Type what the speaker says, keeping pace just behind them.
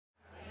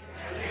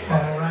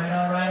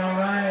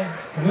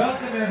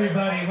Welcome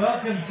everybody,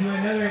 welcome to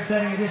another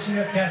exciting edition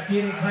of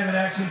Cascadia Climate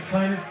Action's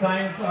Climate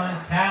Science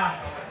on Tap.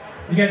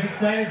 You guys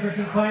excited for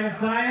some climate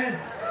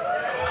science?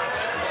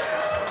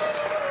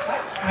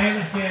 I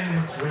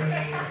understand it's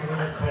raining, it's a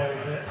little cold,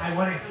 but I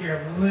want to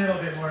hear a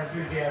little bit more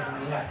enthusiasm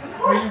than that.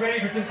 Are you ready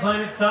for some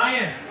climate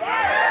science? You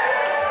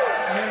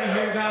want to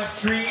hear about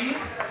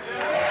trees?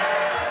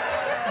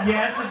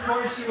 Yes, of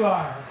course you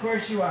are, of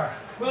course you are.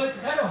 Well, it's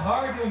kind of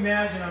hard to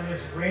imagine on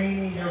this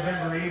rainy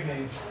November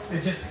evening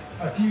that just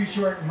a few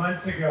short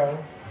months ago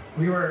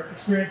we were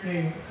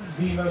experiencing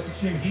the most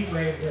extreme heat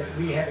wave that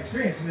we have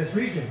experienced in this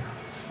region.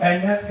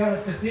 And that got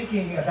us to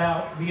thinking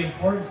about the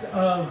importance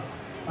of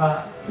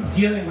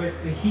dealing with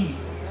the heat.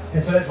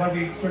 And so that's why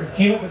we sort of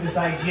came up with this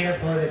idea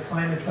for the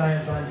climate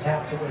science on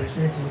tap that we're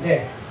experiencing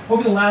today.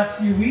 Over the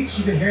last few weeks,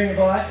 you've been hearing a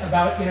lot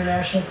about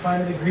international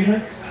climate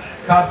agreements,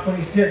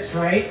 COP26,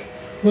 right?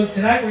 Well,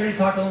 tonight we're going to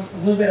talk a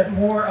little bit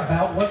more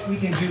about what we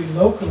can do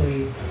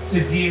locally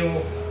to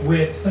deal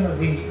with some of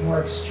the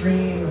more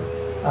extreme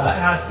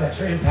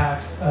aspects or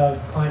impacts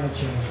of climate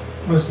change,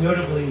 most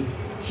notably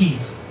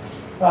heat.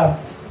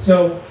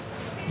 So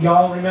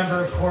y'all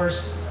remember, of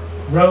course,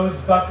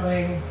 roads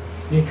buckling,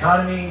 the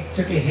economy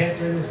took a hit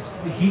during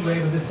the heat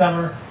wave of the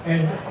summer,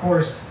 and of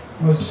course,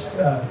 most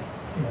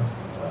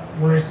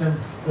worrisome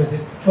was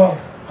that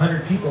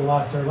 1,200 people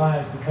lost their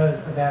lives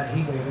because of that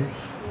heat wave. And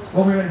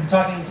what we're going to be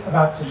talking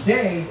about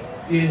today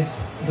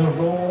is the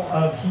role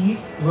of heat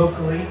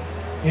locally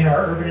in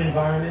our urban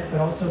environment, but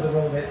also the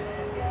role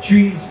that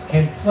trees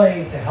can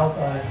play to help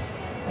us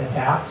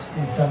adapt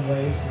in some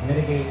ways, to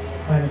mitigate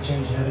climate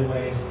change in other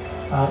ways.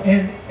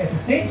 And at the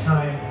same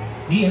time,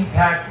 the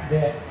impact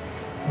that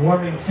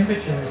warming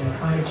temperatures and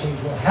climate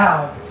change will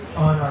have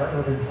on our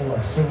urban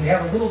forests. So we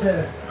have a little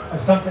bit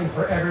of something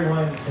for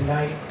everyone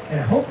tonight,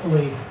 and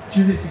hopefully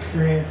through this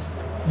experience,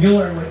 you'll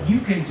learn what you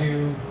can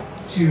do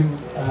to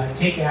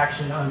take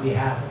action on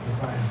behalf of the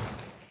climate.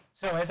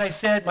 So as I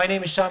said, my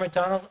name is Sean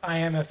McDonald. I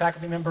am a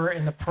faculty member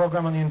in the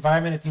program on the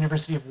environment at the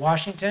University of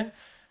Washington,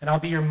 and I'll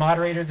be your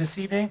moderator this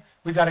evening.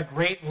 We've got a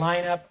great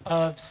lineup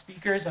of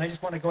speakers, and I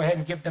just want to go ahead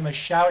and give them a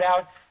shout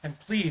out, and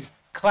please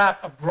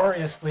clap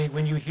uproariously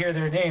when you hear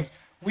their names.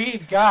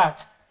 We've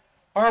got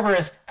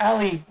Arborist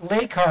Ali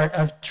Lakehart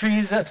of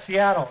Trees for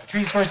Seattle.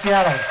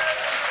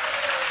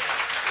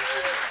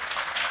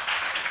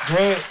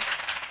 Great.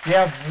 We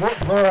have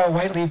Lara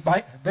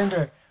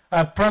Whiteley-Bender,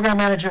 Program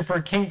Manager for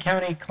King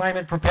County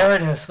Climate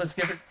Preparedness. Let's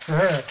give it for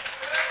her.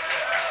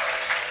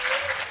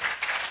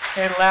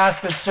 And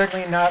last but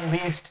certainly not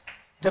least,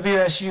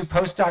 WSU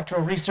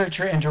postdoctoral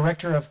researcher and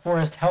director of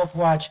Forest Health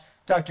Watch,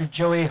 Dr.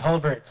 Joey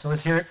Hulbert. So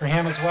let's hear it for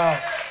him as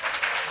well.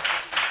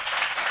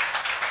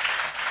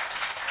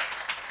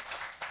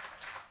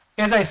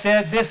 As I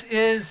said, this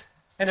is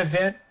an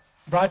event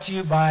brought to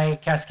you by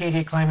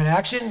Cascadia Climate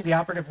Action, the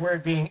operative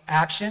word being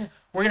action.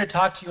 We're going to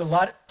talk to you a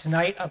lot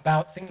tonight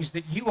about things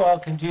that you all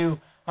can do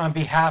on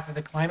behalf of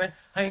the climate.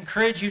 I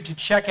encourage you to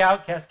check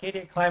out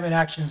Cascadia Climate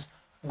Action's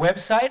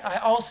website. I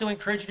also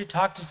encourage you to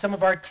talk to some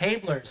of our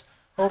tablers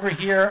over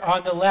here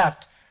on the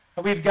left.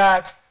 We've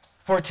got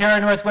Forterra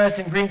Northwest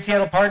and Green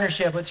Seattle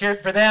Partnership. Let's hear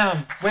it for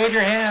them. Wave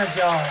your hands,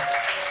 y'all.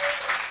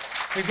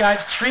 We've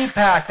got Tree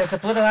Pack. That's a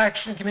political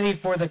action committee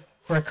for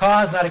a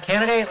cause, not a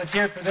candidate. Let's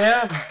hear it for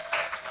them.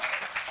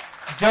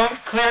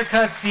 Don't Clear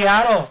Cut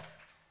Seattle.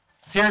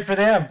 Let's hear it for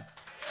them.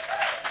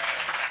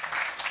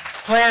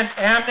 Plant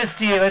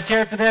Amnesty. Let's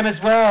hear it for them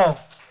as well.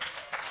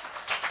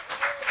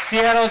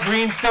 Seattle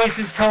Green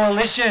Spaces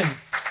Coalition.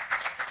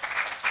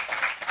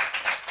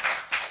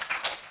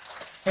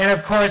 And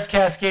of course,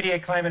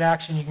 Cascadia Climate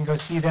Action. You can go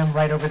see them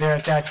right over there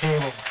at that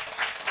table.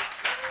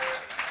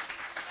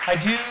 I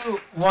do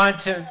want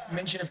to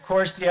mention, of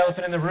course, the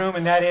elephant in the room,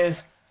 and that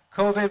is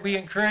COVID. We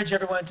encourage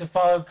everyone to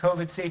follow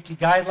COVID safety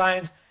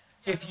guidelines.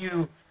 If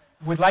you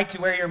would like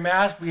to wear your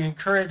mask, we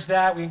encourage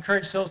that. We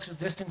encourage social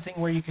distancing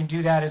where you can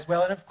do that as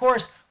well. And of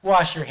course,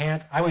 wash your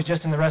hands. I was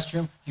just in the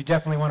restroom. You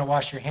definitely want to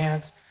wash your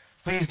hands.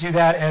 Please do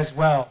that as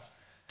well.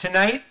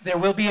 Tonight, there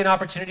will be an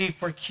opportunity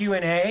for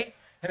Q&A,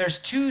 and there's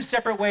two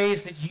separate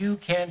ways that you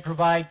can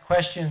provide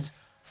questions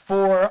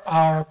for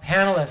our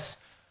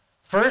panelists.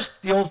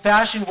 First, the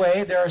old-fashioned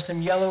way, there are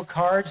some yellow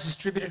cards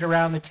distributed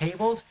around the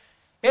tables.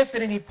 If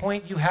at any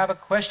point you have a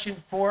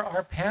question for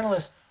our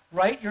panelists,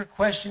 write your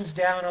questions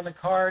down on the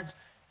cards,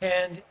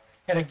 and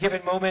at a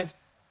given moment,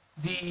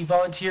 the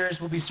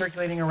volunteers will be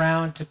circulating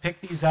around to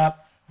pick these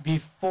up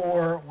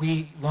before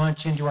we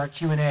launch into our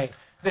Q&A.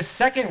 The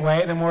second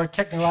way, the more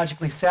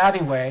technologically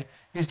savvy way,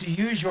 is to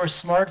use your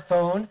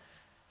smartphone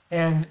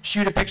and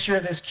shoot a picture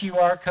of this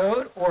QR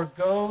code, or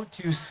go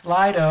to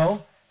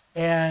Slido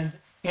and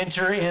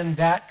enter in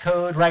that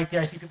code right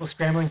there. I see people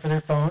scrambling for their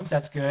phones.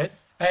 That's good.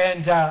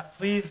 And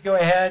please go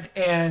ahead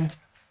and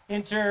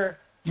enter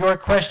your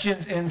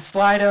questions in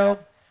Slido,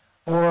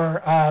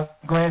 or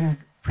go ahead and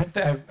print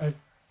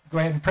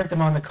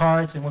them on the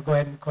cards, and we'll go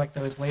ahead and collect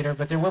those later.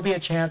 But there will be a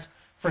chance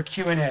for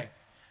Q&A.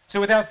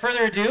 So without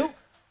further ado,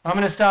 I'm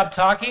going to stop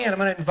talking, and I'm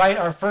going to invite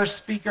our first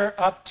speaker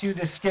up to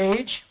the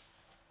stage.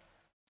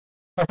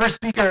 Our first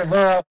speaker,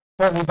 Lara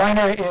Laura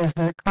Leviner is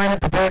the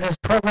Climate Preparedness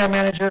Program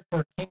Manager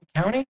for King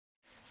County.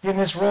 In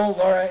this role,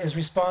 Lara is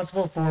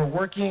responsible for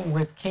working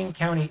with King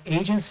County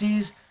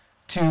agencies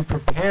to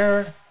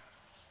prepare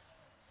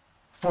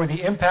for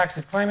the impacts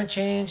of climate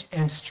change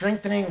and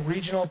strengthening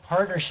regional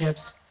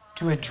partnerships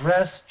to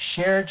address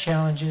shared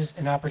challenges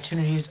and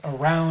opportunities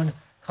around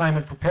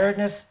climate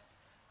preparedness.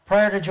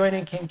 Prior to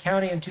joining King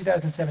County in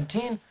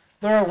 2017,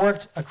 Lara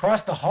worked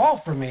across the hall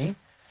from me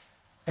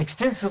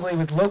extensively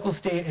with local,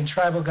 state, and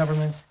tribal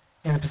governments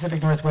in the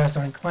Pacific Northwest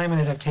on climate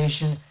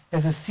adaptation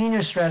as a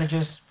senior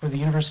strategist for the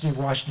University of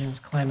Washington's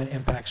Climate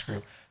Impacts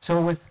Group.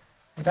 So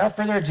without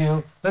further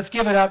ado, let's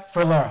give it up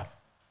for Lara.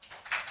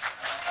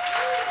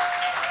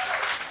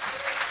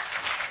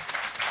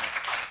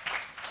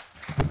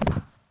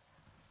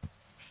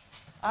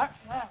 Wow.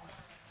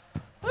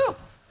 Woo.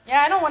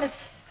 Yeah, I don't want to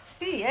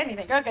see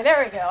anything. Okay,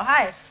 there we go.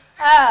 Hi.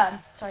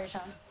 Sorry,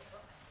 Sean.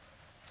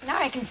 Now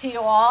I can see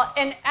you all.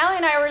 And Allie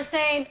and I were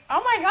saying,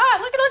 oh my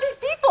God, look at all these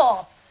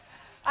people.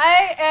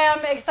 I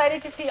am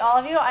excited to see all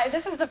of you.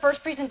 This is the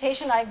first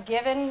presentation I've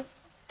given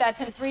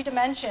that's in 3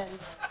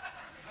 dimensions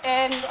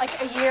in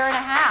like a year and a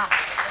half.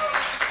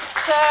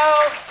 So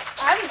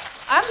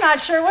I'm not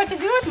sure what to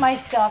do with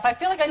myself. I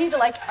feel like I need to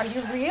are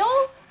you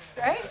real?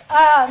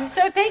 Right?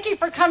 So thank you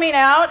for coming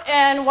out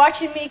and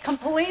watching me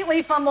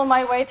completely fumble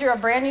my way through a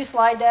brand new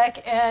slide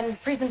deck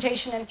and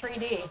presentation in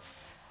 3D.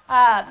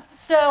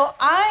 So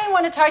I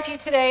want to talk to you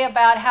today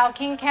about how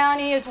King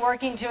County is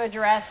working to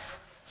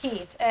address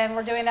heat. And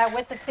we're doing that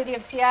with the City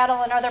of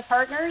Seattle and other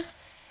partners.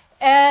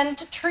 And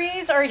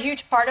trees are a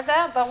huge part of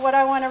that. But what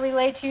I want to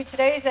relay to you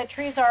today is that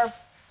trees are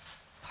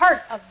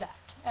part of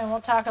that. And we'll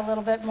talk a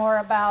little bit more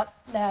about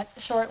that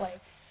shortly.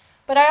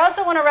 But I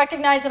also want to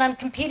recognize that I'm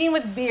competing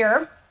with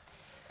beer.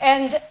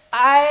 And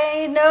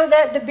I know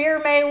that the beer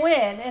may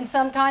win in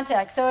some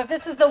context. So if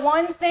this is the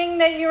one thing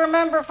that you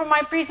remember from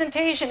my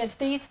presentation, it's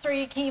these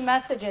 3 key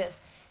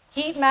messages.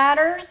 Heat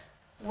matters,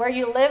 where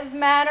you live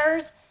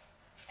matters,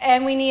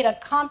 and we need a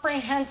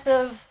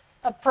comprehensive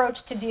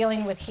approach to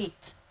dealing with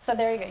heat. So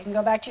there you go. You can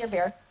go back to your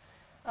beer.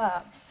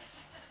 All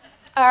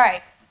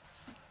right.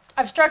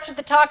 I've structured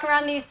the talk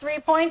around these 3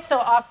 points, so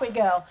off we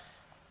go.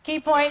 Key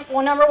point,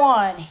 well, number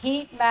 1,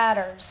 heat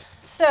matters.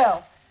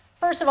 So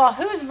first of all,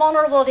 who's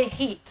vulnerable to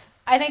heat?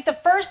 I think the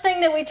first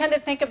thing that we tend to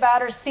think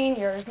about are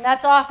seniors, and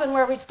that's often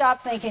where we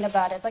stop thinking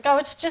about it. It's like, oh,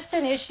 it's just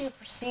an issue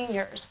for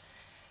seniors.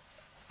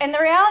 And the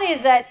reality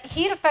is that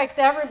heat affects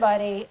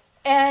everybody,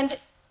 and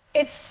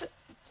it's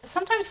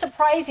sometimes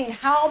surprising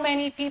how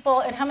many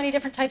people and how many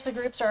different types of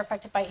groups are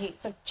affected by heat.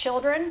 So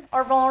children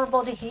are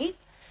vulnerable to heat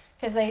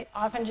because they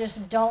often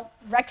just don't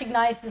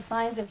recognize the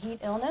signs of heat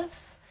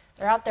illness.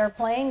 They're out there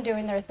playing,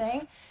 doing their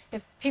thing.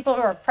 If people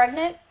who are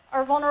pregnant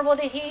are vulnerable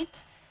to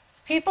heat,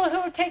 people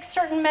who take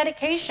certain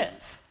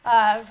medications,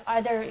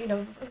 either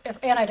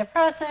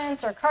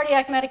antidepressants or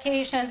cardiac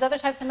medications, other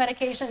types of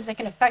medications that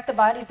can affect the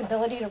body's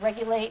ability to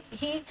regulate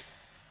heat.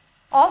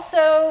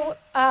 Also,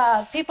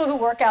 people who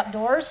work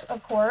outdoors,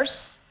 of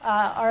course,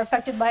 are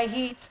affected by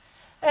heat.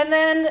 And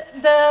then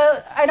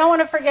I don't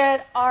want to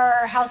forget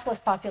our houseless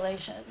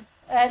population.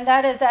 And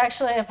that is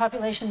actually a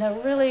population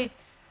that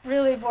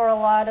really bore a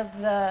lot of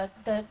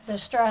the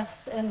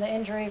stress and the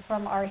injury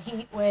from our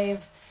heat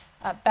wave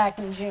back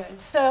in June.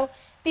 So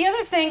the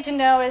other thing to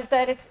know is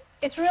that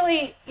it's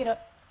really,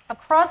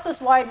 across this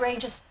wide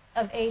range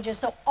of ages,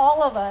 so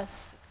all of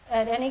us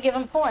at any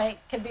given point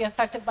can be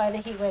affected by the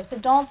heat wave. So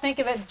don't think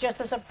of it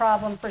just as a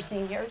problem for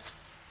seniors.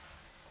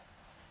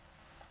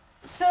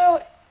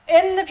 So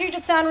in the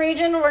Puget Sound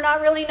region, we're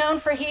not really known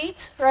for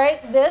heat,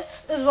 right?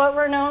 This is what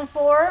we're known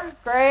for.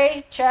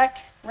 Gray, check.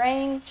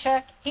 Rain,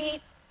 check.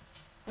 Heat,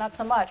 not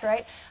so much,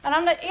 right? And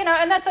I'm not,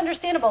 and that's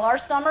understandable. Our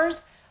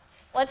summers,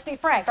 let's be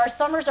frank, our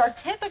summers are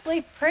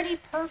typically pretty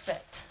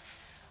perfect.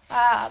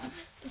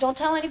 Don't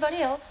tell anybody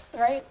else,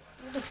 right?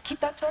 Just keep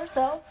that to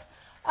ourselves.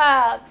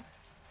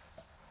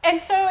 And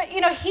so,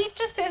 heat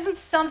just isn't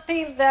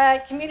something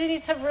that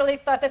communities have really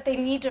thought that they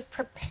need to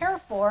prepare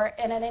for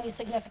in any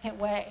significant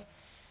way.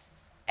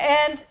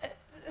 And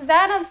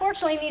that,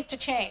 unfortunately, needs to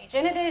change,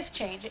 and it is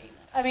changing.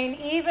 I mean,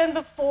 even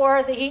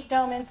before the heat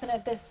dome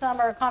incident this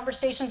summer,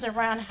 conversations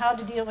around how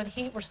to deal with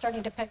heat were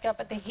starting to pick up,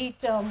 but the heat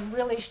dome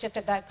really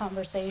shifted that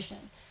conversation.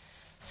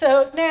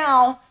 So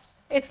now,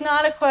 it's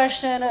not a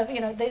question of,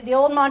 the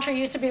old mantra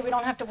used to be, we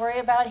don't have to worry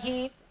about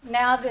heat.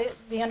 Now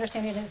the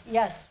understanding is,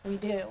 yes, we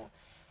do.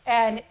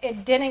 And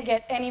it didn't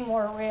get any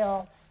more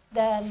real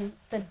than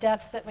the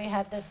deaths that we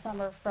had this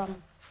summer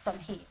from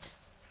heat.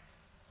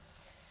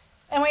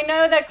 And we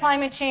know that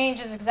climate change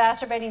is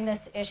exacerbating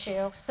this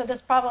issue, so this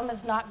problem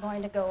is not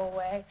going to go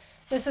away.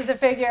 This is a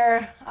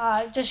figure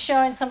just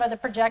showing some of the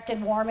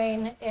projected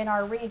warming in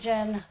our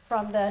region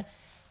from the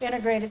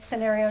Integrated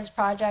Scenarios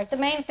Project. The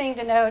main thing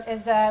to note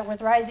is that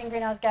with rising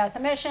greenhouse gas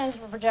emissions,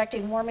 we're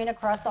projecting warming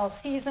across all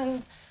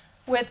seasons,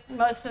 with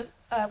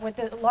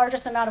the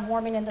largest amount of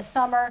warming in the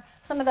summer.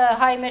 Some of the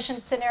high emission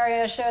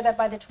scenarios show that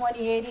by the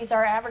 2080s,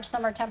 our average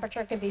summer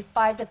temperature could be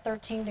 5 to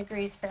 13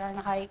 degrees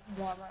Fahrenheit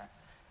warmer.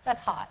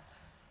 That's hot.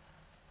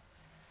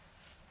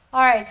 All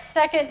right,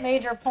 second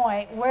major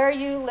point, where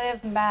you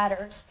live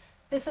matters.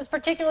 This is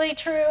particularly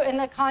true in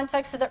the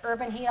context of the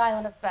urban heat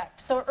island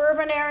effect. So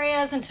urban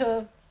areas, and to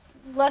a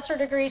lesser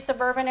degree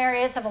suburban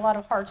areas, have a lot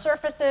of hard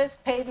surfaces,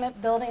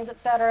 pavement, buildings,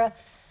 etc.,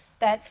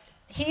 that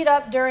heat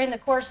up during the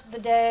course of the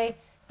day.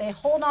 They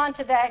hold on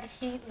to that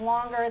heat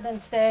longer than,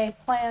 say,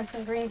 plants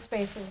and green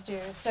spaces do.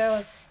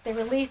 So they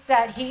release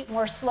that heat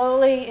more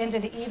slowly into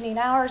the evening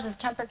hours as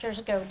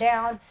temperatures go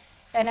down.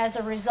 And as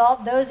a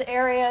result, those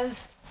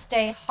areas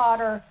stay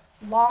hotter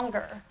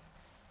longer.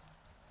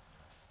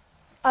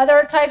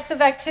 Other types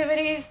of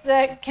activities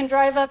that can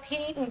drive up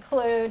heat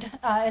include,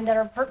 and that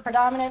are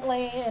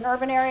predominantly in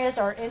urban areas,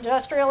 are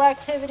industrial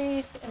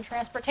activities and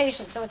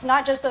transportation. So it's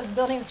not just those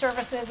building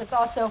services, it's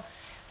also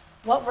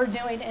what we're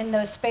doing in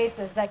those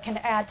spaces that can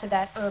add to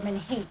that urban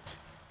heat.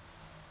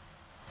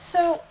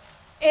 So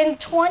in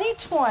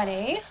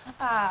 2020,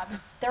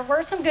 there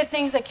were some good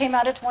things that came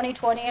out of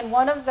 2020, and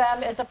one of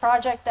them is a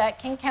project that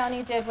King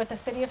County did with the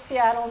City of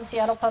Seattle and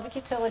Seattle Public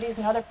Utilities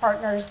and other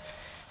partners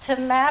to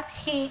map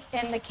heat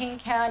in the King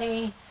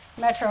County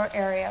metro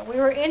area. We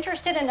were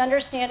interested in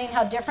understanding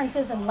how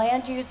differences in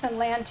land use and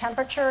land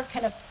temperature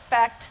can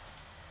affect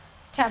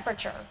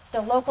temperature,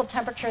 the local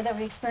temperature that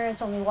we experience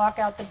when we walk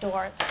out the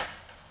door.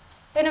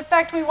 And in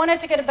fact, we wanted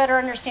to get a better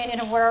understanding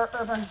of where our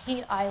urban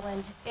heat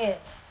island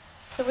is.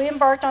 So we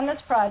embarked on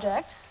this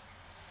project.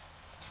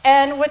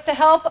 And with the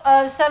help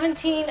of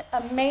 17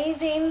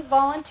 amazing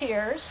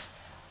volunteers,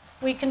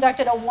 we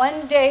conducted a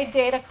one-day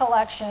data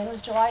collection. It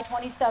was July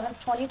 27th,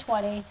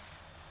 2020.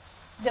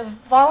 The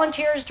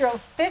volunteers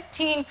drove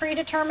 15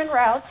 predetermined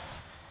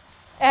routes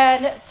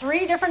and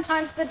 3 different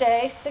times of the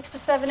day, 6 to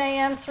 7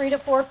 a.m., 3 to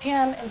 4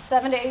 p.m., and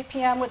 7 to 8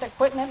 p.m. with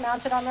equipment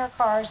mounted on their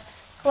cars,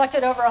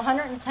 collected over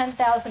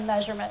 110,000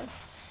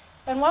 measurements.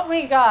 And what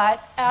we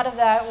got out of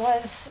that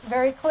was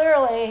very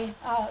clearly,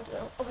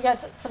 we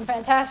got some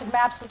fantastic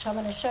maps, which I'm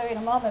going to show you in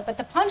a moment, but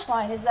the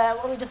punchline is that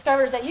what we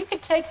discovered is that you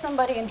could take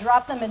somebody and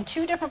drop them in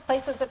 2 different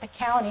places at the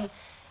county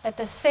at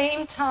the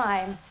same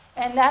time,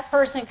 and that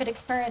person could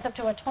experience up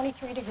to a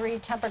 23-degree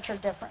temperature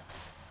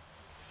difference.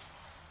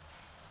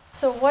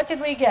 So what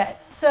did we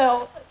get?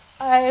 So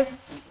a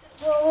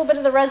little bit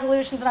of the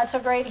resolution's not so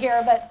great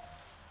here, but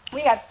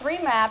we got 3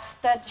 maps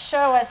that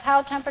show us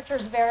how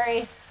temperatures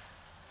vary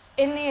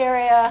in the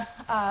area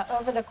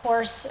over the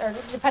course, or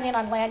depending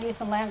on land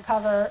use and land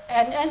cover,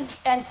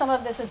 and some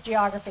of this is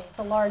geography. It's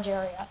a large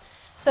area.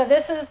 So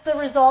this is the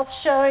results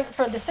showing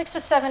for the 6 to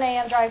 7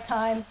 a.m. drive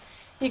time.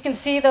 You can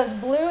see those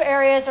blue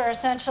areas are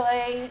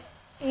essentially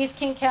East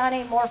King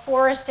County, more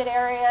forested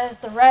areas.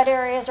 The red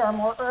areas are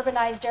more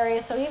urbanized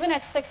areas. So even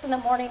at 6 in the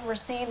morning, we're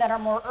seeing that our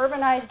more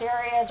urbanized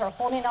areas are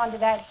holding on to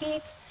that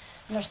heat,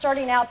 and they're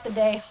starting out the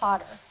day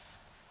hotter.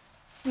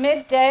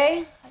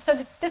 Midday,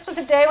 so this was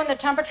a day when the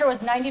temperature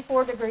was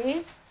 94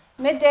 degrees.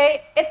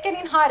 Midday, it's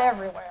getting hot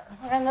everywhere,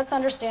 and that's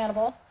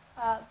understandable.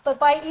 But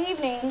by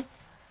evening,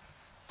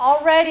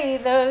 already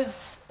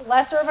those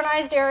less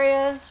urbanized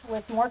areas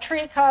with more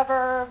tree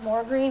cover,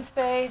 more green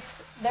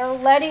space, they're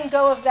letting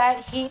go of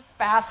that heat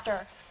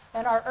faster,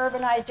 and our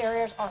urbanized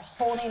areas are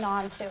holding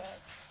on to it.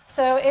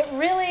 So it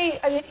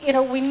really,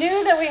 we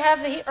knew that we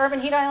have the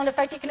urban heat island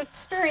effect. You can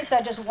experience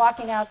that just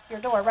walking out your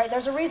door, right?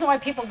 There's a reason why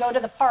people go to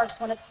the parks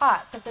when it's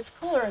hot, because it's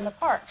cooler in the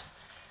parks.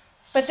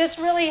 But this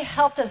really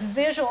helped us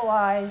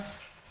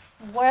visualize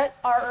what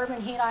our urban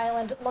heat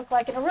island looked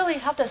like, and it really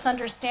helped us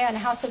understand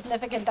how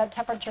significant that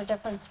temperature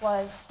difference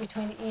was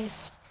between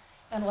East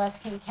and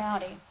West King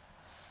County.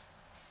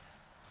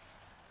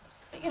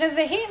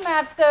 The heat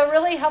maps, though,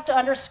 really helped to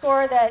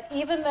underscore that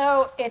even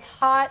though it's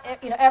hot,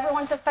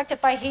 everyone's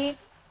affected by heat,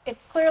 it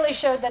clearly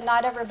showed that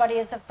not everybody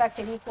is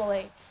affected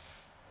equally.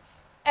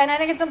 And I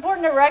think it's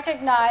important to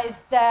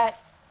recognize that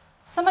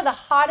some of the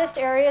hottest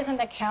areas in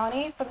the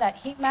county from that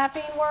heat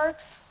mapping work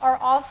are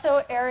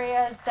also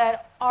areas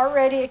that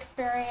already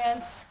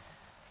experience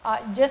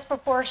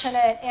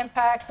disproportionate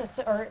impacts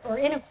or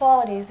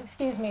inequalities,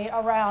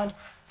 around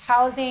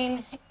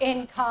housing,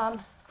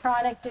 income,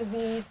 chronic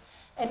disease,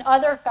 and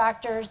other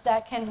factors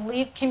that can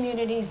leave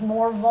communities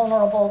more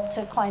vulnerable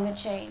to climate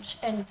change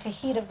and to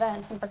heat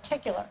events in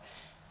particular.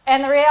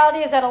 And the reality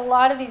is that a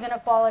lot of these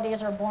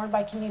inequalities are borne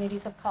by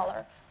communities of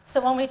color. So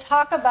when we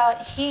talk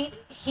about heat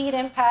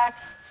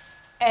impacts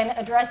and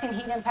addressing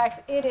heat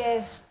impacts, it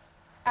is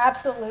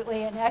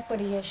absolutely an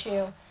equity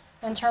issue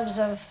in terms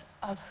of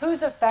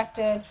who's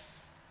affected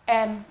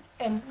and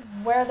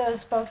where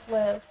those folks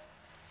live.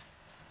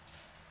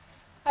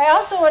 I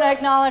also want to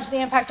acknowledge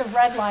the impact of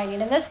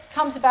redlining, and this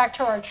comes back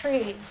to our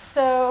trees.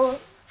 So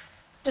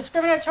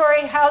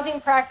discriminatory housing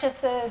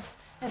practices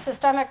and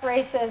systemic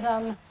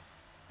racism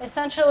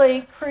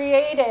essentially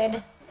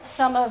created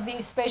some of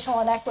these spatial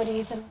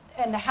inequities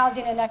and the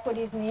housing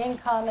inequities and the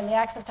income and the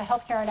access to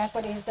healthcare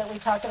inequities that we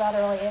talked about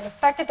earlier. It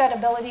affected that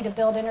ability to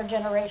build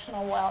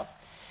intergenerational wealth.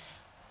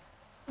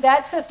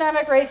 That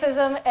systemic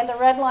racism and the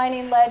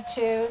redlining led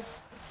to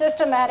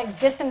systematic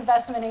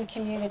disinvestment in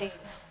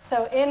communities.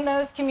 So in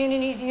those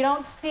communities, you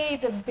don't see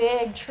the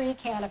big tree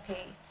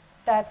canopy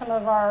that some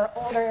of our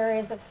older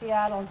areas of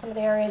Seattle and some of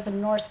the areas in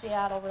North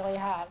Seattle really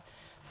have.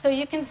 So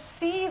you can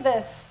see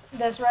this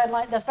red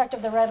line, the effect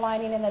of the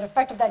redlining and the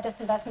effect of that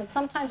disinvestment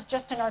sometimes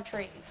just in our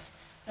trees.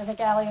 I think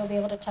Allie will be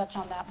able to touch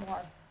on that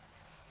more.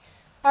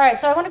 All right,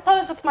 so I want to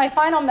close with my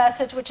final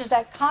message, which is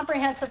that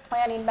comprehensive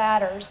planning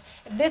matters.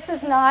 This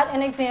is not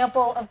an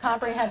example of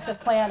comprehensive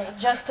planning,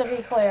 just to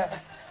be clear.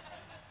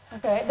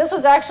 Okay, this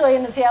was actually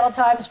in the Seattle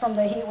Times from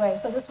the heat wave,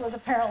 so this was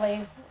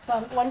apparently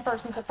one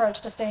person's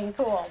approach to staying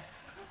cool.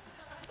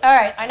 All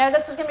right, I know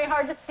this is going to be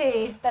hard to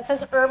see. That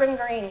says urban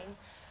greening.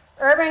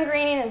 Urban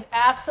greening is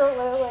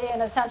absolutely an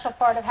essential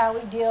part of how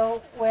we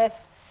deal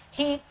with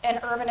heat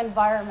and urban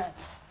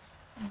environments.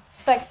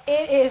 But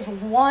it is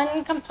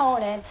one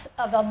component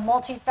of a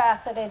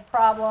multifaceted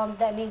problem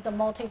that needs a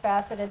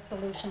multifaceted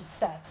solution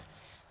set.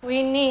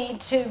 We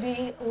need to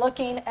be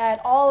looking at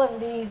all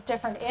of these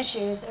different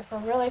issues if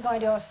we're really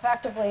going to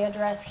effectively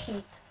address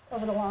heat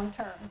over the long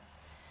term.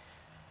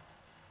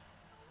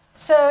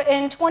 So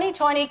in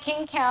 2020,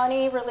 King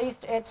County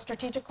released its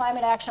Strategic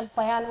Climate Action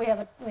Plan.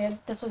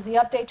 This was the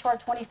update to our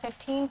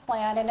 2015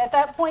 plan. And at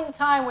that point in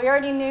time, we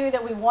already knew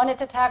that we wanted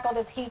to tackle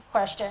this heat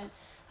question.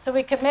 So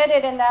we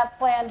committed in that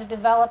plan to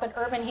develop an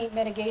urban heat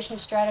mitigation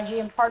strategy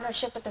in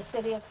partnership with the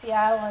city of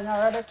Seattle and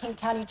our other King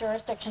County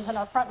jurisdictions and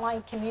our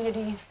frontline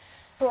communities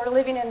who are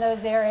living in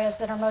those areas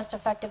that are most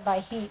affected by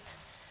heat.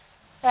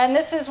 And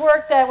this is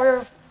work that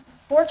we're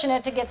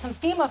fortunate to get some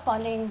FEMA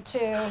funding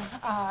to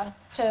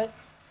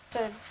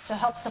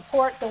help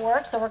support the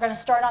work. So we're going to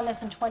start on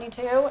this in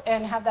 22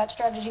 and have that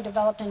strategy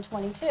developed in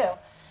 22.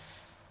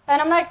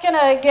 And I'm not going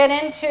to get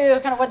into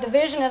kind of what the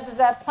vision is of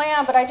that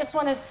plan, but I just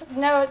want to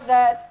note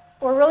that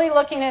we're really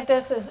looking at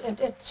this as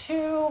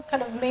two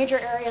kind of major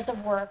areas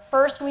of work.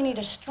 First, we need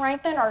to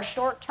strengthen our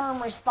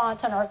short-term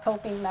response and our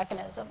coping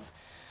mechanisms.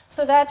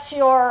 So that's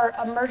your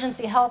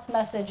emergency health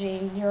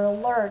messaging, your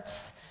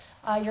alerts,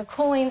 your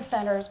cooling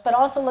centers, but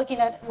also looking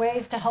at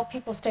ways to help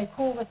people stay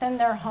cool within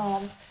their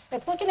homes.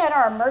 It's looking at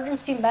our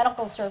emergency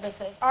medical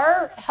services.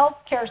 Our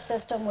healthcare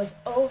system was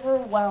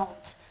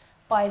overwhelmed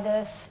by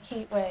this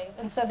heat wave.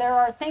 And so there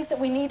are things that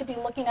we need to be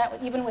looking at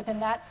even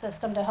within that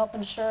system to help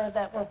ensure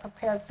that we're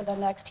prepared for the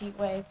next heat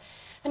wave.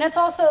 And it's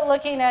also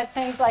looking at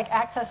things like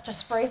access to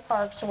spray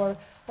parks or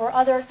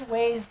other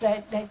ways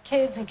that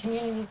kids and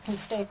communities can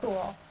stay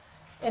cool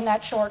in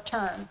that short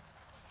term.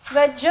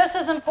 But just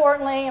as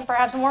importantly, and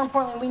perhaps more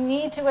importantly, we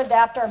need to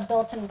adapt our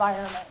built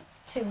environment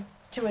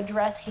to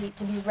address heat,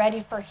 to be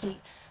ready for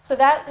heat. So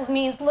that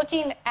means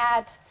looking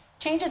at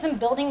changes in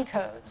building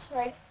codes,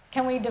 right?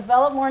 Can we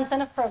develop more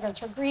incentive programs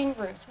for green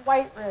roofs,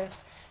 white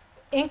roofs,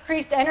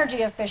 increased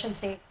energy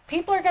efficiency?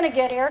 People are going to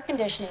get air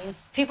conditioning,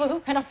 people who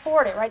can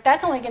afford it, right?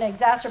 That's only going to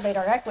exacerbate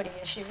our equity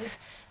issues.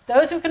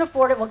 Those who can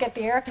afford it will get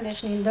the air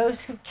conditioning.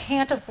 Those who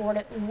can't afford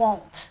it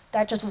won't.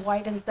 That just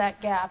widens that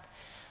gap.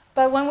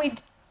 But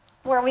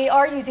where we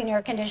are using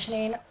air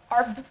conditioning,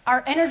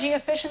 our energy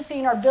efficiency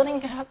and our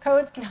building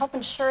codes can help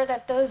ensure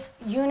that those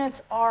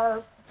units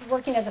are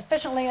working as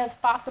efficiently as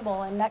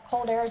possible and that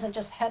cold air isn't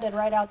just headed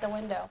right out the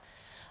window.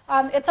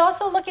 It's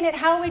also looking at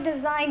how we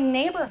design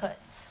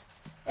neighborhoods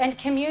and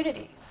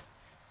communities.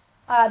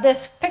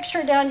 This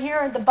picture down here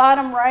at the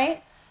bottom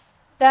right,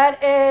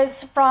 that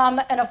is from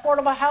an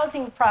affordable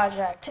housing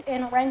project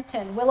in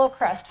Renton,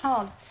 Willowcrest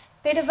Homes.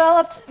 They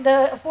developed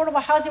the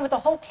affordable housing with a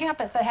whole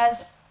campus that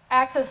has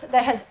access,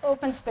 that has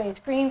open space,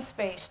 green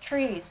space,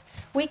 trees.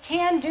 We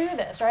can do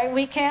this, right?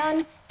 We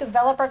can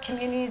develop our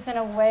communities in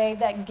a way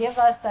that give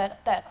us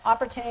that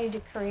opportunity to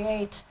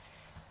create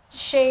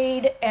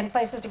shade and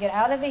places to get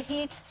out of the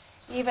heat,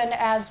 even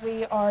as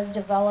we are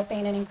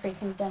developing and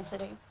increasing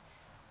density.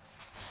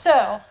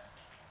 So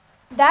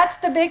that's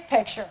the big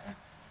picture.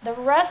 The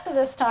rest of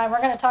this time,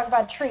 we're going to talk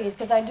about trees,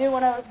 because I do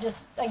want to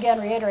just, again,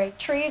 reiterate,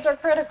 trees are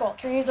critical.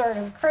 Trees are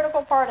a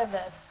critical part of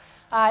this.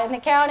 And the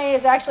county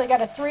has actually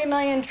got a 3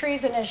 million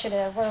trees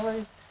initiative where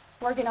we're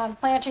working on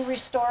planting,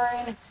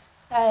 restoring,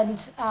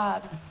 and I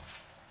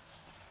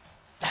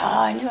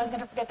knew I was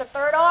going to forget the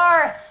third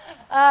R.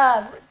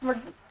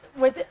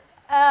 With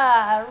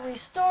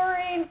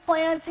restoring,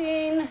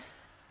 planting.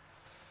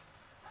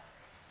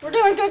 We're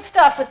doing good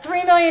stuff with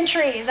 3 million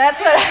trees.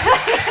 That's what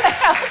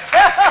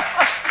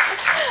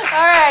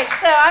all right,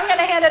 so I'm going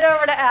to hand it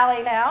over to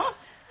Allie now.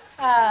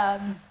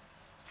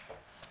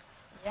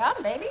 Yeah,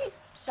 maybe?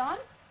 Sean?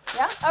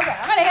 Yeah? Okay,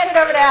 I'm going to hand it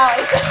over to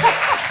Allie.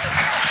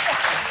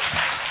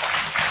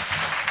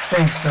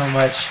 Thanks so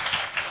much,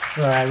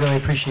 Lara. I really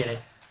appreciate it.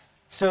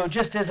 So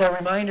just as a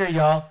reminder,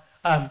 y'all,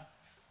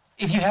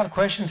 if you have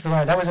questions for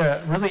Lara, that was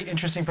a really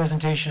interesting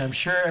presentation. I'm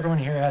sure everyone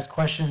here has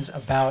questions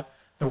about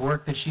the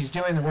work that she's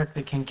doing, the work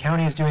that King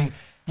County is doing.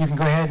 You can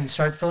go ahead and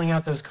start filling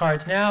out those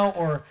cards now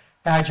or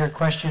add your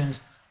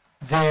questions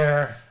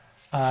there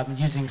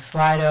using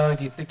Slido,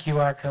 the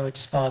QR code.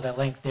 Just follow that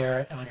link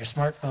there on your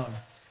smartphone.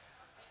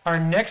 Our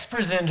next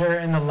presenter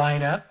in the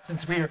lineup,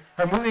 since we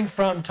are moving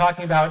from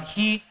talking about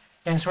heat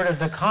and sort of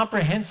the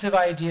comprehensive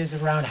ideas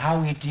around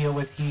how we deal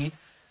with heat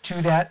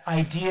to that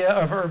idea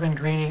of urban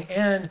greening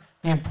and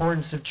the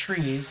importance of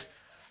trees,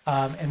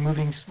 and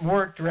moving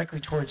more directly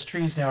towards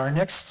trees now. Our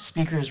next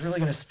speaker is really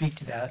going to speak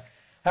to that.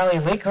 Allie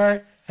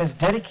Lakehart has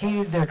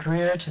dedicated their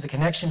career to the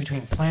connection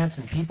between plants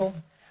and people.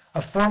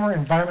 A former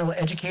environmental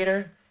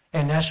educator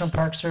and National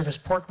Park Service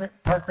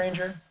park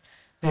ranger,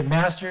 they have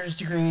master's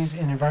degrees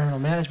in environmental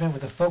management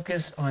with a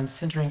focus on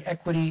centering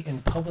equity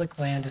in public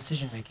land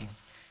decision-making.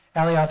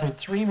 Allie authored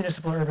 3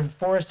 municipal urban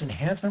forest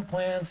enhancement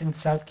plans in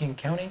South King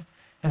County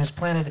and has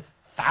planted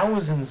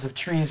thousands of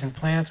trees and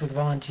plants with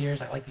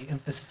volunteers. I like the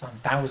emphasis on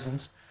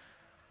thousands.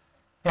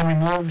 And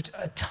removed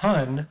a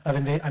ton of,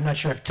 I'm not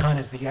sure if ton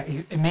is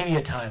maybe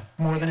a ton,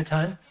 more than a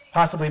ton,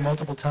 possibly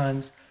multiple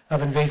tons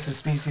of invasive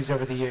species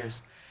over the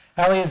years.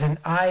 Allie is an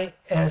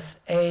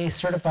ISA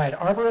certified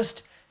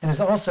arborist and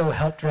has also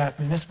helped draft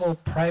municipal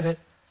private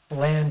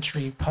land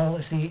tree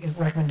policy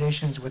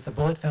recommendations with the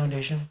Bullitt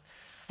Foundation.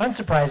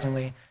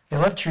 Unsurprisingly, they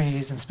love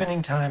trees and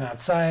spending time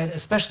outside,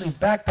 especially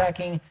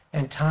backpacking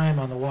and time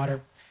on the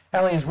water.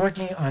 Allie is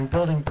working on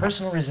building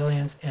personal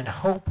resilience and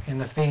hope in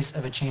the face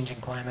of a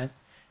changing climate,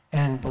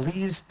 and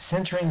believes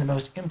centering the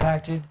most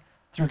impacted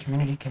through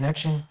community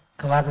connection,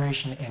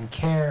 collaboration, and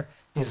care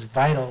is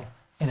vital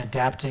in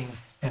adapting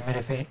and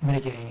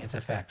mitigating its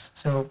effects.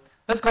 So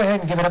let's go ahead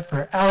and give it up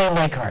for Allie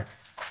Lakehart.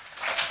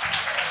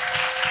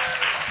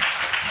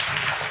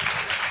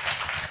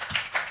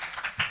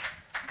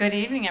 Good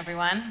evening,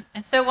 everyone.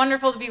 It's so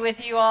wonderful to be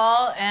with you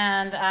all,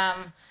 and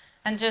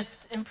I'm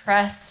just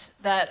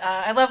impressed that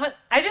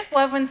I just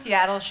love when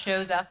Seattle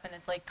shows up and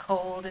it's like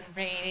cold and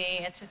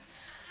rainy. It's just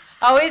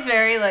always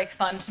very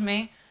fun to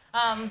me.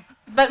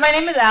 But my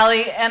name is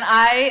Allie, and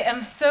I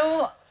am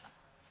so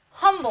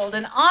humbled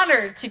and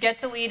honored to get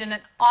to lead an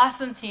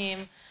awesome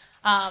team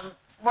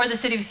for the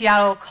city of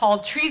Seattle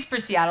called Trees for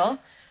Seattle.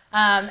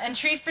 And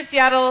Trees for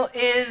Seattle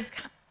is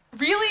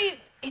really,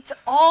 it's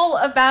all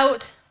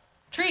about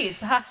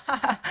trees.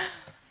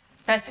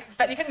 Bet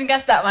you couldn't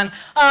guess that one.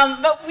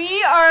 But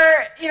we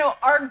are,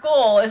 our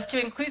goal is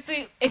to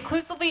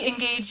inclusively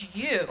engage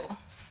you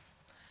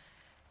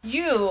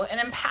and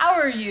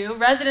empower you,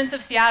 residents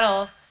of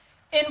Seattle,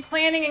 in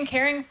planning and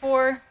caring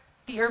for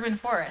the urban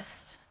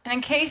forest. And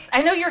in case,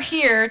 I know you're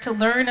here to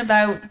learn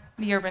about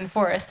the urban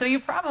forest, so you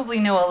probably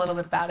know a little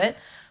bit about it,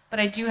 but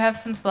I do have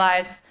some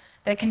slides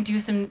that can do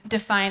some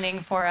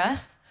defining for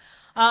us.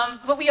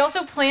 But we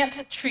also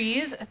plant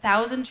trees,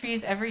 1,000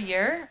 trees every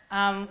year,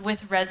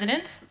 with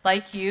residents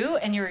like you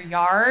in your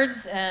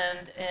yards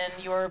and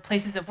in your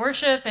places of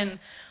worship and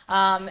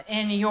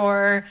in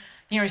your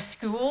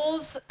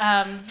schools,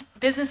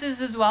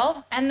 businesses as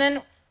well. And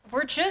then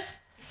we're just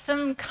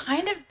some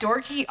kind of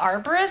dorky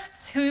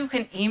arborists who you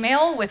can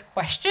email with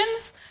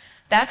questions.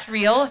 That's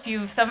real.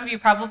 Some of you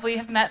probably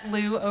have met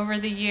Lou over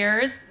the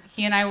years.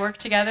 He and I work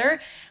together.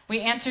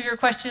 We answer your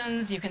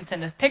questions. You can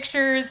send us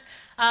pictures.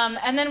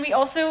 And then we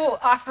also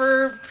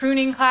offer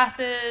pruning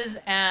classes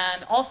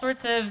and all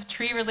sorts of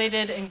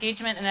tree-related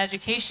engagement and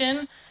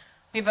education.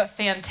 We have a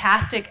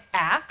fantastic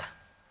app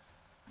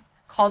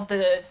called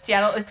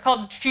Seattle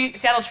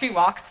Tree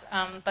Walks.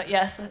 But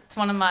yes, it's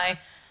one of my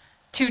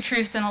 2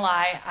 truths and a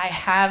lie. I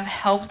have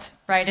helped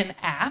write an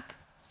app.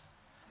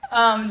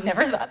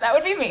 Never thought that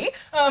would be me.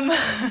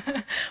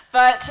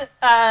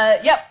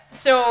 Yep,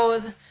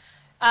 so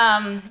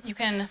you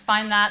can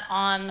find that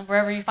on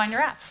wherever you find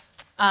your apps.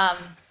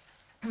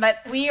 But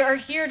we are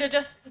here to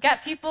just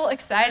get people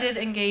excited,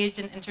 engaged,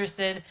 and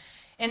interested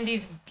in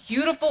these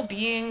beautiful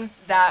beings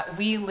that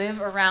we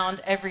live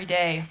around every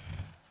day.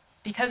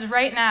 Because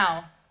right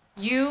now,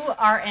 you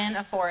are in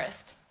a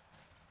forest.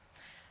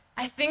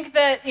 I think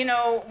that,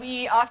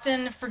 we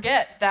often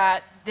forget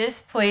that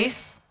this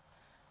place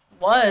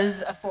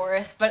was a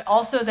forest, but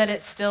also that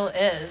it still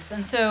is.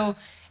 And so,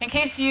 in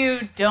case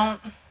you don't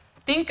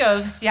think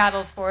of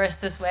Seattle's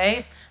forest this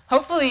way,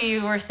 hopefully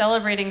you were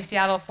celebrating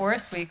Seattle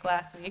Forest Week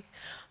last week.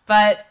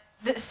 But,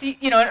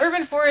 an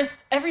urban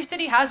forest, every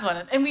city has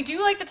one. And we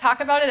do like to talk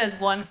about it as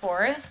one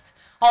forest,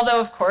 although,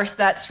 of course,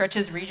 that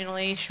stretches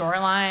regionally,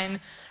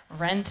 Shoreline,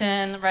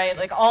 Renton, right?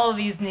 Like all of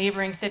these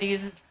neighboring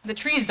cities, the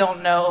trees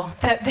don't know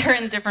that they're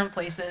in different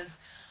places.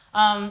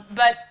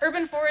 But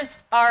urban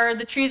forests are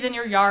the trees in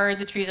your yard,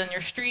 the trees on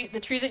your street, the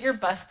trees at your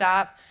bus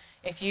stop.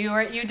 If you are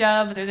at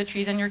UW, they're the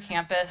trees on your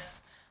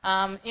campus.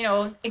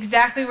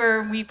 Exactly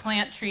where we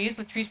plant trees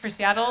with Trees for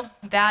Seattle,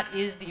 that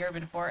is the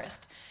urban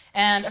forest.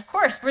 And of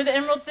course, we're the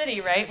Emerald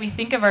City, right? We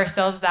think of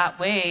ourselves that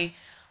way.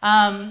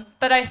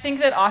 But I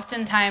think that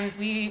oftentimes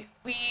we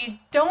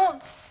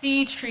don't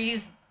see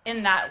trees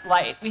in that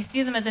light. We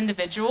see them as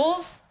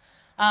individuals,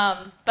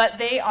 but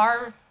they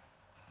are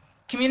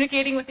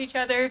communicating with each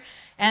other,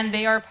 and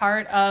they are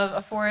part of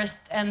a forest,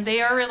 and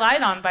they are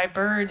relied on by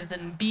birds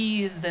and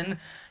bees and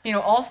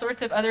all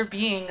sorts of other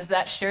beings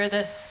that share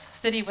this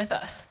city with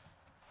us.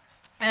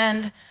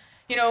 And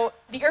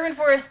the urban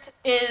forest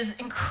is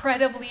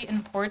incredibly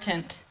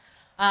important.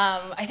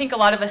 I think a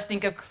lot of us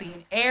think of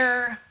clean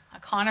air. A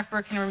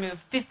conifer can remove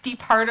 50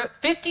 pounds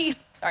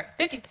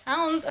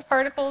of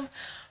particles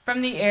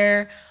from the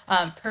air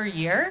per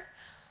year,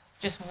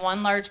 just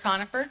one large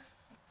conifer.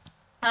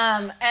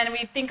 And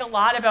we think a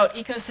lot about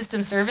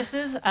ecosystem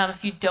services.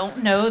 If you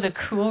don't know the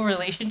cool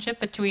relationship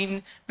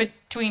between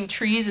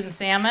trees and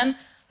salmon,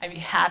 I'd be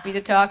happy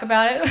to talk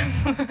about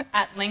it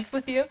at length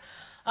with you.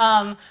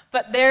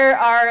 But there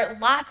are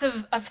lots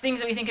of things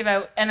that we think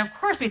about, and of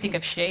course we think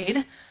of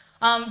shade.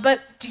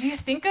 But do you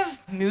think of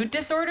mood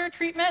disorder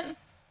treatment?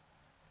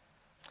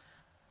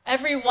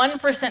 Every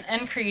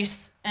 1%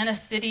 increase in a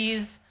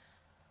city's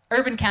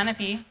urban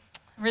canopy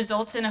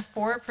results in a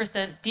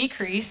 4%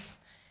 decrease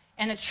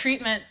in the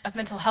treatment of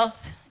mental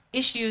health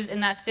issues in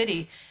that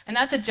city. And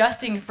that's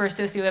adjusting for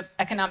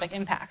socioeconomic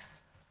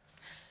impacts.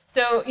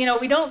 So,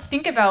 we don't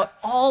think about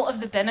all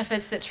of the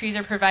benefits that trees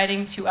are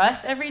providing to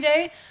us every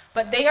day,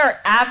 but they are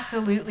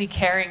absolutely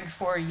caring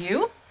for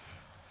you.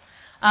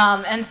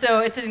 And so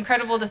it's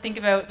incredible to think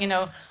about,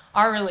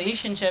 our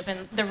relationship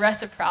and the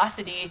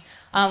reciprocity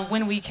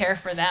when we care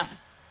for them.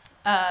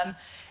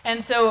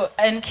 And so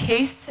in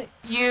case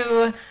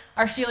you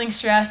are feeling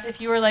stressed,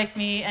 if you are like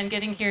me and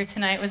getting here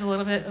tonight was a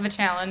little bit of a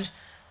challenge,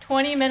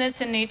 20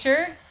 minutes in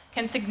nature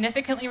can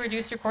significantly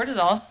reduce your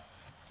cortisol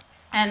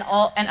and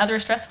other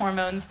stress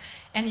hormones.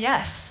 And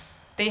yes,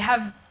 they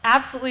have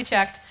absolutely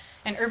checked,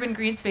 and urban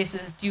green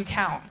spaces do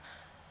count.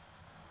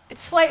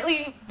 It's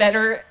slightly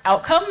better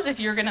outcomes if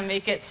you're gonna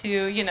make it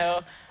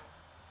to,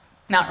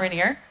 Mount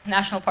Rainier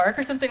National Park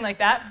or something like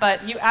that,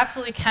 but you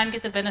absolutely can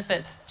get the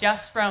benefits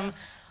just from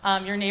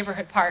your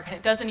neighborhood park. And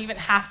it doesn't even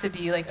have to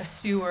be like a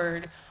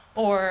Seward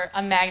or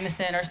a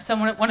Magnuson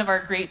or one of our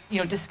great,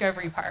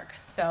 Discovery Park.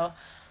 So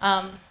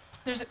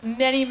there's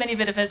many, many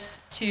benefits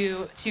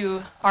to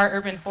our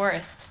urban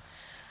forest.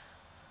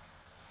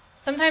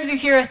 Sometimes you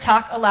hear us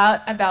talk a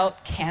lot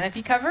about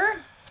canopy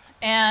cover,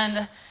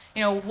 and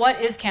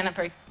what is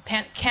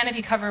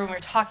canopy cover when we're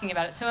talking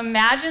about it? So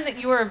imagine that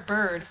you are a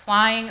bird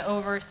flying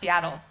over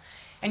Seattle,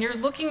 and you're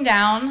looking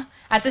down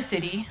at the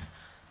city.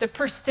 The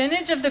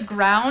percentage of the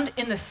ground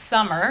in the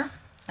summer,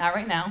 not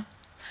right now,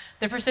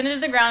 the percentage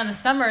of the ground in the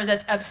summer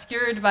that's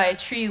obscured by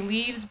tree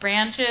leaves,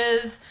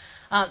 branches,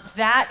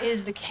 that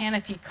is the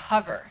canopy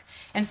cover.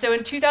 And so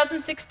in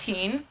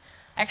 2016,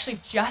 I actually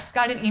just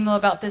got an email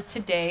about this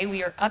today.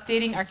 We are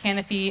updating our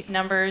canopy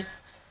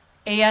numbers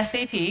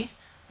ASAP.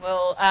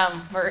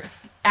 We're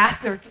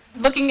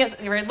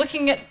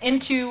looking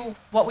into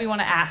what we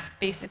want to ask,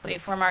 basically,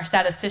 from our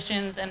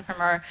statisticians and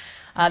from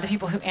the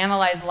people who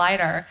analyze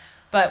LiDAR.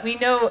 But we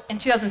know in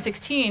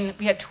 2016,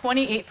 we had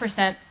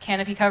 28%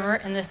 canopy cover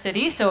in the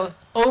city, so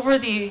over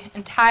the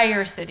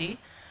entire city.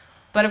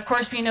 But of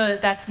course, we know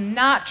that that's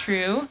not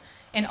true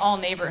in all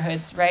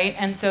neighborhoods, right?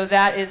 And so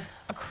that is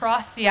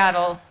across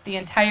Seattle, the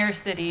entire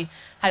city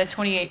had a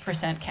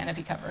 28%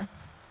 canopy cover.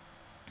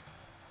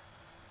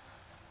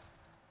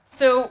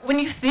 So when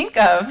you think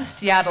of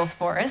Seattle's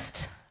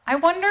forest, I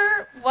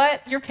wonder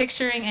what you're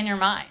picturing in your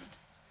mind.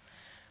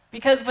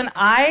 Because when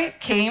I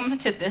came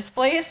to this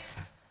place,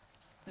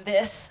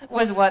 this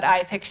was what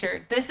I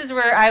pictured. This is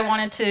where I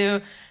wanted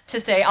to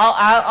say,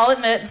 I'll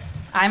admit,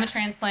 I'm a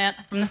transplant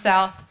from the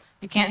South.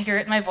 You can't hear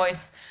it in my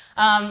voice.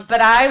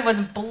 But I was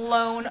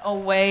blown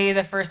away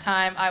the first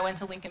time I went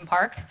to Lincoln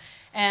Park.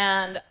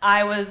 And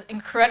I was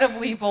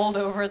incredibly bowled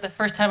over the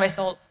first time I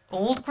saw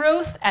old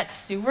growth at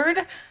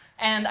Seward.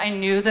 And I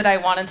knew that I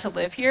wanted to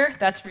live here.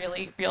 That's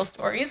really real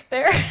stories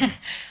there.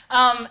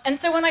 And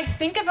so when I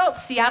think about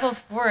Seattle's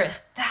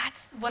forest,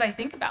 that's what I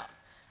think about.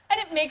 And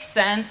it makes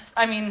sense.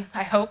 I mean,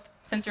 I hope,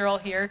 since you're all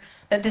here,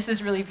 that this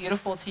is really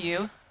beautiful to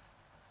you.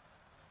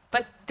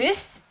 But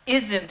this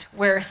isn't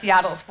where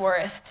Seattle's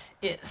forest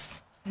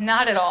is.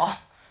 Not at all.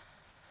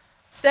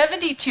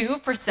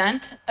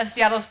 72% of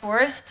Seattle's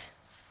forest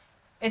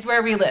is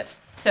where we live.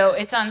 So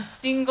it's on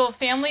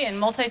single-family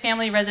and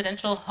multifamily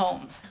residential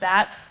homes.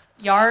 That's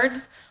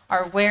yards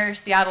are where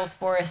Seattle's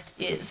forest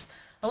is.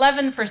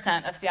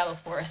 11% of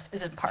Seattle's forest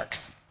is in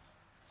parks.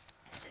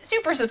 It's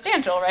super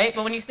substantial, right?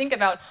 But when you think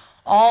about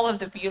all of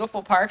the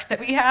beautiful parks that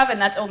we have,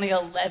 and that's only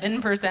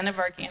 11% of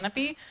our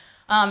canopy,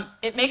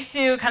 it makes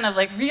you kind of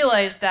like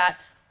realize that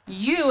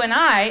you and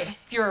I,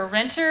 if you're a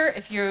renter,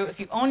 if you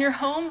own your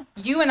home,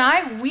 you and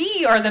I,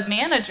 we are the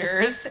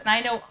managers. And I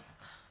know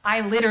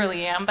I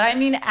literally am, but I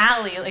mean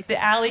Allie, like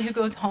the Allie who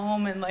goes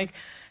home and like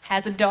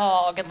has a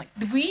dog, and like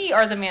we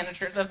are the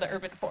managers of the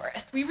urban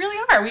forest. We really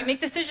are. We make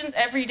decisions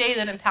every day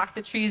that impact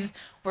the trees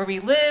where we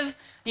live,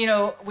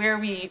 where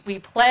we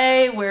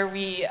play, where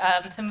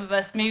some of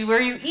us, maybe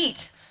where you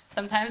eat,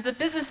 sometimes the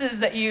businesses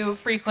that you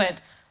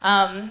frequent.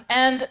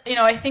 And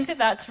I think that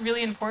that's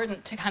really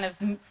important to kind of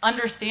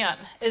understand,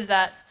 is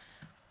that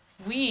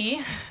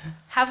we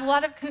have a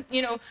lot of,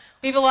 we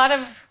have a lot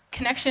of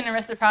connection and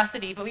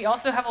reciprocity, but we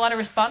also have a lot of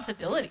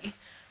responsibility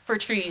for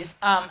trees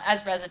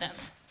as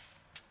residents.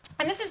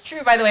 And this is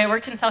true, by the way. I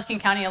worked in South King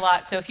County a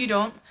lot, so if you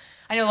don't,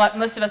 I know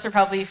most of us are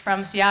probably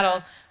from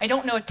Seattle. I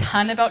don't know a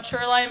ton about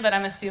shoreline, but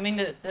I'm assuming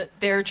that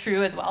they're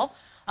true as well.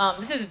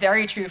 This is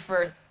very true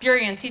for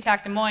Burien,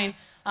 SeaTac, Des Moines.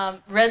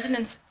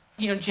 Residents,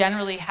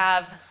 generally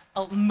have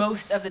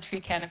most of the tree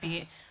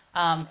canopy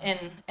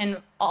in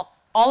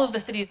all of the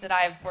cities that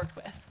I've worked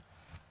with.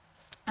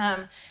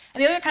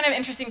 And the other kind of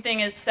interesting thing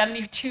is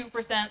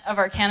 72% of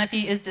our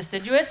canopy is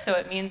deciduous, so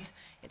it means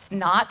it's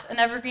not an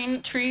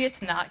evergreen tree.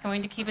 It's not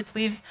going to keep its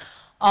leaves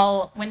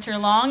all winter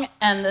long.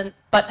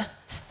 But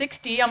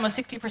almost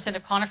 60%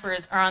 of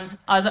conifers are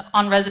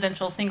on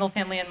residential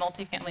single-family and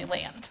multifamily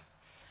land.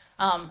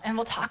 And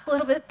we'll talk a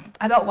little bit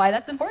about why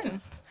that's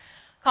important.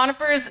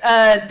 Conifers,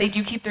 they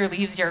do keep their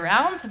leaves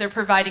year-round, so they're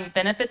providing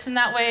benefits in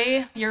that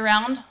way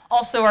year-round.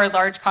 Also, our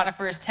large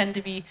conifers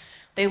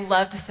they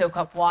love to soak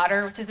up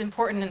water, which is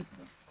important.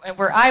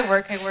 Where I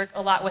work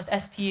a lot with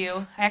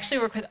SPU. I actually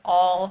work with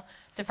all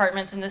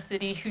departments in the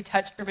city who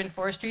touch urban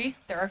forestry.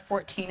 There are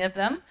 14 of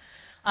them.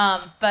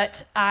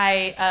 But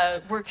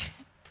I work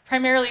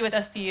primarily with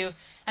SPU,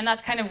 and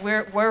that's kind of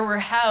where we're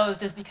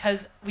housed, is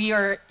because we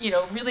are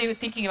really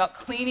thinking about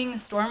cleaning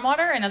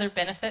stormwater, another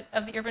benefit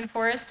of the urban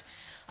forest,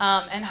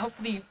 and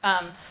hopefully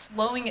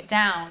slowing it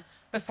down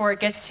before it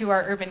gets to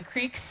our urban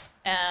creeks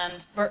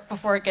and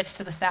before it gets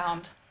to the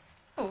sound.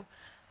 Oh,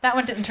 that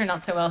one didn't turn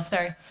out so well,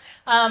 sorry.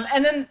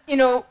 And then,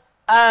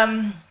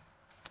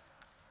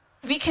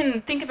 we can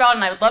think about,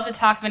 and I would love to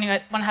talk if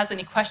anyone has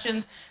any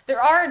questions,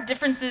 there are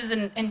differences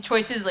in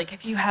choices, like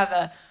if you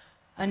have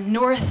a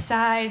north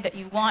side that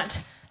you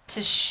want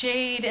to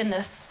shade in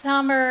the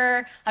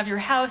summer of your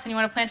house and you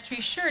want to plant a tree,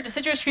 sure,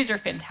 deciduous trees are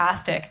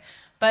fantastic,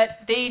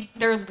 but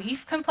their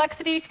leaf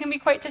complexity can be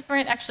quite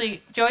different.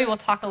 Actually, Joey will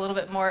talk a little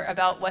bit more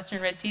about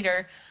Western red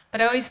cedar, but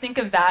I always think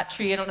of that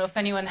tree. I don't know if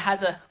anyone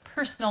has a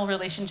personal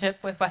relationship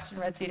with Western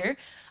red cedar.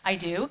 I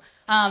do.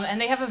 And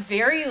they have a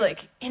very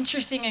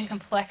interesting and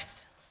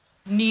complex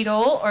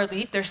needle or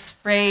leaf. Their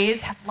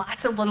sprays have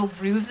lots of little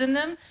grooves in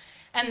them.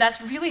 And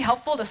that's really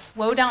helpful to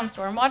slow down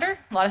stormwater,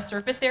 a lot of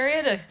surface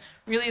area to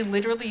really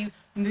literally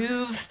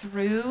move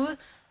through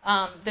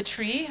the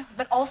tree.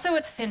 But also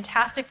it's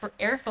fantastic for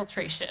air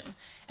filtration.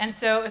 And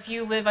so if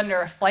you live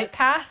under a flight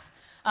path,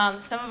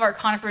 some of our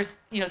conifers,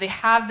 they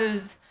have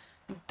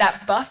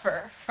that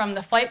buffer from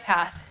the flight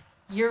path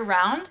year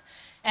round.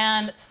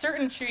 And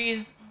certain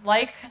trees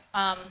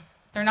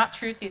they're not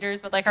true cedars,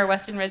 but like our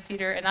Western red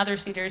cedar and other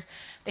cedars,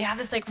 they have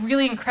this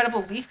really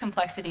incredible leaf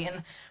complexity,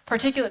 and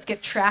particulates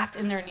get trapped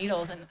in their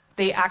needles and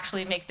they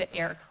actually make the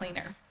air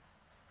cleaner.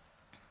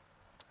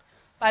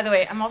 By the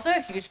way, I'm also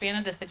a huge fan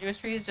of deciduous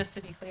trees, just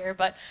to be clear,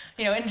 but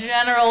in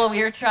general,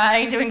 we are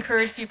trying to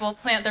encourage people to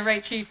plant the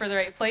right tree for the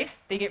right place.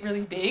 They get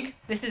really big.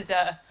 This is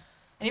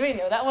anybody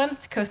know that one?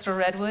 It's coastal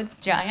redwoods,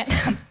 giant.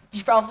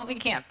 You probably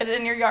can't fit it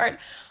in your yard.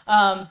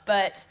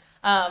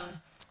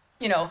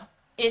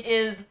 It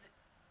is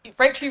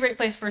right tree, right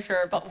place for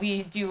sure, but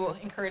we do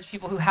encourage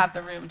people who have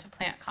the room to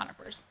plant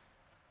conifers.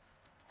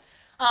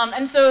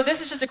 And so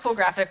this is just a cool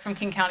graphic from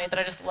King County that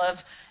I just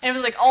loved. And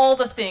it was all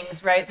the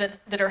things, right,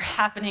 that are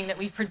happening that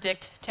we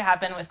predict to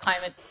happen with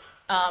climate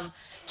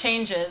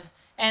changes.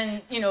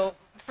 And,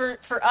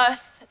 for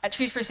us at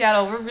Trees for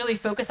Seattle, we're really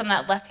focused on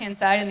that left-hand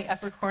side in the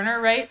upper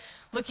corner, right,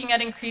 looking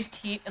at increased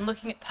heat and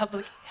looking at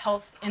public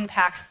health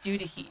impacts due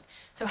to heat.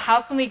 So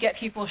how can we get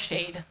people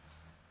shade?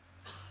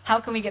 How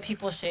can we get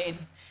people shade?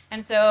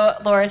 And so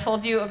Laura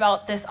told you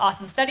about this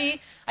awesome study.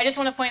 I just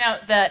want to point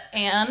out that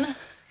Anne,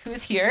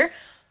 who's here,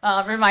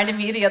 reminded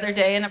me the other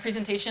day in a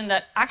presentation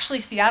that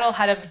actually Seattle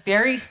had a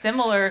very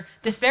similar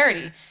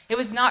disparity. It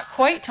was not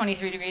quite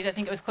 23 degrees. I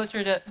think it was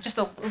closer to just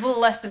a little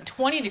less than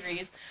 20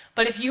 degrees.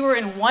 But if you were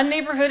in one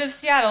neighborhood of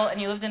Seattle and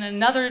you lived in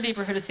another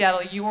neighborhood of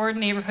Seattle, your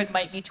neighborhood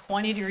might be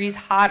 20 degrees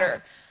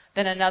hotter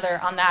than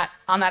another on that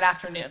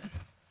afternoon.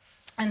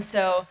 And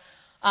so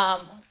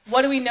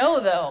what do we know,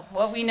 though?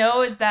 What we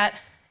know is that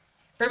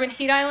urban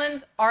heat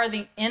islands are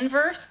the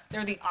inverse,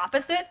 they're the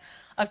opposite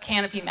of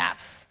canopy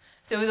maps.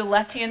 So the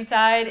left-hand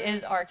side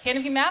is our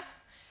canopy map,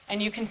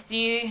 and you can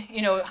see,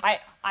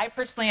 I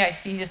personally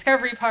see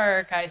Discovery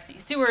Park, I see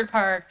Seward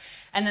Park,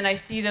 and then I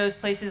see those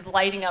places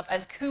lighting up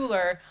as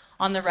cooler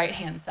on the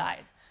right-hand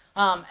side.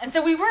 And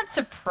so we weren't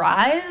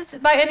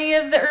surprised by any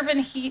of the urban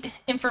heat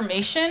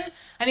information.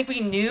 I think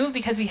we knew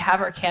because we have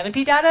our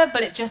canopy data,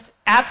 but it just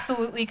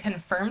absolutely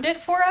confirmed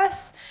it for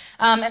us.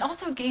 And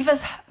also gave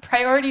us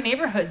priority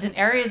neighborhoods and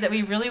areas that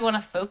we really want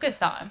to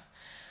focus on.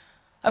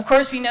 Of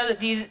course, we know that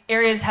these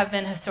areas have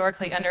been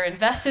historically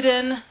underinvested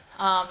in.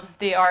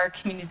 They are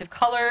communities of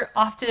color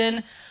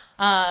often.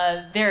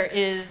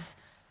 This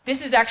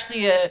is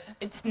actually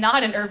it's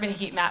not an urban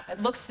heat map.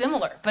 It looks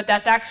similar, but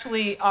that's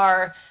actually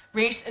our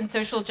race and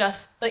social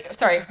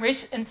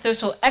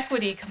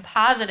equity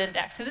composite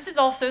index. So this is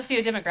all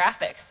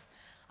sociodemographics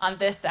on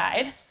this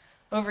side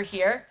over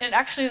here. And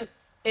actually,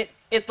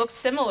 it looks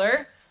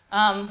similar,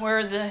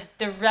 where the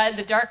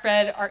dark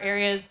red are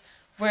areas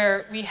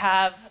where we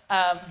have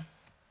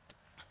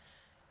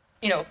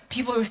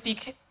people who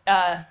speak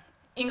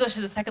English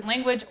as a second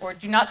language or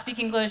do not speak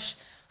English,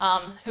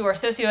 who are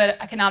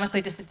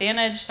socioeconomically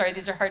disadvantaged. Sorry,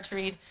 these are hard to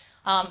read.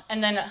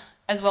 And then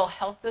as well,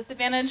 health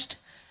disadvantaged.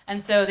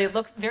 And so they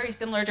look very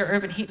similar to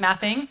urban heat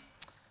mapping.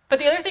 But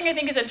the other thing I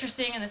think is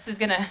interesting, and this is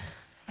gonna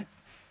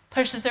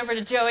push this over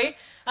to Joey,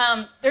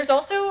 there's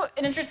also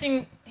an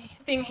interesting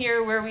thing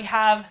here where we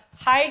have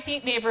high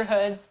heat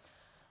neighborhoods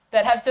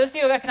that have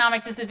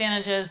socioeconomic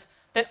disadvantages,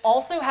 that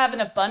also have an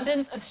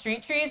abundance of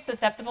street trees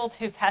susceptible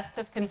to pests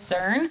of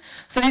concern.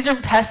 So these are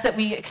pests that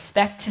we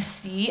expect to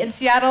see in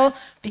Seattle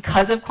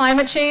because of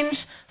climate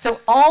change.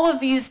 So all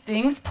of these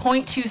things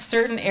point to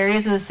certain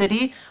areas of the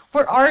city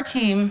where our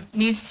team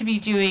needs to be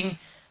doing,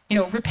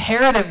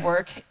 reparative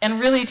work and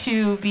really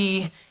to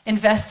be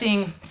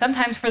investing,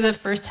 sometimes for the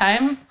first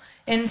time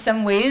in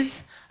some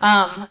ways,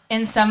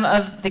 in some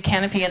of the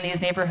canopy in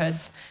these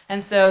neighborhoods.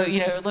 And so,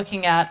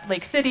 looking at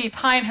Lake City,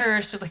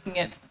 Pinehurst, you're looking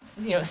at,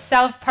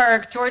 South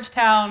Park,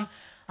 Georgetown,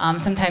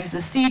 sometimes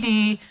the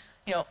CD,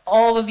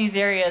 all of these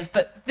areas.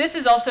 But this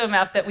is also a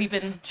map that we've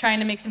been trying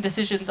to make some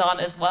decisions on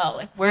as well.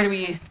 Like, where do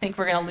we think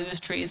we're going to lose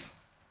trees?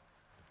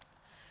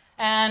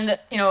 And,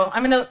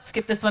 I'm going to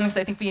skip this one because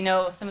I think we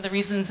know some of the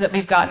reasons that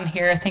we've gotten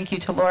here. Thank you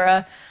to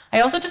Lara. I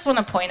also just want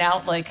to point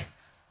out,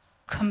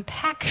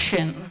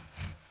 compaction,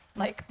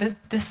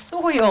 the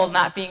soil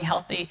not being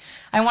healthy.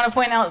 I want to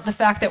point out the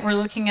fact that we're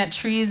looking at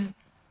trees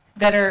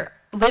that are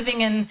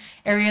living in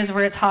areas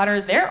where it's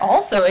hotter. They're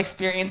also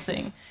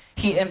experiencing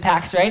heat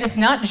impacts, right? It's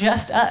not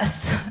just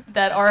us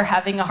that are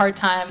having a hard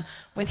time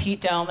with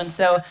heat dome. And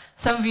so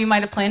some of you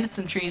might have planted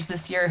some trees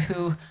this year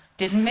who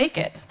didn't make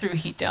it through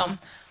heat dome.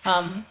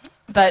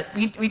 But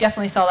we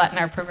definitely saw that in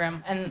our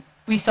program. And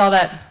we saw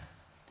that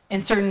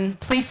in certain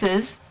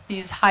places,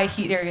 these high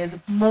heat areas,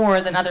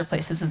 more than other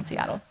places in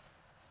Seattle.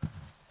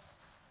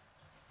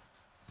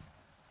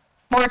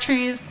 More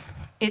trees,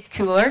 it's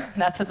cooler.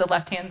 That's what the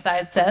left-hand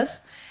side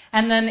says.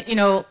 And then,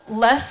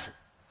 less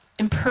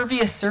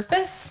impervious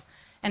surface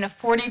and a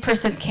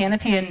 40%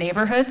 canopy in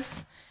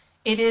neighborhoods.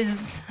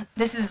 This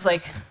is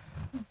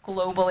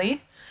globally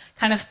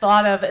kind of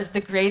thought of as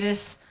the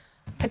greatest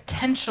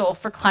potential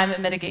for climate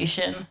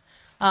mitigation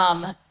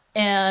and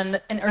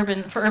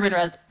for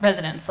urban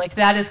residents.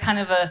 That is kind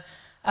of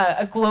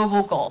a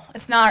global goal.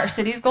 It's not our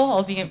city's goal,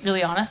 I'll be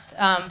really honest,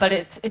 but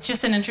it's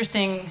just an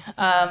interesting,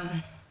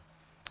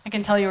 I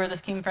can tell you where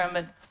this came from,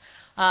 but it's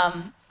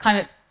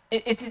climate.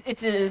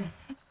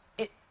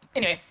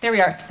 Anyway, there we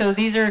are. So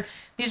these are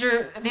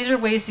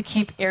ways to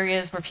keep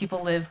areas where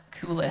people live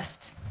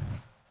coolest.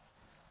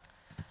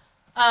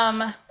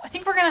 I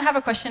think we're going to have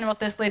a question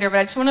about this later, but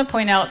I just want to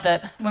point out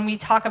that when we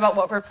talk about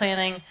what we're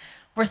planting,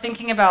 we're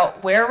thinking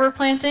about where we're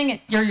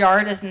planting. Your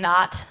yard is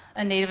not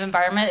a native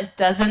environment. It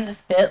doesn't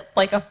fit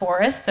like a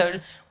forest,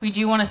 so we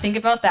do want to think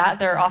about that.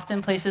 There are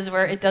often places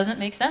where it doesn't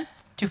make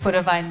sense to put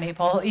a vine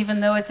maple, even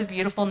though it's a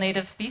beautiful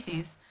native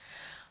species.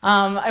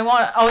 I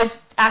want to always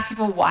ask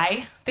people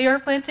why they are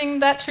planting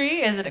that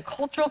tree. Is it a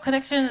cultural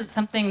connection? Is it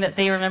something that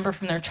they remember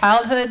from their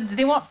childhood? Do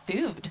they want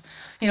food?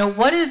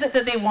 What is it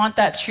that they want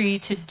that tree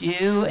to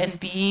do and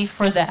be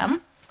for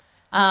them?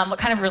 What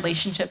kind of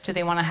relationship do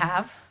they want to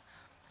have?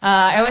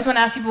 I always want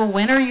to ask people,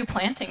 when are you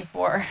planting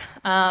for?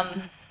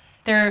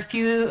 There are a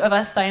few of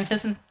us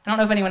scientists, and I don't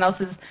know if anyone else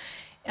is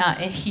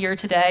here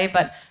today,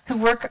 but who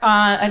work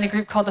in a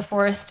group called the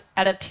Forest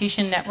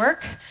Adaptation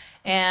Network.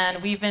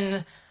 And we've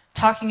been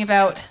talking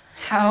about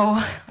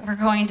how we're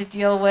going to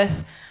deal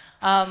with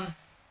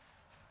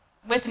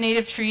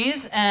native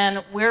trees and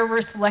where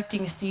we're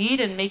selecting seed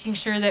and making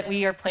sure that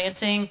we are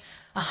planting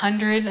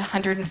 100,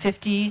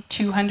 150,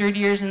 200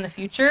 years in the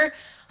future.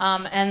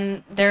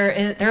 And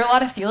there are a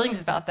lot of feelings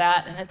about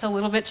that, and it's a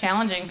little bit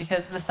challenging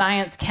because the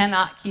science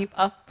cannot keep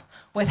up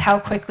with how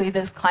quickly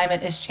this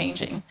climate is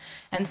changing.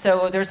 And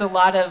so there's a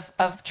lot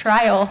of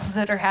trials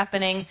that are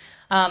happening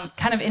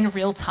kind of in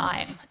real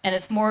time, and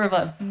it's more of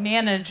a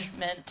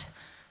management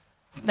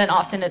than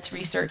often it's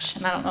research.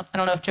 And I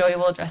don't know if Joey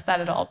will address that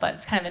at all, but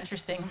it's kind of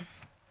interesting.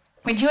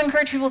 We do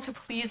encourage people to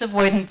please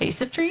avoid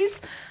invasive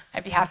trees.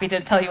 I'd be happy to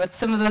tell you what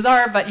some of those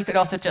are, but you could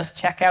also just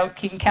check out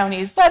King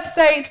County's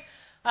website.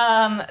 We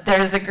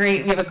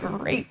have a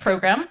great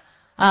program.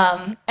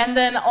 And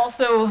then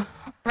also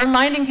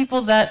reminding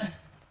people that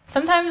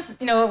sometimes,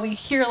 we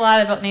hear a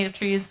lot about native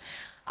trees.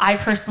 I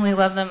personally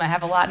love them. I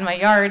have a lot in my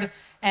yard.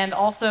 And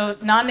also,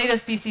 non-native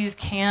species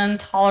can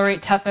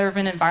tolerate tough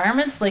urban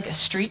environments, like a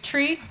street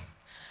tree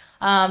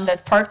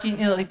that's parked,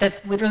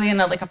 that's literally in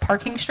a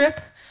parking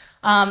strip.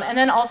 And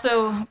then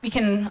also, we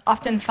can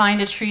often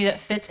find a tree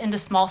that fits into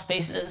small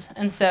spaces.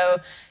 And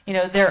so,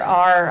 there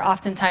are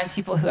oftentimes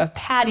people who have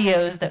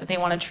patios that they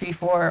want a tree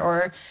for,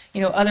 or,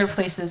 other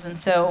places. And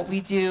so we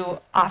do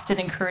often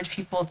encourage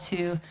people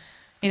to,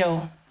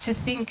 to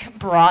think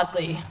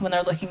broadly when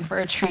they're looking for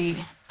a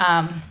tree.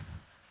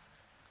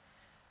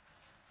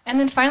 And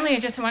then finally, I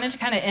just wanted to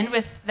kind of end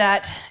with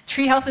that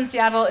tree health in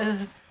Seattle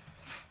is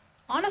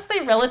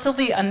honestly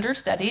relatively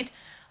understudied.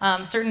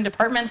 Certain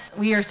departments,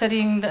 we are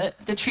studying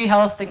the tree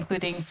health,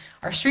 including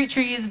our street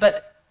trees,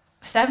 but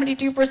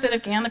 72%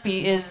 of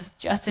canopy is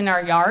just in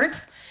our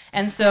yards.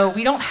 And so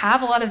we don't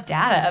have a lot of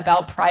data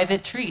about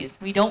private trees.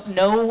 We don't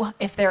know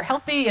if they're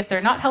healthy, if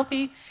they're not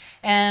healthy.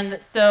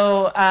 And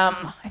so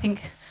I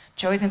think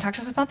Joey's gonna talk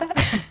to us about that.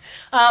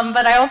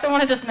 But I also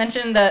want to just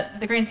mention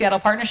that the Green Seattle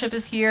Partnership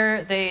is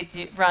here. They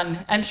do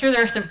run, I'm sure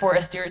there are some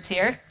forest stewards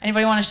here.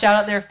 Anybody want to shout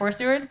out their forest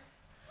steward?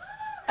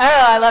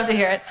 Oh, I love to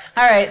hear it.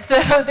 All right, so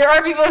there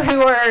are people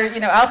who are,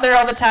 out there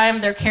all the time.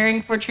 They're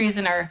caring for trees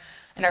in our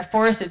in our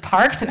forested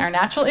parks, in our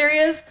natural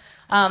areas.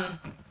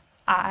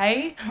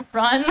 I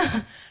run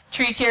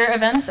tree care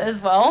events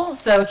as well,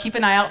 so keep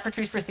an eye out for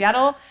Trees for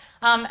Seattle.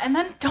 And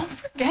then don't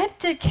forget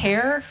to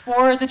care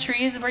for the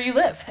trees where you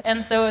live.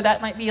 And so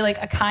that might be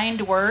like a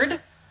kind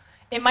word.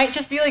 It might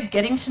just be like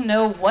getting to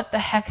know what the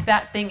heck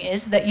that thing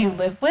is that you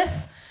live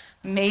with.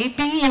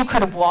 Maybe you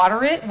could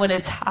water it when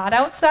it's hot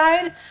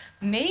outside.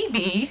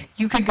 Maybe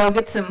you could go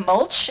get some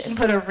mulch and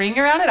put a ring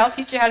around it. I'll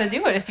teach you how to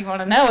do it if you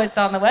want to know. It's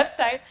on the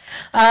website.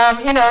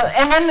 You know,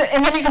 and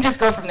then you can just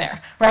go from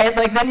there, right?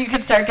 Like then you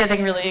can start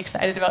getting really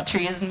excited about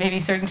trees and maybe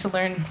starting to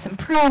learn some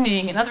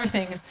pruning and other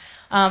things.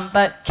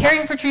 But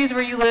caring for trees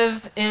where you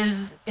live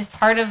is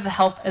part of the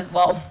help as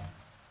well.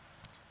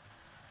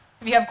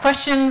 If you have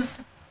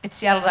questions, it's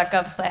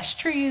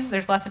seattle.gov/trees.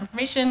 There's lots of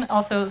information.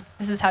 Also,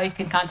 this is how you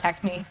can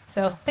contact me.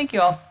 So thank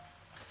you all.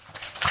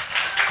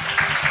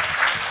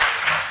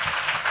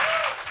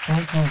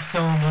 Thank you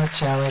so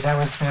much, Allie. That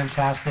was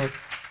fantastic.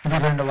 We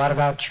learned a lot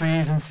about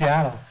trees in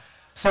Seattle.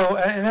 So,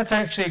 and that's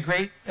actually a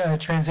great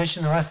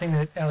transition. The last thing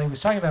that Allie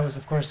was talking about was,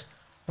 of course,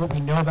 what we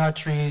know about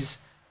trees,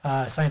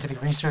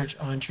 scientific research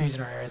on trees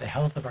in our area, the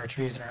health of our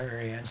trees in our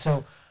area. And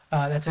so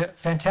that's a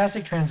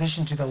fantastic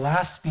transition to the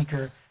last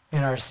speaker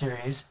in our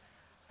series,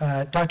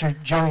 Dr.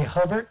 Joey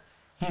Hulbert.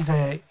 He's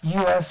a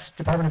U.S.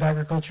 Department of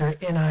Agriculture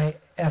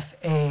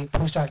NIFA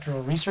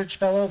postdoctoral research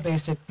fellow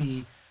based at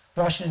the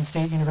Washington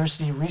State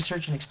University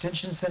Research and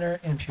Extension Center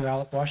in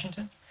Puyallup,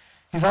 Washington.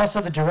 He's also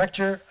the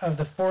director of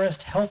the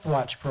Forest Health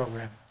Watch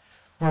program,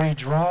 where he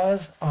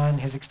draws on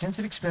his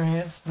extensive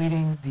experience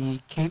leading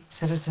the Cape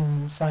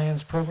Citizen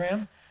Science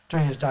program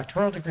during his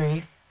doctoral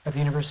degree at the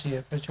University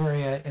of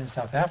Pretoria in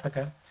South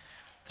Africa.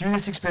 Through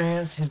this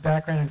experience, his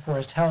background in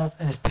forest health,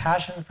 and his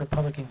passion for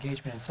public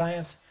engagement in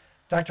science,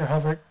 Dr.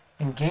 Hulbert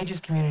engages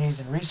communities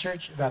in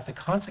research about the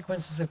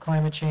consequences of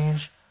climate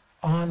change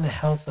on the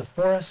health of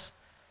forests.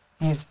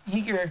 He is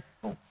eager,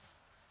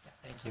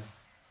 thank you.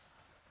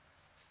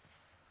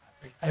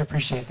 I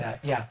appreciate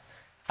that, yeah.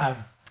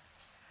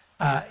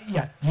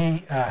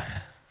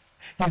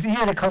 He's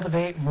eager to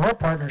cultivate more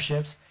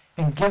partnerships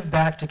and give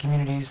back to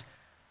communities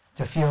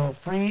to feel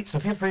free. So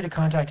feel free to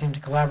contact him to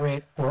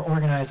collaborate or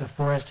organize a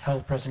forest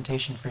health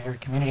presentation for your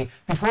community.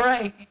 Before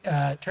I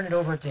turn it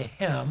over to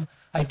him,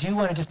 I do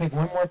want to just make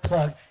one more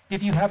plug.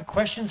 If you have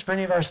questions for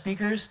any of our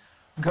speakers,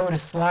 go to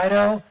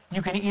Slido.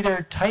 You can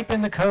either type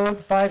in the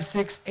code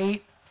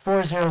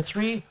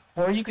 568403,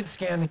 or you can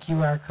scan the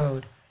QR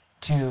code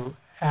to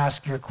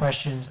ask your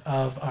questions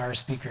of our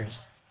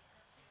speakers.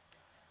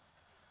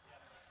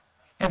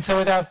 And so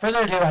without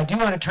further ado, I do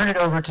want to turn it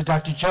over to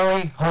Dr.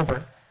 Joey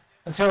Hulbert.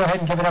 Let's go ahead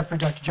and give it up for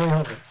Dr. Joey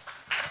Hulbert.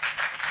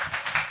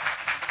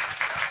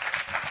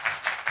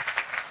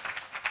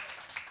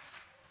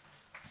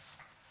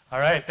 All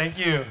right, thank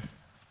you.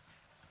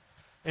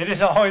 It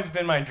has always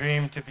been my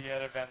dream to be at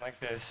an event like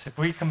this. If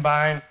we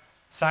combine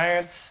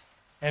science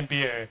and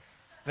beer,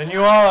 then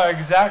you all are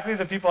exactly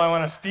the people I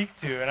want to speak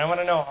to, and I want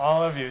to know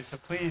all of you. So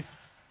please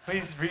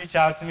reach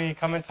out to me,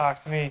 come and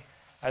talk to me.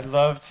 I'd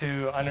love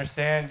to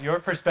understand your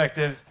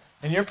perspectives,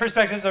 and your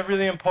perspectives are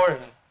really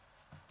important.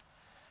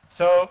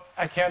 So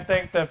I can't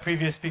thank the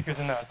previous speakers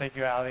enough. Thank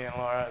you, Allie and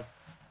Lara.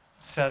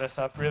 Set us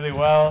up really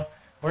well.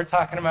 We're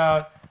talking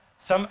about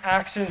some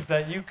actions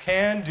that you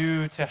can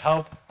do to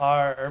help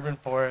our urban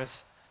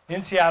forests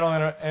in Seattle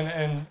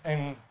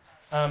and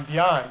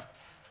beyond.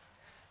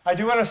 I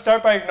do want to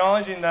start by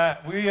acknowledging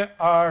that we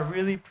are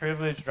really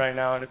privileged right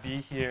now to be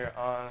here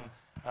on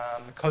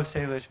the Coast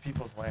Salish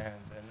people's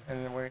lands.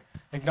 And we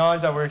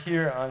acknowledge that we're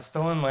here on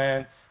stolen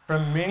land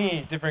from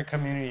many different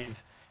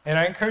communities. And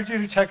I encourage you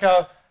to check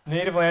out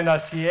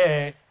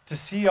nativeland.ca to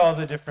see all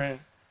the different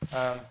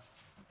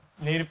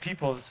native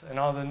peoples and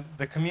all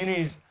the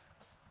communities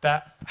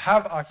that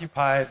have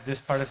occupied this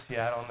part of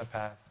Seattle in the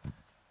past.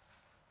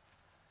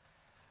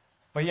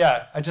 But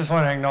yeah, I just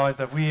want to acknowledge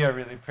that we are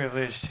really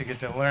privileged to get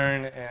to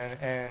learn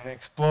and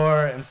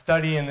explore and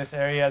study in this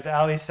area. As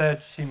Allie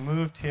said, she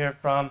moved here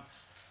from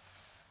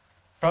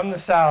the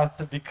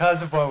South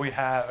because of what we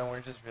have, and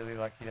we're just really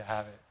lucky to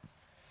have it.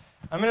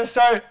 I'm going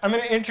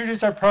to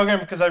introduce our program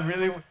because I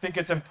really think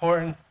it's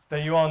important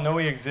that you all know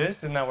we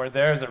exist and that we're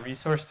there as a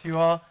resource to you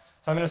all.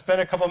 So I'm going to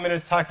spend a couple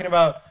minutes talking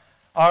about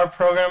our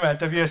program at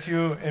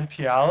WSU in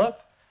Puyallup.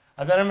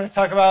 And then I'm going to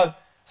talk about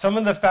some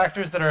of the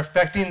factors that are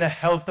affecting the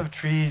health of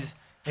trees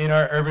in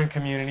our urban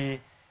community.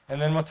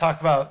 And then we'll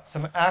talk about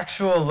some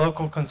actual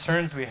local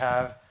concerns we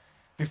have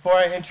before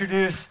I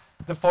introduce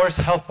the Forest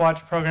Health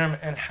Watch program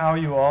and how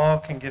you all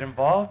can get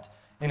involved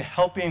in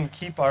helping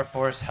keep our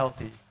forests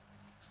healthy.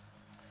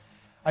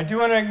 I do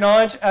want to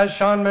acknowledge, as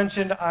Sean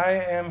mentioned, I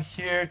am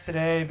here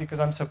today because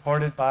I'm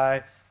supported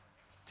by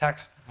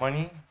tax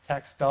money,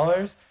 tax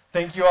dollars.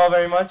 Thank you all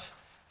very much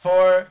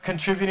for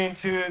contributing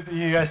to the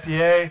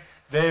USDA.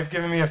 They've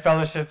given me a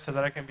fellowship so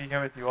that I can be here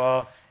with you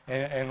all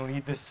and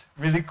lead this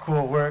really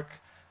cool work.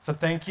 So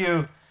thank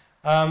you.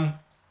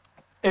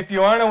 If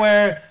you aren't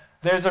aware,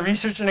 there's a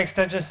research and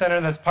extension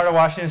center that's part of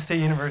Washington State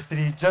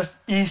University just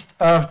east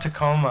of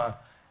Tacoma.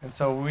 And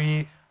so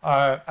we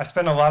I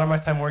spend a lot of my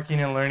time working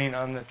and learning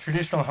on the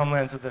traditional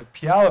homelands of the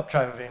Puyallup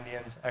tribe of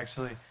Indians,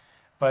 actually.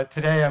 But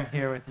today I'm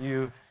here with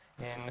you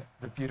in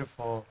the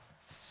beautiful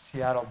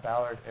Seattle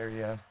Ballard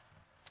area.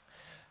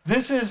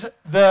 This is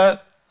a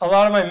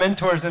lot of my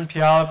mentors in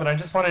Puyallup, and I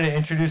just wanted to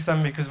introduce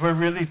them because we're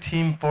really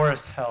team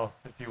forest health,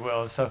 if you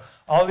will. So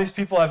all these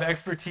people have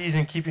expertise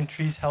in keeping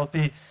trees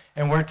healthy,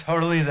 and we're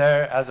totally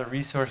there as a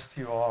resource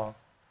to you all.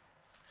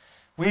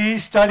 We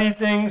study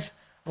things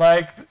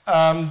like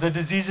the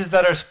diseases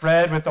that are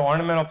spread with the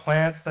ornamental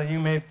plants that you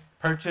may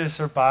purchase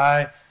or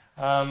buy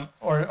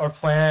or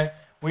plant.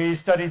 We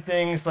study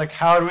things like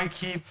how do we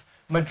keep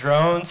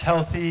madrones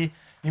healthy.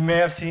 You may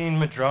have seen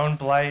madrone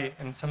blight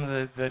and some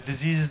of the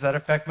diseases that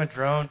affect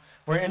madrone.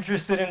 We're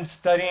interested in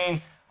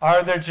studying,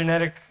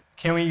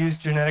 can we use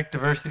genetic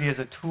diversity as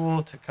a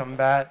tool to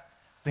combat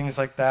things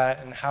like that,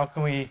 and how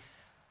can we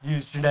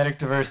use genetic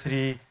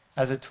diversity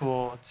as a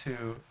tool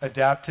to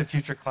adapt to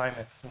future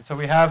climates. And so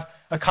we have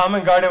a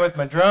common garden with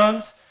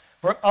madrones.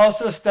 We're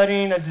also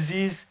studying a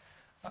disease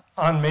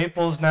on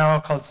maples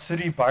now called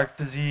sooty bark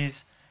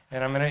disease,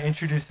 and I'm going to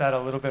introduce that a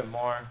little bit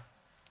more.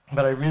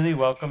 But I really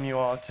welcome you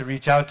all to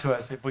reach out to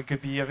us if we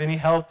could be of any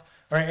help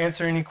or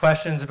answer any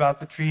questions about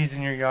the trees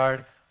in your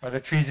yard or the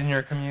trees in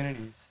your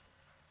communities.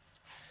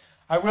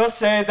 I will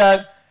say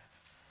that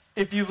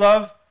if you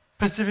love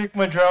Pacific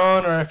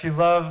madrone, or if you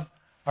love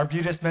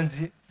Arbutus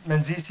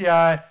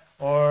menziesii,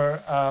 or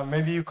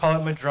maybe you call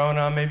it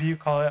madrona, maybe you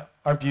call it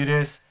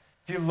arbutus.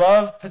 If you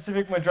love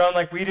Pacific madrone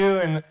like we do,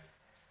 and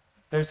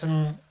there's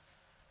some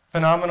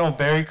phenomenal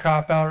berry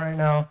crop out right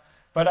now,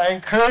 but I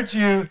encourage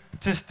you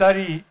to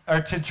study or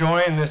to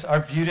join this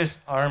Arbutus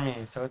Army.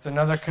 So it's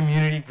another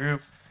community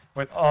group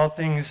with all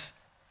things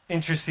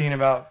interesting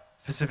about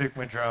Pacific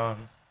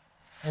madrone.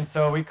 And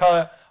so we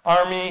call it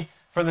Army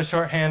for the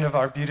shorthand of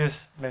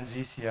Arbutus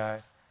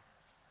menziesii.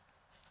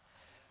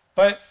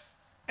 But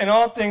in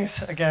all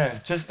things,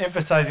 again, just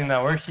emphasizing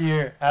that we're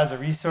here as a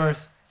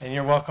resource, and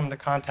you're welcome to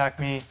contact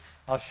me.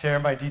 I'll share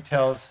my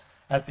details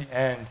at the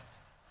end.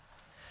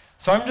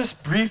 So I'm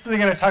just briefly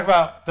going to talk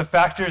about the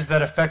factors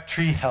that affect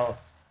tree health.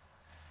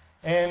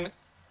 And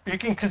you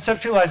can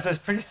conceptualize this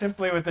pretty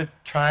simply with a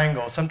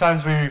triangle.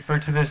 Sometimes we refer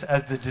to this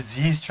as the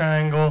disease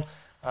triangle,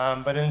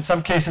 but in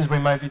some cases we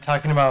might be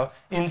talking about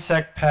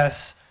insect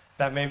pests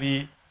that may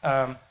be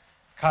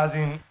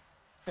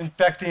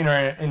infecting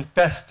or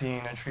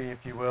infesting a tree,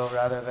 if you will,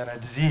 rather than a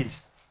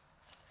disease.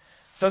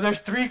 So there's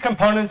three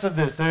components of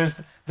this. There's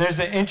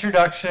the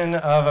introduction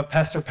of a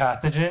pest or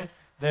pathogen,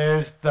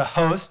 there's the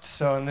host,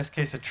 so in this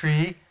case a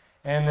tree,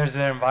 and there's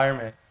the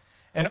environment.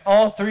 And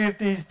all three of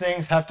these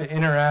things have to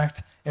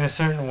interact in a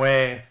certain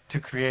way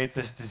to create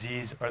this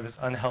disease or this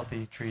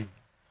unhealthy tree.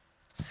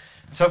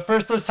 So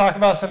first let's talk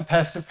about some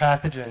pest or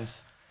pathogens.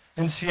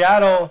 In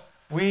Seattle,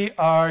 we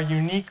are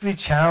uniquely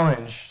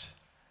challenged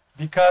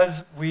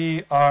because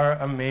we are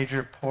a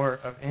major port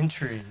of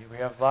entry. We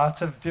have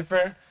lots of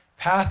different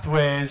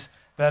pathways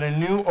that a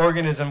new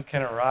organism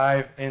can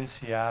arrive in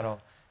Seattle,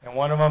 and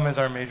one of them is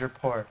our major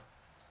port.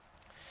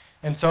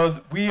 And so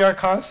we are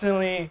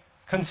constantly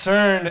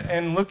concerned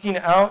and looking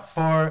out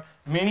for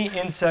many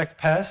insect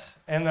pests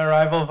and the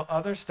arrival of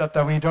other stuff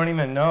that we don't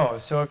even know.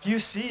 So if you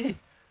see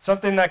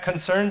something that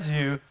concerns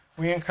you,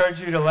 we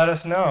encourage you to let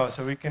us know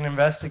so we can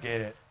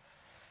investigate it.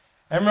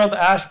 Emerald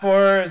ash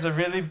borer is a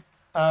really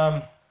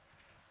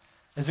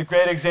is a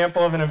great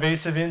example of an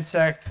invasive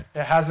insect.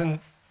 It hasn't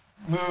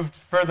moved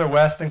further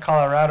west than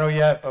Colorado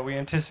yet, but we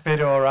anticipate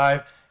it will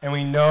arrive, and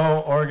we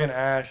know Oregon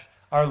ash,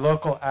 our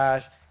local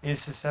ash,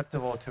 is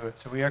susceptible to it.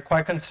 So we are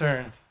quite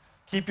concerned.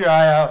 Keep your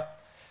eye out.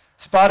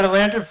 Spotted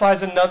lanternfly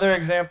is another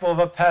example of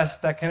a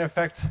pest that can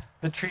affect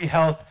the tree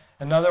health,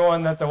 another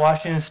one that the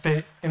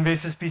Washington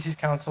Invasive Species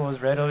Council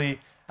is readily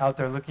out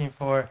there looking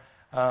for.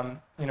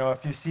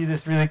 If you see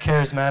this really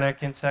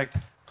charismatic insect,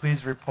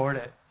 please report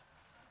it.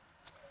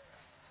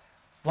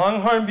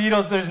 Longhorn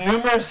beetles, there's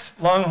numerous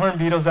longhorn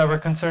beetles that we're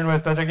concerned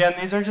with, but again,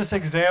 these are just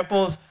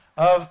examples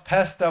of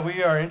pests that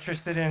we are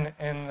interested in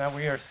and that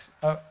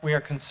we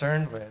are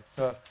concerned with.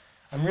 So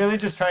I'm really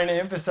just trying to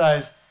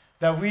emphasize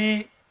that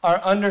we are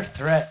under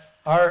threat.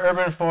 Our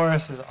urban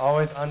forest is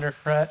always under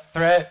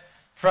threat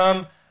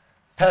from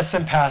pests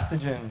and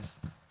pathogens.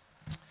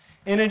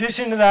 In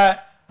addition to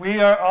that,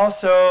 we are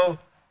also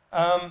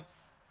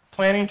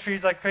planting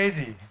trees like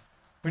crazy,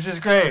 which is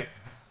great.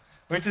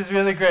 Which is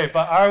really great,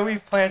 but are we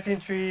planting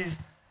trees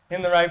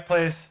in the right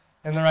place,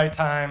 in the right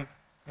time?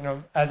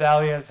 As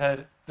Ali has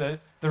said, the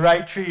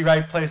right tree,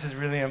 right place is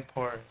really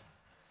important.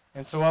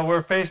 And so what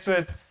we're faced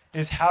with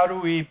is how do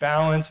we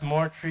balance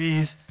more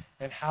trees,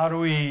 and how do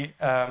we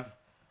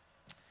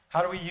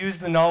use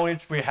the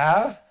knowledge we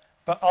have,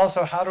 but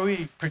also how do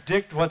we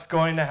predict what's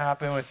going to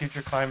happen with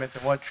future climates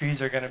and what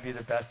trees are going to be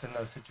the best in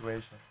those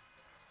situations.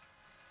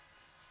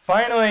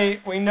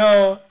 Finally, we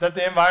know that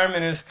the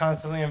environment is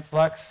constantly in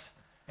flux,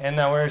 and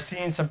that we're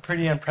seeing some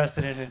pretty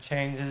unprecedented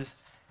changes.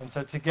 And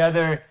so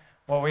together,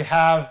 what we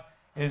have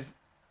is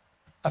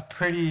a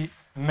pretty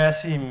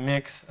messy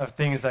mix of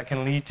things that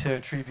can lead to a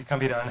tree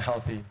becoming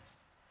unhealthy.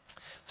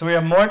 So we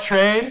have more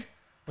trade,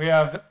 we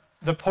have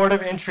the port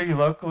of entry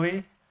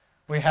locally.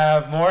 We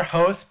have more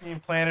hosts being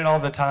planted all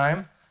the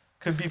time.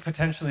 Could be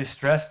potentially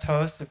stressed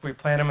hosts if we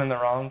plant them in the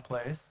wrong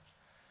place.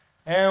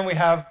 And we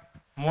have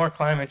more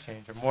climate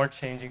change or more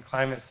changing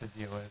climates to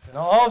deal with. And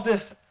all of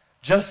this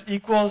just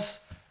equals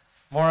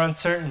more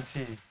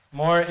uncertainty,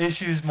 more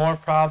issues, more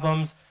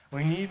problems.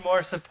 We need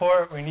more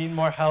support. We need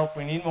more help.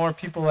 We need more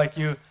people like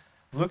you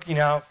looking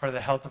out for the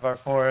health of our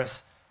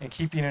forests and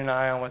keeping an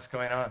eye on what's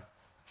going on.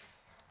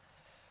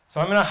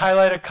 So I'm going to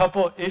highlight a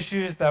couple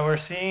issues that we're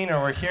seeing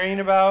or we're hearing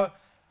about.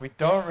 We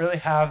don't really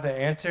have the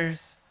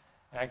answers.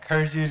 I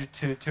encourage you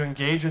to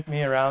engage with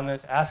me around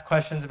this, ask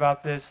questions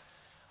about this.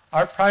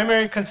 Our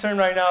primary concern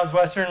right now is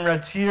western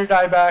red cedar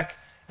dieback,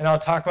 and I'll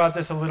talk about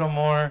this a little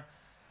more.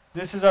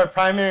 This is our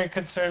primary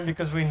concern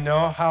because we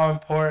know how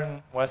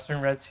important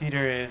western red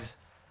cedar is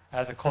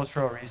as a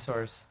cultural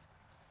resource.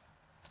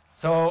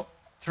 So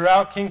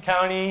throughout King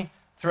County,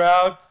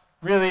 throughout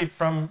really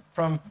from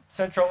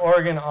Central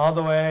Oregon all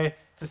the way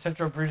to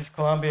Central British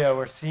Columbia,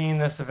 we're seeing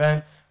this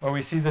event where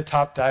we see the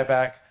top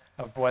dieback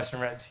of western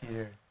red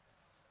cedar.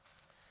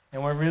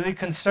 And we're really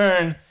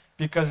concerned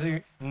because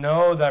we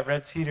know that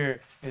red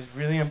cedar is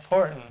really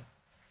important.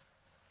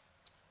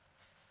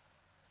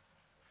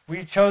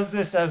 We chose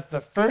this as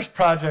the first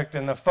project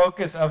and the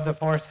focus of the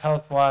Forest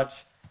Health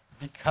Watch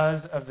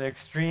because of the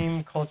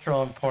extreme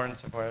cultural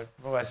importance of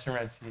western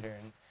red cedar.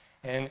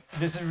 And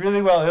this is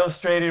really well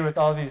illustrated with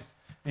all these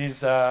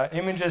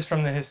images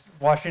from the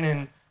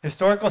Washington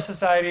Historical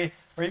Society,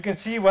 where you can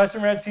see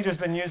western red cedar has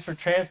been used for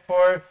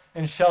transport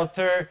and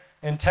shelter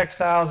and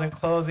textiles and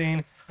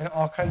clothing and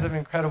all kinds of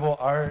incredible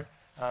art,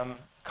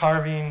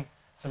 carving,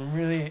 some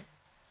really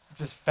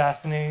just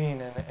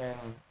fascinating and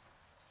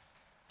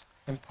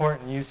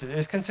important uses.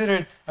 It's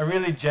considered a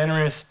really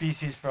generous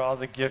species for all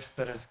the gifts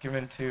that it's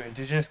given to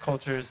indigenous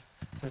cultures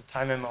since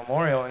time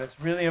immemorial, and it's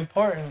really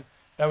important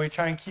that we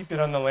try and keep it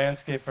on the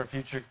landscape for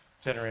future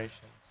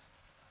generations.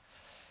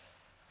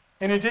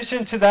 In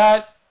addition to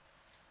that,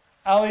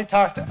 Ali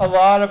talked a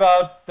lot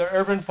about the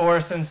urban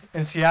forests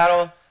in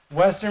Seattle.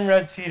 Western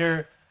red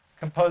cedar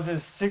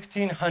composes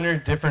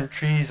 1,600 different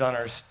trees on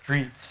our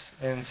streets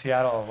in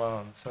Seattle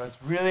alone. So it's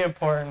really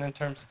important in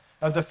terms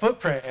of the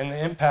footprint and the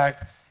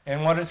impact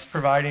and what it's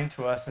providing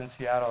to us in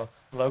Seattle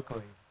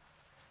locally.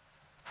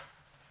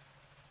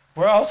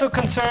 We're also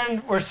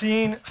concerned, we're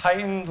seeing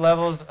heightened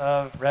levels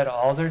of red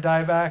alder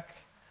dieback.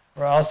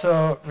 We're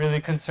also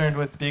really concerned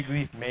with big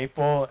leaf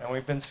maple, and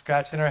we've been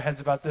scratching our heads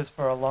about this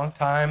for a long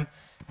time.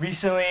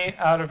 Recently,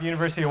 out of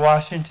University of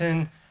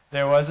Washington,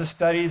 there was a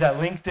study that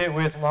linked it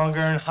with longer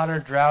and hotter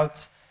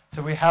droughts.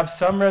 So we have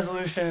some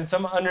resolution and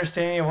some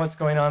understanding of what's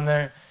going on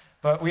there.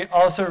 But we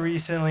also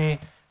recently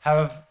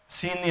have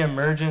seen the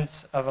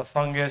emergence of a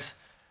fungus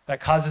that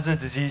causes a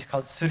disease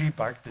called sooty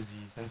bark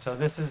disease. And so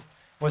this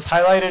was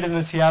highlighted in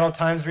the Seattle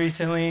Times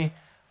recently.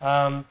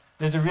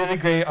 There's a really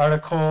great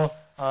article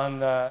on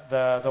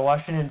the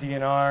Washington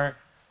DNR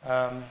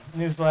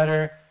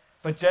newsletter.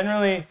 But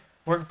generally,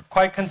 we're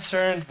quite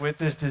concerned with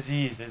this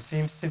disease. It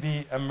seems to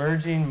be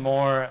emerging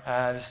more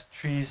as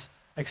trees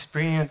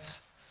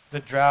experience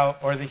the drought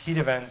or the heat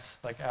events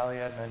like Ali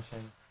had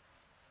mentioned.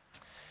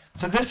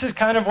 So this is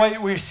kind of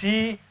what we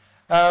see.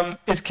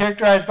 It's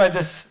characterized by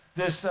this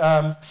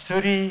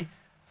sooty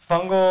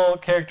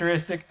fungal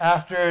characteristic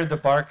after the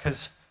bark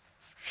has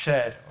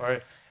shed. Or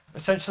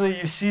essentially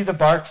you see the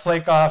bark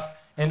flake off,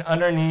 and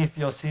underneath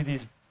you'll see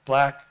these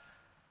black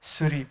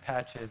sooty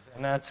patches.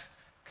 And that's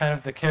kind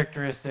of the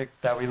characteristic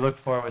that we look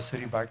for with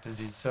sooty bark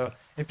disease. So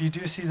if you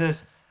do see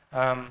this,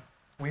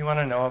 we want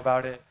to know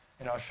about it,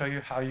 and I'll show you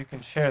how you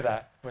can share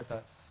that with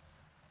us.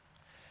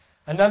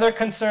 Another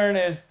concern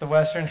is the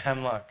western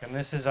hemlock, and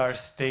this is our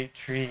state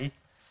tree,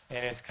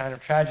 and it's kind of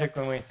tragic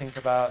when we think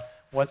about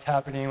what's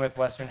happening with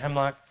western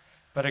hemlock.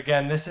 But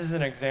again, this is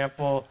an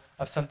example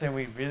of something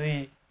we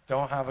really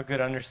don't have a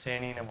good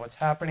understanding of what's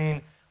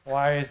happening,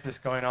 why is this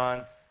going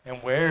on, and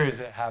where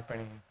is it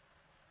happening.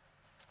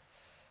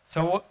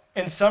 So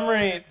in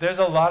summary, there's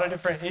a lot of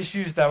different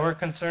issues that we're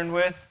concerned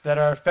with that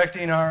are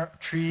affecting our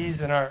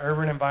trees and our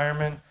urban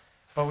environment,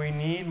 but we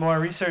need more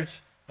research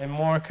and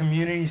more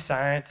community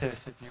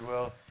scientists, if you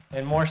will,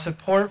 and more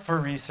support for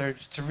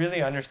research to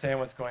really understand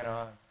what's going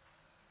on.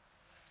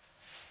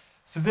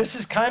 So this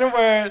is kind of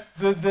where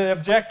the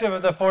objective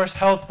of the Forest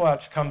Health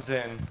Watch comes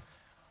in.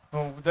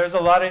 Well, there's a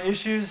lot of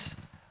issues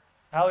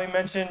Ali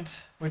mentioned,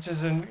 which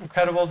is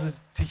incredible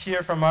to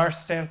hear from our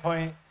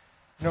standpoint.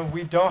 You know,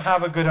 we don't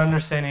have a good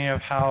understanding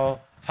of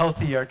how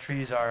healthy our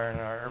trees are in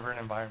our urban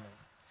environment.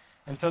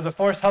 And so the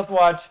Forest Health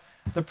Watch,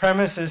 the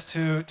premise is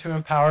to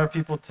empower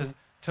people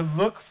to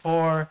look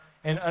for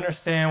and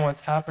understand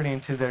what's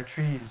happening to their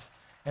trees,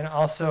 and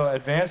also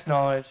advance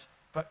knowledge,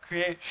 but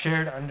create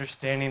shared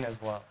understanding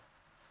as well.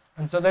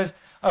 And so there's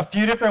a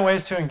few different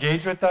ways to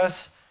engage with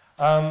us.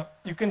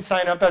 You can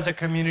sign up as a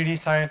community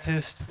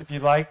scientist if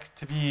you'd like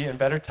to be in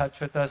better touch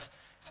with us.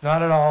 It's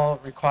not at all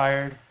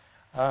required.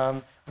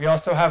 We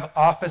also have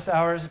office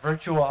hours,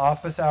 virtual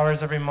office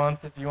hours every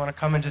month. If you want to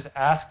come and just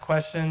ask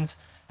questions,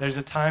 there's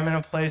a time and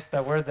a place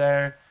that we're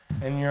there.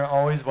 and you're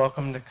always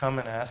welcome to come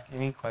and ask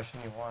any question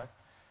you want.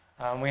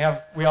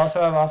 We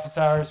also have office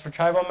hours for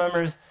tribal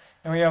members,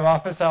 and we have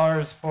office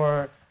hours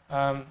for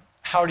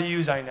how to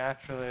use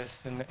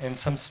iNaturalist and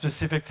some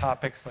specific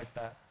topics like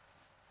that.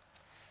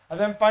 And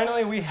then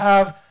finally, we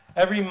have,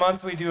 every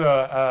month we do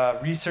a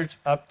research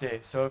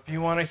update. So if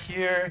you want to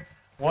hear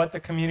what the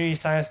community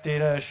science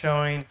data is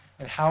showing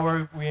and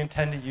how we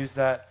intend to use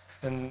that,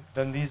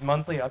 then these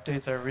monthly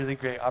updates are a really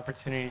great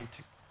opportunity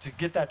to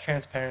get that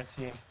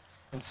transparency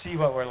and see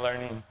what we're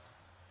learning.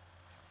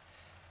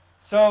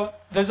 So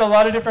there's a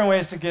lot of different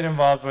ways to get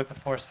involved with the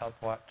Forest Health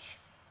Watch.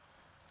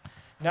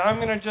 Now I'm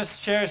going to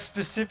just share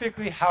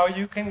specifically how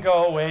you can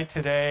go away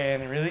today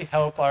and really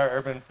help our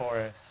urban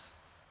forests.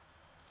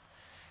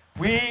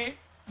 We've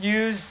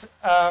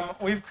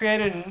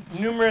created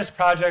numerous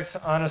projects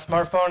on a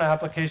smartphone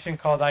application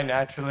called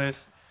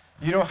iNaturalist.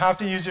 You don't have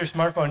to use your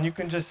smartphone. You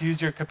can just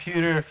use your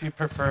computer if you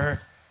prefer.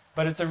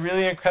 But it's a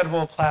really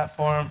incredible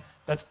platform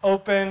that's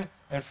open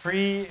and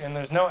free, and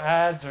there's no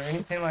ads or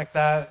anything like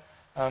that.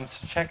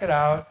 So check it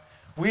out.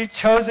 We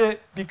chose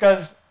it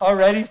because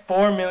already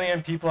 4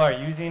 million people are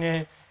using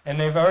it, and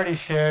they've already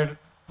shared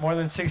more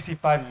than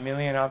 65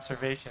 million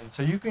observations.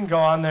 So you can go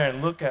on there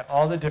and look at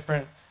all the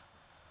different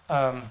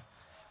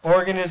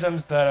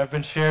organisms that have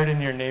been shared in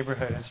your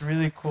neighborhood. It's a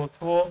really cool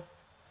tool,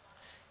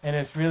 and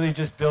it's really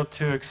just built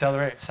to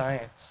accelerate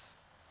science.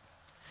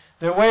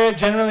 The way it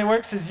generally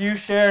works is you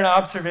share an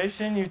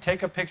observation, you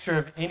take a picture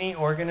of any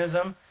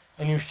organism,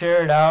 and you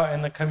share it out,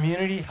 and the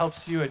community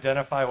helps you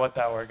identify what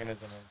that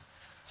organism is.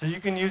 So you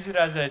can use it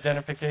as an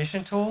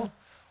identification tool,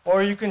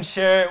 or you can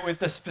share it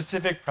with a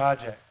specific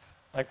project,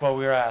 like what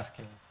we were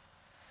asking.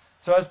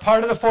 So as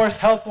part of the Forest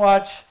Health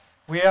Watch,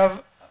 we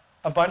have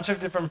a bunch of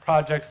different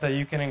projects that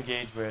you can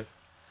engage with.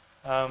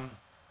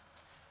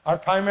 Our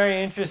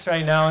primary interest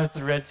right now is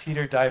the red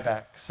cedar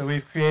dieback. So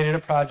we've created a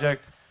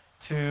project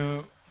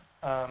to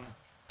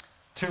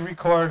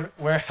record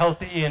where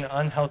healthy and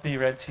unhealthy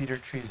red cedar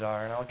trees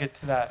are, and I'll get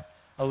to that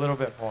a little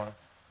bit more.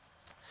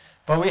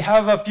 But we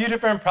have a few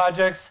different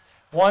projects.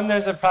 One,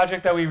 there's a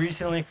project that we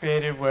recently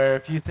created where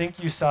if you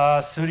think you saw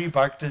sooty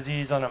bark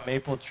disease on a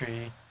maple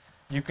tree,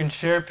 you can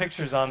share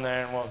pictures on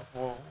there, and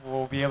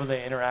we'll be able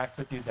to interact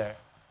with you there.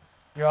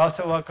 You're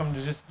also welcome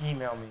to just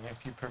email me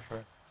if you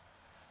prefer.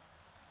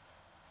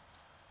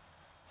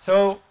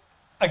 So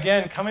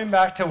again, coming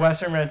back to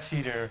Western red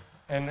cedar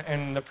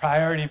and the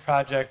priority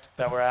project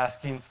that we're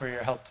asking for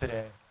your help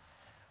today.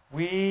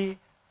 We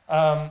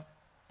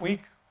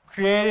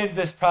created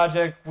this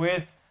project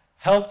with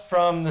help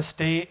from the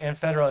state and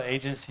federal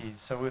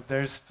agencies. So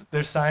there's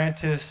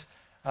scientists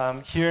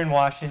here in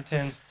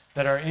Washington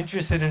that are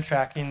interested in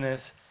tracking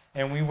this,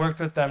 and we worked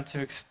with them to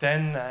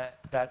extend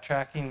that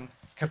tracking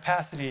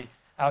capacity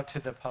out to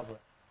the public.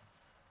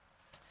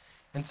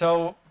 And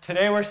so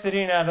today we're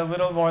sitting at a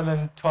little more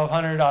than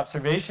 1,200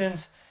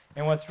 observations,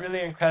 and what's really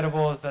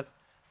incredible is that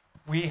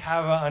we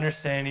have an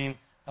understanding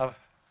of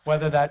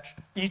whether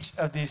each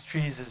of these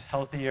trees is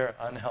healthy or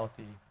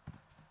unhealthy.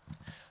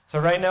 So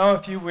right now,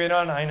 if you went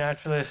on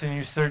iNaturalist and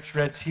you search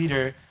red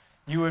cedar,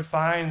 you would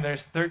find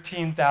there's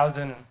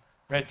 13,000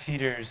 red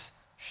cedars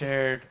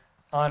shared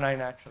on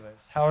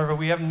iNaturalist. However,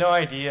 we have no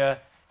idea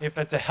if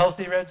it's a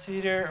healthy red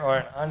cedar or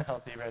an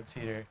unhealthy red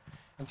cedar.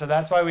 And so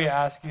that's why we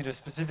ask you to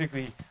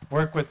specifically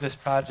work with this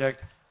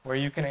project where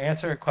you can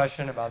answer a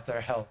question about their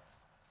health.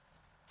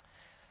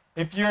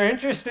 If you're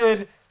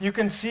interested, you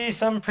can see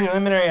some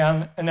preliminary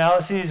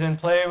analyses and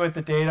play with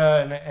the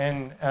data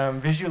and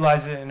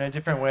visualize it in a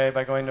different way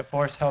by going to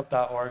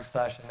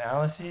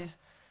foresthealth.org/analyses.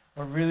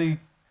 We're really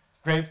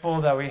grateful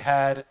that we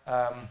had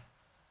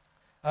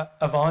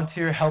a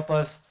volunteer help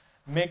us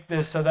make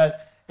this so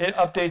that it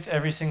updates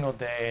every single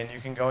day, and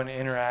you can go and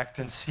interact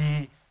and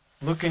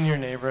look in your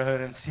neighborhood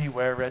and see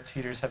where red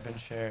cedars have been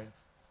shared.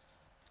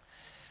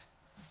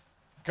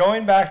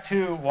 Going back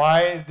to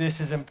why this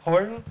is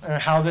important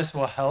and how this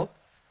will help.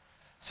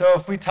 So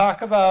if we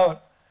talk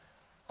about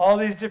all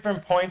these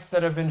different points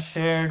that have been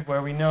shared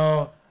where we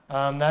know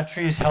that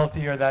tree is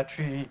healthy or that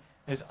tree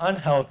is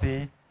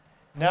unhealthy,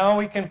 now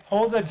we can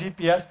pull the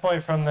GPS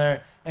point from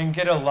there and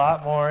get a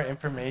lot more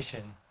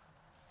information.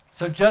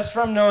 So just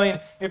from knowing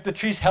if the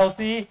tree's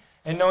healthy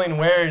and knowing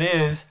where it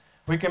is,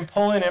 we can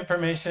pull in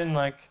information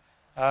like,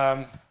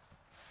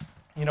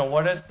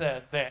 what is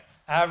the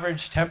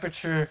average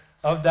temperature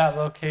of that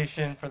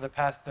location for the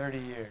past 30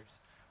 years?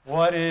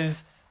 What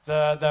is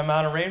the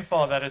amount of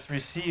rainfall that it's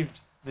received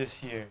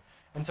this year?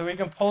 And so we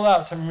can pull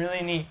out some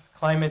really neat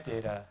climate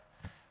data.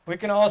 We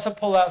can also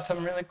pull out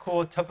some really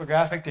cool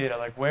topographic data,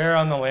 like where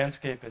on the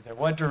landscape is it?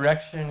 What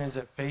direction is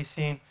it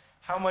facing?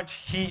 How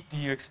much heat do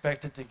you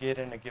expect it to get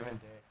in a given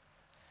day?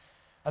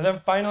 And then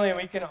finally,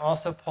 we can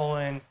also pull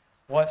in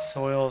what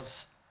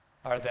soils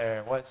are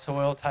there, what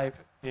soil type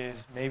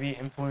is maybe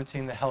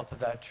influencing the health of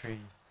that tree.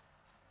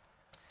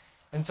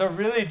 And so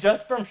really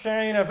just from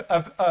sharing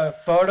a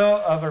photo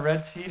of a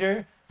red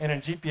cedar and a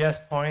GPS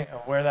point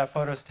of where that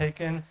photo is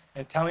taken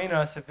and telling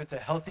us if it's a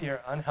healthy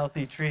or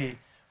unhealthy tree,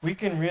 we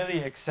can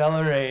really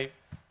accelerate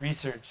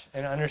research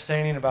and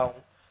understanding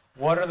about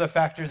what are the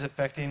factors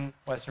affecting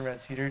western red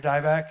cedar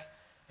dieback,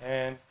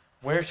 and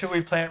where should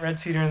we plant red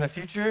cedar in the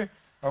future,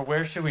 or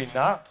where should we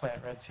not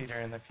plant red cedar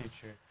in the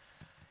future.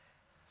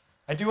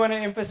 I do want to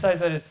emphasize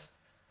that it's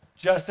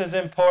just as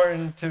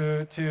important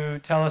to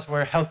tell us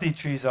where healthy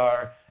trees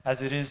are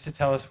as it is to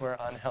tell us where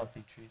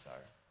unhealthy trees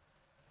are.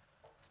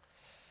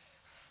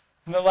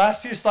 And the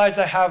last few slides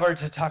I have are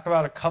to talk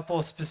about a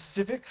couple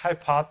specific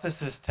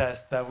hypothesis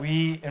tests that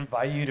we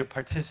invite you to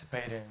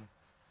participate in.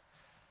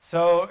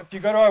 So if you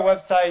go to our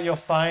website, you'll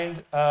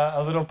find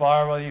a little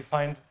bar where you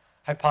find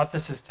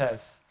hypothesis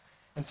tests.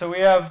 And so we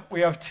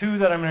have two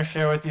that I'm going to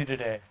share with you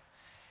today.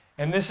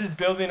 And this is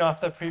building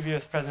off the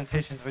previous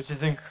presentations, which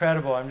is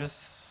incredible. I'm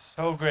just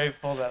so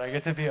grateful that I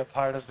get to be a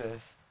part of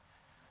this.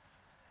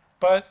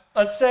 But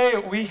let's say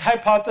we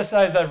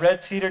hypothesize that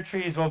red cedar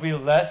trees will be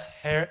less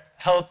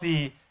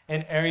healthy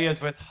in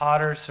areas with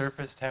hotter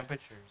surface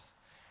temperatures.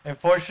 And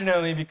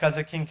fortunately, because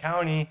of King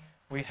County,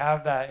 we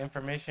have that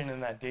information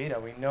and that data.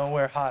 We know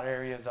where hot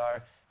areas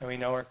are, and we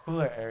know where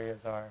cooler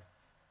areas are.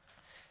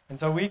 And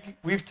so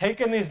we've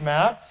taken these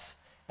maps,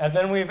 and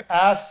then we've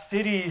asked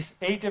cities,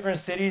 8 different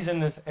cities in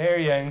this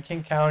area in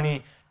King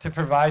County, to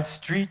provide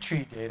street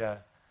tree data.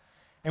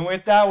 And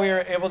with that, we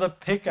were able to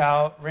pick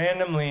out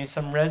randomly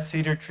some red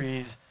cedar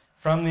trees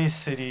from these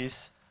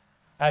cities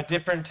at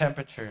different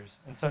temperatures.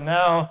 And so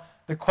now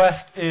the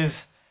quest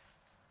is,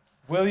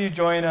 will you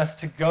join us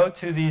to go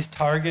to these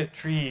target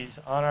trees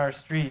on our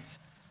streets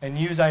and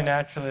use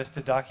iNaturalist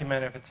to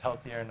document if it's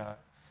healthy or not?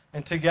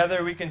 And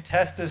together we can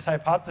test this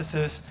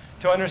hypothesis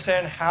to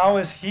understand how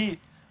is heat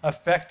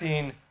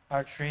affecting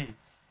our trees.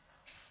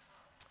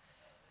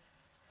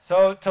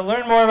 So to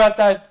learn more about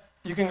that,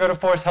 you can go to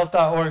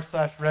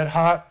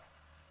foresthealth.org/redhot.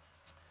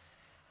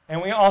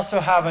 And we also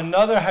have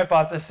another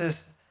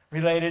hypothesis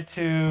related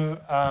to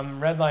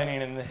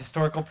redlining and the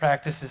historical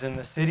practices in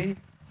the city,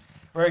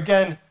 where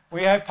again,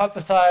 we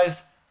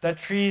hypothesize that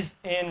trees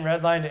in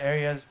redlined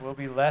areas will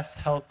be less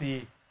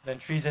healthy than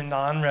trees in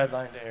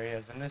non-redlined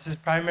areas. And this is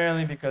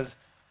primarily because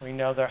we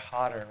know they're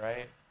hotter,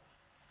 right?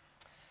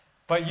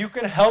 But you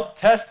can help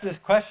test this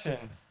question.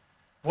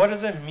 What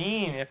does it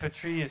mean if a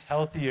tree is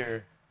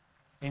healthier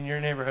in your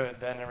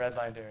neighborhood than a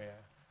redlined area?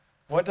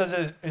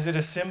 Is it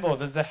a symbol?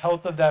 Does the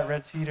health of that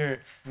red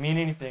cedar mean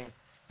anything?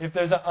 If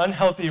there's an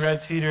unhealthy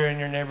red cedar in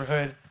your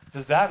neighborhood,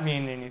 does that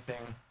mean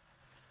anything?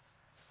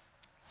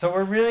 So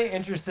we're really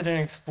interested in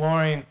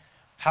exploring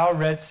how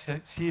red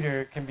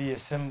cedar can be a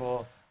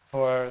symbol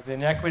for the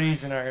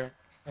inequities in our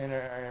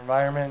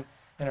environment,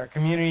 in our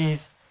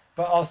communities,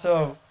 but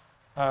also,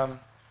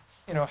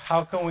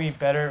 how can we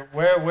better,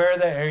 where are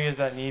the areas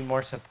that need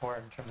more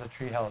support in terms of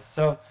tree health?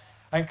 So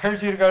I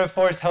encourage you to go to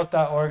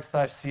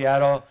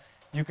foresthealth.org/Seattle.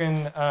 You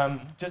can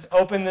just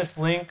open this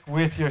link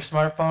with your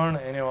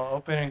smartphone, and it will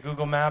open in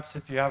Google Maps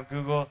if you have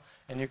Google,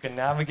 and you can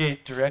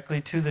navigate directly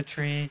to the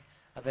tree,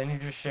 and then you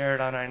just share it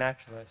on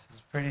iNaturalist.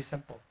 It's pretty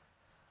simple.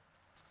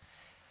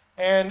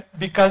 And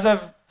because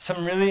of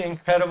some really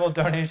incredible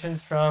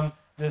donations from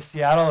the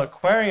Seattle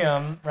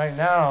Aquarium right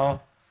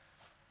now,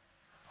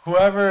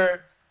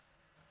 whoever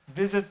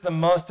visits the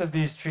most of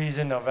these trees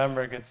in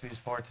November gets these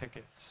 4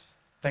 tickets,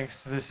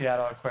 thanks to the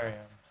Seattle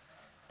Aquarium.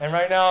 And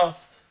right now,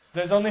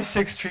 there's only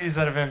 6 trees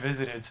that have been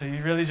visited, so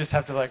you really just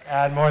have to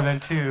add more than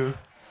 2.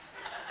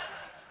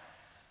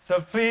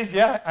 So please,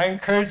 I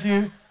encourage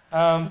you.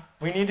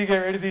 We need to get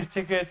rid of these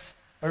tickets.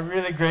 We're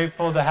really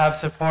grateful to have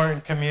support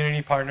and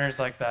community partners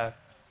like that.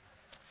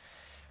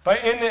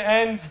 But in the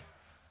end,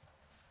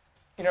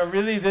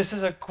 really this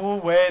is a cool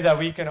way that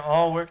we can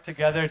all work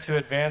together to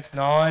advance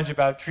knowledge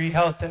about tree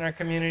health in our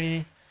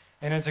community.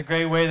 And it's a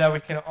great way that we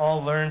can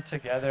all learn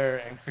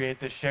together and create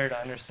this shared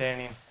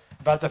understanding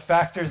about the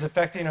factors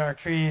affecting our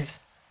trees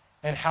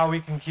and how we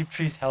can keep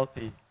trees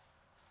healthy.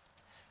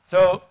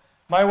 So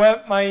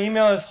my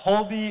email is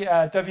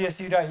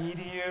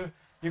holby@wsu.edu.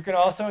 You can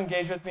also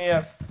engage with me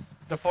at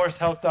the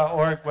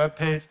foresthealth.org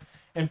webpage.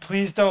 And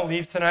please don't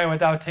leave tonight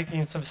without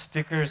taking some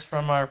stickers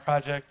from our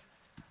project.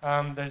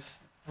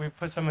 We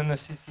put some in the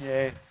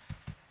CCA.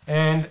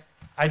 And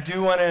I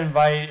do want to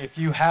invite, if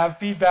you have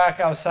feedback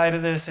outside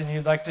of this and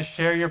you'd like to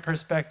share your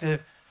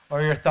perspective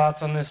or your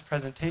thoughts on this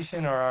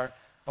presentation or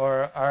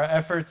our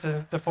efforts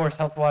at the Forest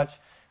Health Watch,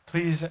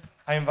 please,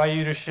 I invite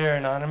you to share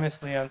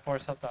anonymously on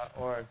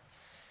foresthealth.org.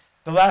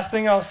 The last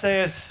thing I'll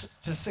say is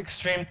just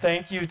extreme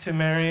thank you to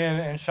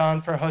Marion and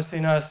Sean for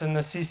hosting us and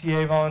the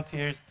CCA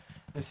volunteers.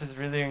 This is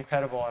really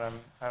incredible, and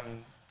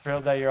I'm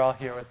thrilled that you're all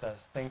here with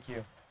us. Thank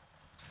you.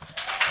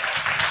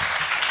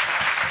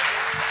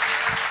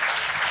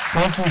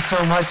 Thank you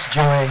so much,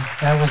 Joey.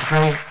 That was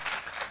great.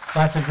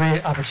 Lots of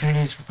great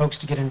opportunities for folks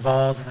to get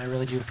involved, and I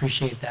really do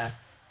appreciate that.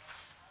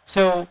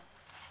 So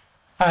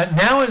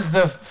now is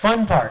the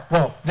fun part.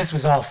 Well, this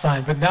was all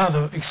fun, but now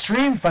the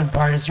extreme fun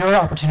part is your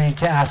opportunity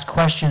to ask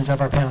questions of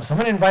our panelists. I'm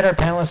going to invite our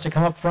panelists to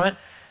come up front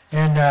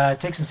and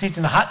take some seats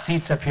in the hot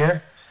seats up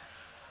here.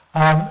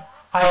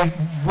 I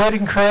would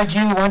encourage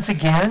you once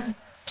again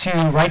to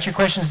write your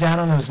questions down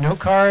on those note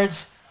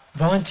cards.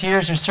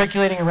 Volunteers are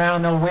circulating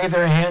around. They'll wave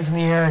their hands in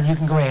the air, and you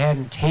can go ahead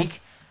and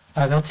take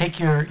they'll take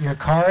your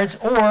cards,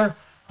 or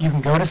you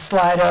can go to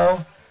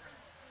Slido,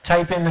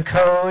 type in the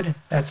code,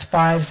 that's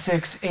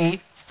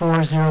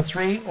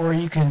 568403, or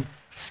you can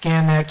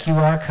scan that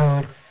QR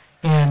code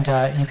and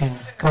you can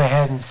go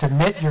ahead and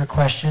submit your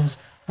questions.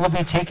 We'll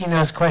be taking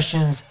those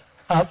questions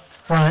up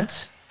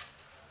front.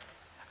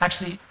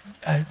 Actually,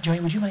 Joey,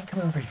 would you mind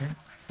coming over here?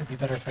 It'd be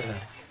better for the...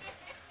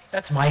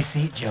 That's my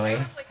seat, Joey.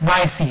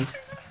 My seat.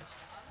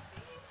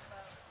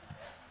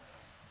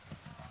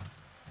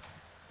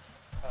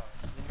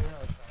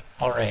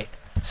 All right.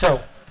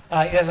 So,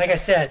 yeah, like I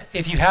said,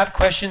 if you have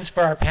questions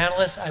for our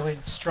panelists, I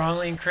would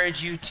strongly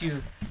encourage you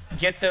to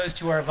get those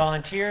to our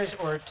volunteers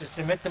or to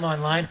submit them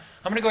online.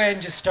 I'm going to go ahead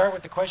and just start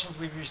with the questions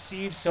we've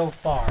received so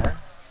far.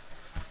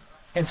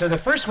 And so the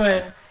first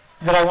one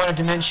that I wanted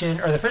to mention,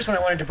 or the first one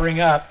I wanted to bring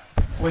up,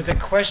 was a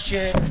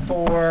question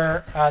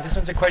for, this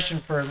one's a question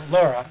for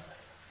Lara.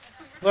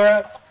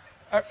 Lara,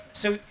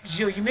 so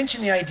you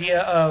mentioned the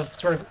idea of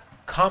sort of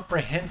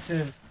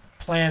comprehensive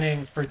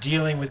planning for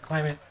dealing with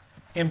climate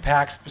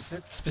impacts,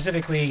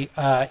 specifically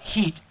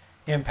heat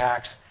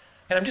impacts.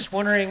 And I'm just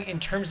wondering, in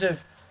terms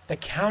of the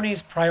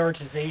county's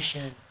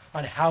prioritization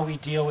on how we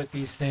deal with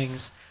these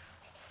things,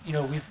 you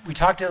know, we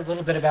talked a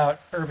little bit about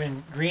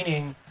urban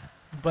greening,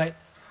 but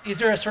is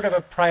there a sort of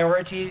a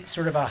priority,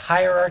 sort of a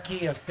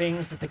hierarchy of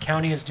things that the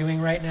county is doing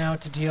right now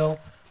to deal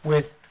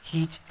with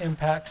heat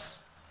impacts?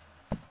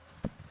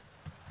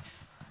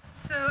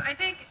 So I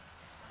think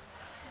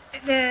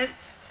the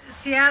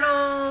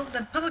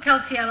Public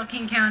Health Seattle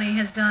King County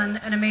has done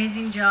an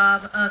amazing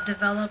job of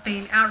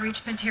developing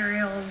outreach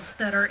materials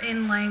that are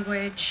in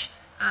language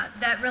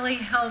that really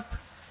help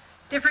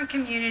different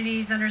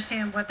communities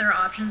understand what their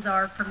options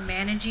are for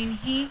managing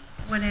heat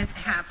when it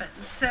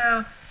happens.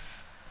 So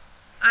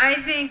I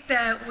think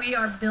that we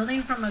are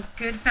building from a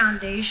good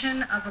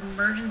foundation of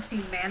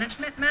emergency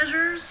management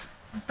measures,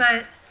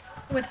 but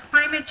with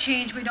climate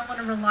change, we don't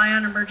want to rely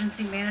on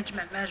emergency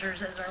management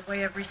measures as our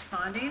way of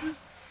responding.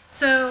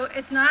 So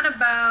it's not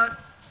about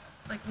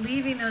like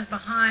leaving those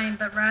behind,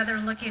 but rather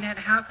looking at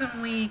how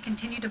can we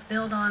continue to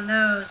build on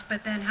those,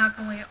 but then how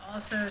can we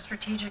also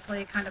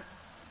strategically kind of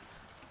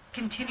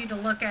continue to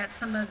look at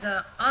some of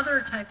the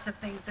other types of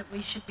things that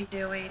we should be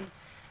doing,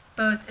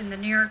 both in the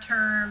near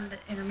term, the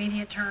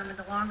intermediate term, and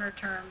the longer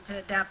term, to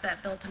adapt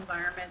that built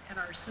environment and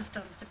our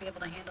systems to be able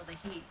to handle the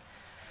heat.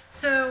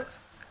 So,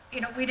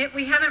 you know,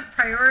 we haven't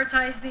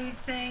prioritized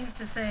these things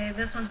to say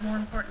this one's more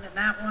important than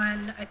that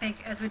one. I think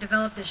as we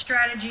develop this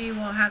strategy,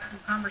 we'll have some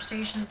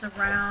conversations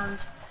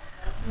around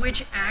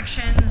which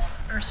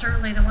actions are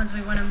certainly the ones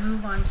we want to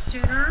move on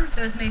sooner.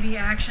 Those may be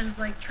actions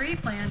like tree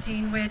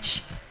planting,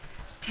 which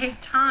take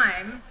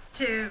time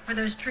for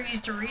those trees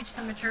to reach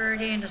the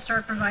maturity and to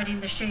start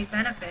providing the shade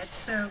benefits.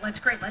 So let's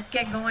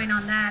get going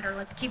on that, or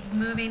let's keep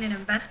moving and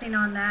investing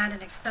on that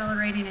and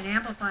accelerating and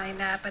amplifying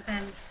that. But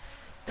then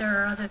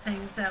there are other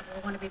things that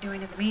we'll want to be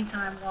doing in the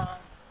meantime while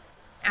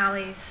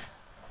Allie's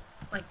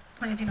like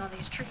planting all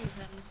these trees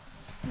and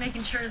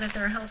making sure that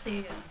they're healthy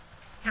and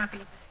happy.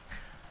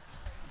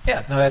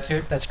 Yeah, no,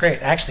 that's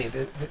great.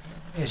 Actually,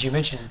 as you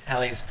mentioned,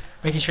 Allie's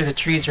making sure the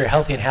trees are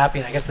healthy and happy.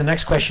 And I guess the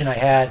next question I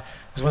had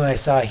was one that I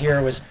saw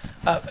here was,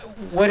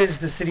 what is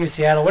the city of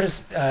Seattle, what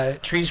is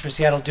Trees for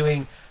Seattle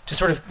doing to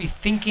sort of be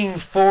thinking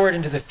forward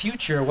into the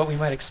future, what we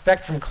might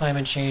expect from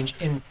climate change,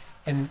 and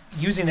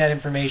using that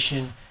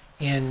information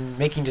in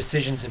making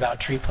decisions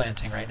about tree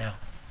planting right now?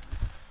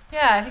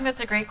 Yeah, I think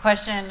that's a great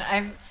question.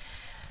 I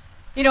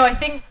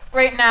think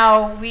right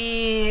now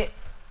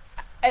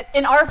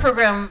in our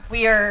program,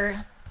 we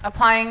are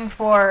applying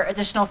for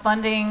additional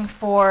funding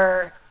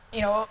for,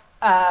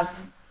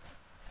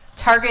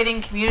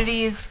 targeting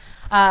communities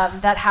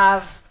that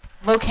have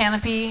low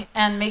canopy,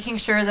 and making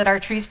sure that our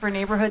Trees for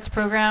Neighborhoods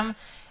program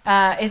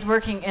is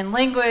working in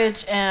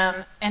language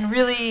and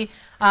really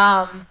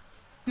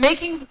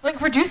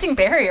reducing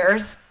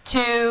barriers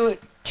to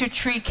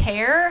tree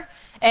care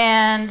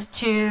and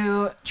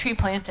to tree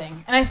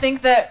planting. And I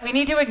think that we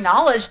need to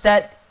acknowledge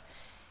that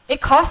it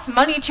costs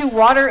money to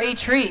water a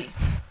tree.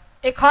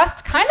 It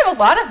costs kind of a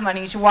lot of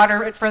money to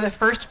water it for the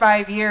first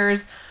 5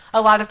 years.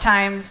 A lot of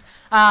times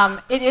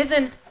it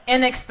isn't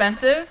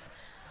inexpensive.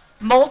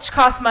 Mulch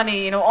costs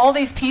money, all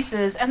these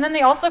pieces, and then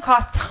they also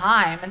cost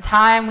time, and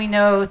time we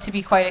know to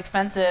be quite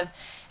expensive.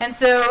 And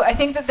so I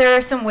think that there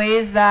are some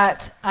ways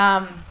that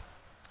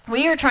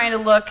we are trying to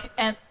look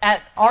at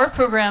our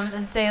programs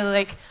and say,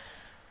 like,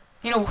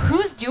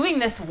 who's doing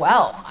this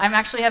well? I'm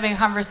actually having a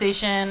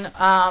conversation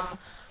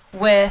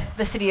with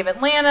the city of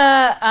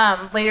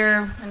Atlanta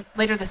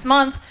later this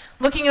month,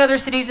 looking at other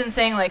cities and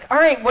saying, like, all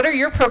right, what are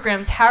your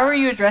programs? How are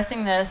you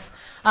addressing this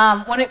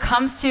when it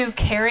comes to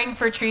caring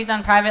for trees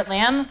on private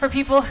land for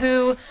people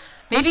who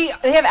maybe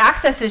they have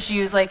access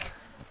issues, like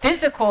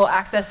physical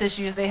access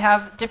issues, they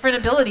have different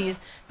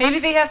abilities, maybe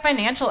they have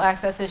financial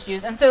access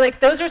issues. And so, like,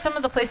 those are some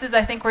of the places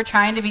I think we're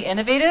trying to be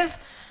innovative.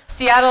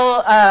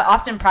 Seattle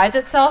often prides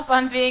itself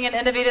on being an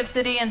innovative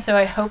city, and so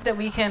I hope that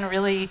we can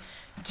really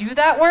do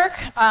that work.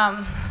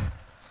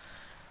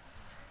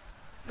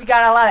 we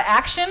got a lot of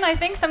action, I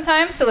think,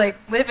 sometimes to like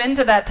live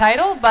into that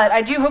title, but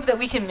I do hope that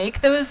we can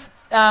make those,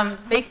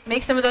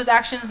 make some of those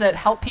actions that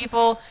help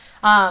people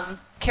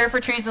care for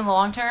trees in the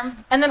long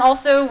term. And then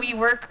also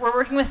we're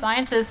working with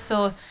scientists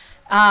to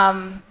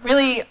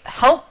really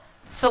help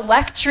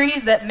select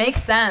trees that make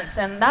sense.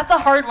 And that's a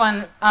hard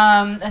one.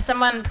 As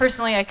someone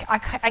personally,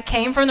 I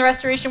came from the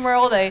restoration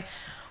world. I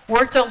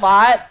worked a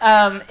lot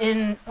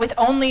with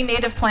only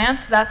native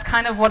plants. That's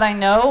kind of what I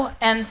know.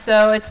 And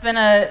so it's been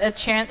a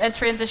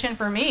transition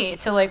for me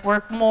to like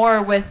work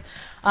more with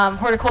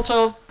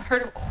horticultural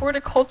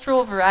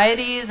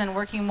varieties and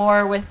working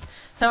more with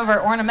some of our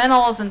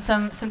ornamentals and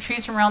some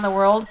trees from around the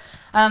world.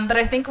 But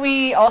I think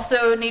we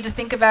also need to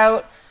think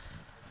about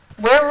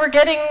where we're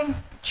getting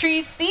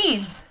tree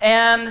seeds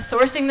and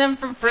sourcing them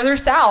from further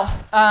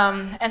south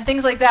and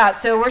things like that.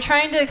 So we're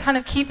trying to kind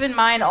of keep in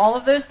mind all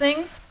of those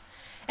things.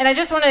 And I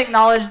just want to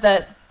acknowledge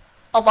that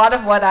a lot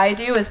of what I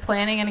do is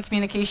planning and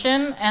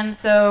communication. And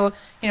so,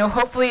 you know,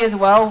 hopefully as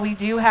well, we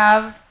do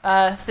have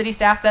city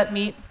staff that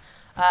meet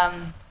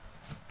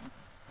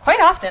quite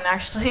often,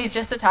 actually,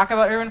 just to talk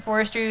about urban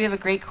forestry. We have a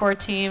great core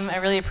team. I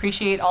really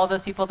appreciate all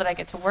those people that I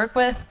get to work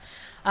with.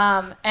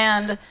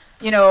 And,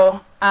 you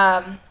know,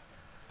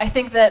 I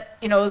think that,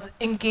 you know,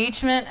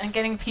 engagement and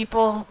getting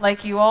people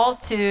like you all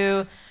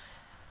to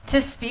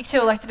speak to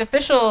elected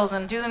officials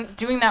and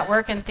doing that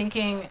work and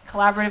thinking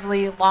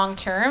collaboratively long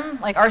term,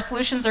 like our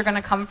solutions are going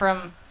to come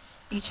from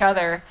each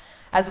other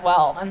as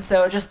well. And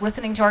so just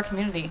listening to our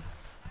community.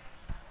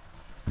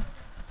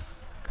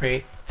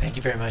 Great. Thank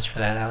you very much for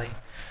that, Ali.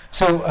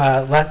 So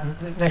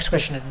next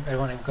question, I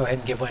want to go ahead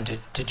and give one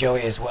to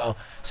Joey as well.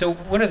 So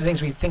one of the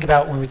things we think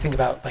about when we think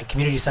about like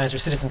community science or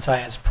citizen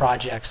science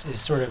projects is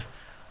sort of,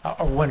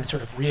 or one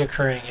sort of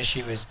reoccurring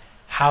issue is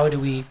how do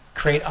we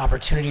create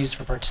opportunities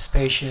for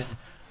participation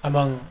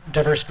among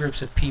diverse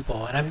groups of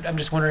people? And I'm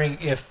just wondering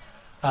if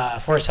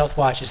Forest Health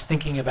Watch is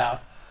thinking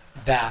about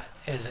that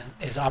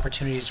as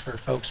opportunities for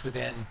folks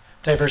within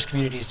diverse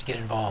communities to get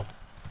involved.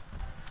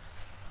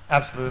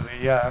 Absolutely,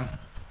 yeah.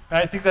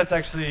 I think that's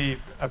actually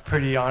a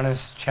pretty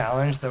honest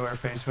challenge that we're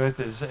faced with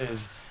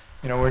is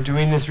you know, we're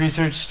doing this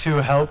research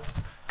to help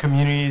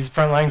communities,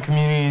 frontline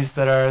communities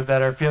that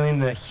are feeling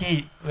the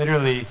heat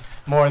literally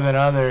more than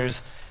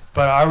others,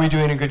 but are we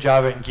doing a good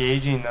job of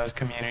engaging those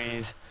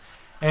communities?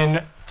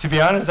 And to be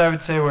honest, I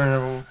would say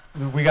there's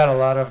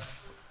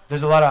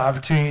a lot of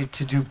opportunity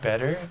to do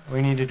better.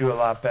 We need to do a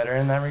lot better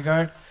in that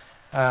regard.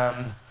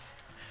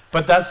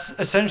 But that's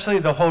essentially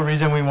the whole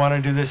reason we want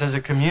to do this as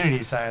a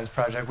community science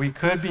project. We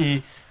could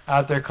be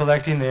out there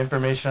collecting the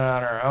information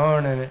on our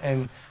own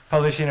and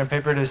publishing a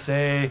paper to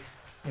say,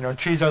 you know,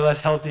 trees are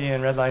less healthy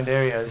in redlined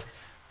areas.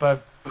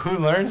 But who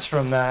learns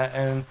from that?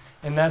 And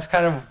that's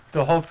kind of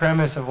the whole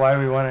premise of why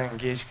we want to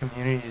engage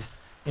communities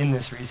in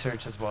this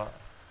research as well.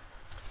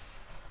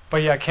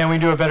 But yeah, can we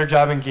do a better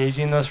job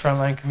engaging those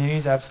frontline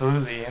communities?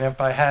 Absolutely. And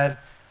if I had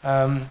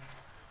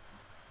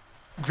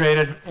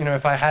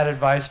if I had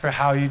advice for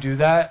how you do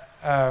that,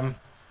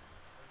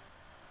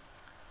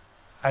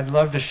 I'd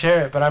love to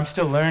share it, but I'm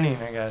still learning,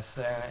 I guess.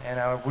 And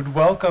I would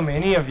welcome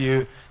any of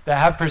you that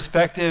have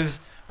perspectives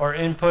or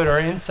input or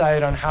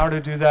insight on how to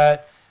do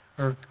that,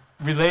 or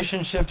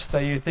relationships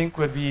that you think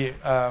would be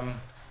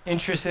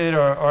interested,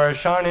 or as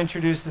Sean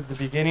introduced at the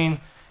beginning,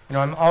 you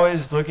know, I'm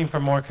always looking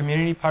for more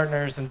community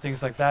partners and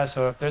things like that.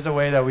 So if there's a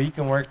way that we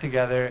can work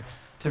together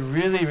to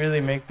really, really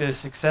make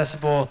this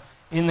accessible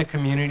in the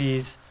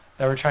communities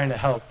that we're trying to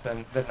help,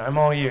 then I'm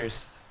all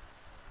ears.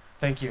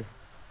 Thank you.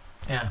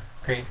 Yeah,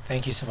 great.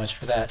 Thank you so much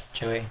for that,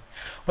 Joey.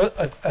 Well,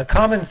 a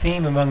common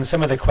theme among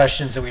some of the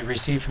questions that we've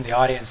received from the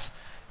audience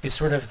is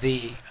sort of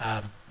the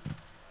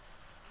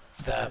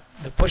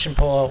push and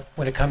pull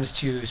when it comes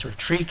to sort of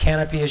tree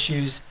canopy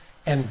issues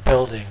and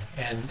building,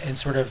 and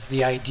sort of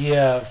the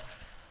idea of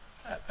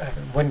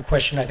one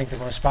question, I think the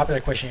most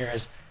popular question here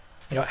is,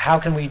 you know, how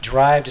can we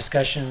drive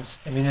discussions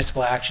and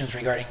municipal actions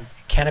regarding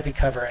canopy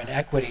cover and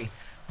equity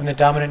when the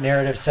dominant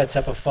narrative sets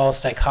up a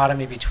false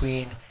dichotomy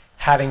between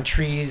having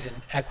trees and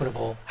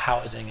equitable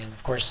housing and,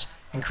 of course,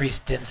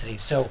 increased density?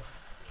 So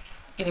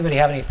anybody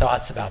have any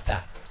thoughts about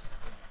that?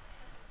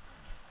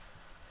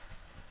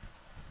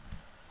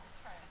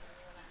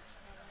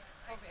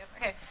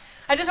 Okay.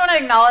 I just want to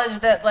acknowledge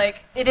that,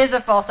 like, it is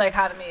a false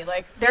dichotomy.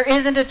 Like, there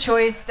isn't a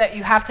choice that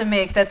you have to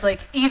make that's like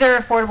either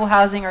affordable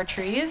housing or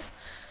trees.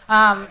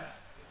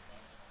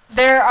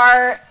 There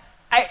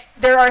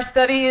are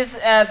studies,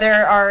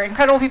 there are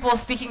incredible people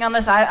speaking on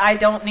this. I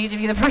don't need to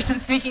be the person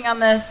speaking on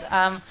this.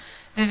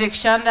 Vivek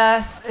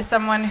Chandas is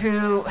someone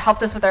who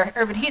helped us with our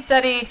urban heat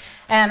study,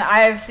 and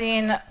I've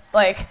seen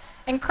like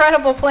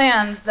incredible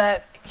plans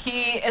that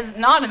he is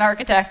not an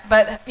architect,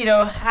 but you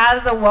know,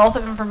 has a wealth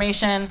of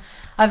information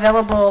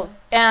available.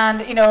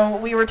 And you know,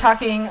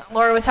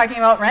 Laura was talking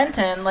about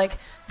Renton. Like,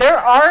 there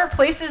are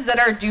places that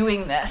are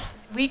doing this.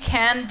 We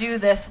can do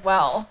this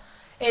well.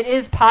 It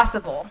is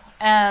possible.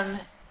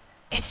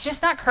 It's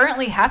just not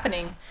currently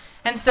happening.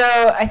 And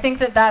so I think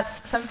that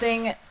that's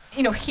something,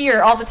 you know,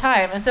 here all the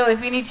time. And so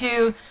like we need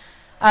to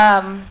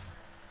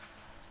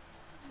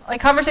like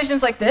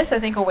conversations like this, I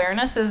think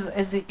awareness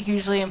is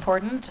hugely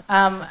important.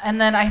 And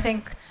then I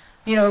think,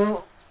 you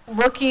know,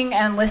 looking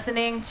and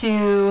listening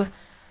to,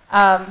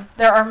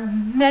 there are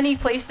many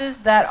places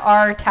that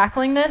are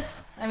tackling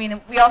this. I mean,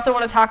 we also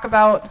want to talk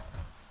about,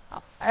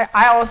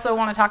 I also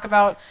want to talk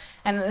about,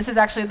 and this is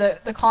actually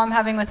the call I'm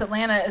having with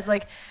Atlanta, is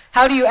like,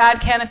 how do you add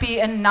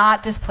canopy and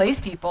not displace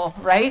people,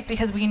 right?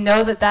 Because we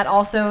know that that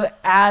also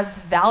adds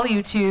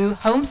value to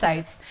home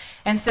sites.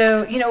 And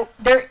so, you know,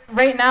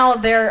 right now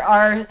there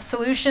are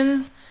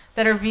solutions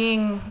that are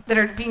being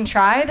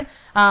tried.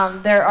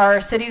 There are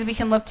cities we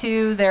can look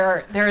to.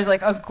 There is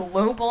like a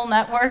global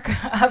network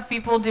of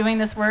people doing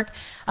this work.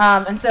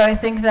 And so I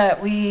think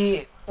that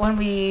when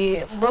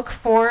we look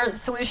for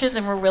solutions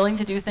and we're willing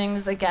to do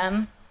things,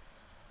 again,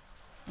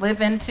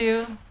 live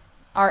into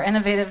our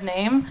innovative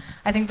name,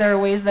 I think there are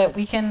ways that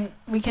we can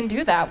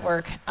do that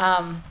work.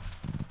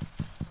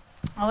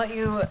 I'll let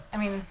you, I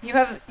mean, you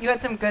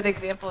had some good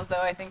examples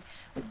though, I think.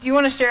 Do you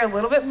want to share a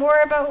little bit more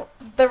about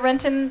the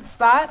Renton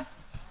spot?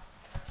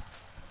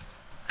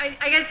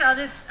 I guess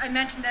I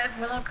mentioned that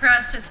Willow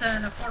Crest, it's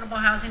an affordable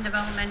housing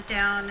development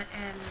down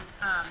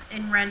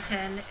in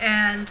Renton,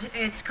 and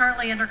it's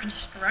currently under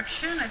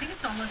construction. I think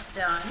it's almost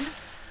done.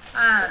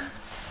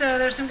 So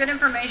there's some good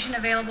information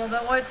available,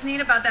 but what's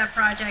neat about that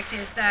project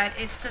is that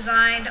it's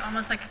designed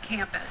almost like a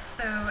campus.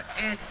 So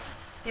it's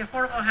the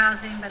affordable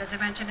housing, but as I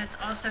mentioned, it's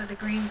also the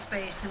green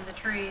space and the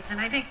trees. And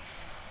I think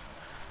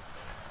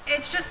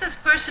it's just this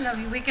question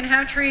of, we can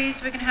have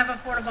trees, we can have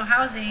affordable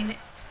housing,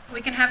 we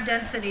can have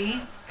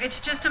density. It's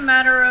just a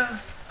matter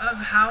of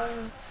how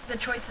the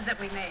choices that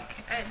we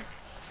make. And,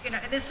 you know,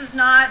 this is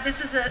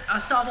a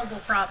solvable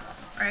problem,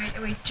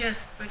 right? We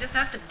just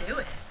have to do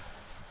it.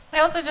 I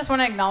also just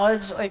want to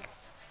acknowledge, like,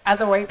 as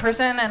a white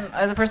person and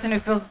as a person who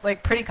feels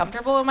like pretty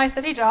comfortable in my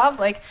city job,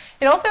 like,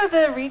 it also is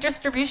a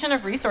redistribution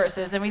of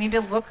resources, and we need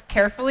to look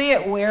carefully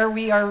at where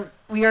we are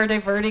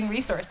diverting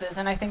resources.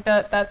 And I think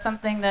that that's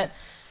something that,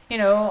 you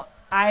know,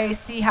 I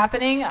see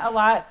happening a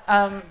lot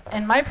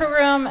in my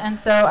program, and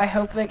so I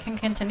hope it can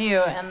continue,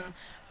 and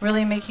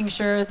really making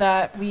sure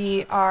that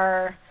we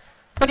are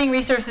putting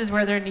resources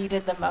where they're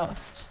needed the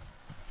most.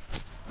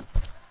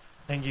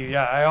 Thank you.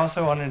 Yeah, I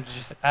also wanted to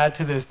just add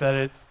to this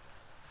that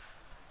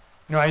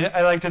you know,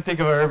 I like to think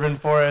of urban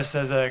forests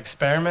as an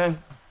experiment.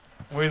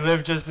 We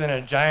live just in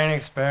a giant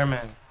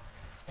experiment,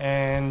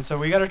 and so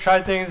we got to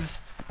try things.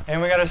 And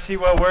we got to see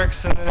what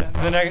works in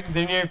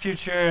the near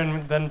future,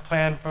 and then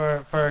plan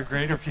for a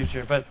greater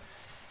future. But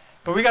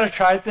we got to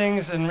try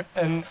things, and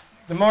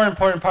the more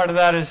important part of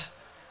that is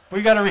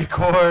we got to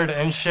record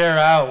and share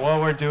out what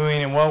we're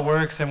doing and what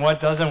works and what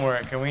doesn't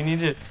work. And we need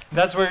to.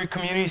 That's where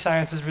community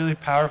science is really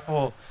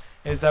powerful,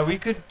 is that we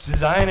could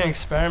design an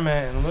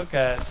experiment and look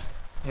at,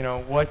 you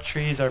know, what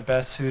trees are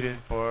best suited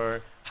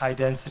for high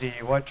density.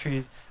 What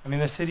trees? I mean,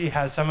 the city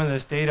has some of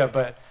this data,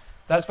 but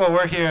that's what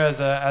we're here as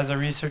a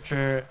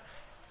researcher.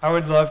 I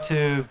would love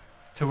to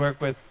work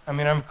with, I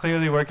mean, I'm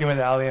clearly working with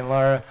Ali and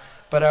Lara,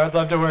 but I would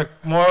love to work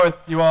more with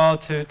you all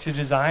to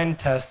design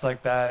tests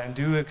like that and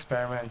do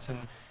experiments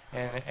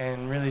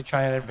and really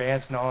try and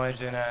advance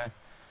knowledge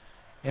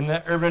in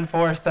the urban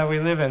forest that we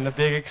live in, the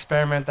big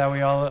experiment that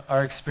we all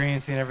are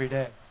experiencing every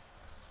day.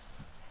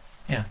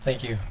 Yeah,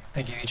 thank you.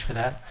 Thank you each for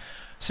that.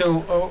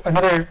 So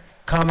another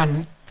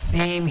common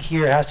theme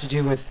here has to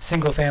do with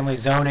single-family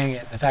zoning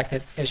and the fact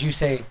that, as you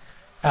say,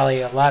 Ali,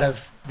 a lot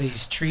of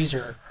these trees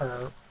are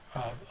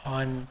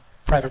on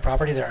private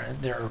property. They're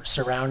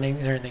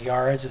in the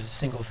yards of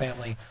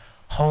single-family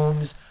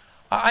homes.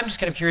 I'm just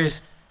kind of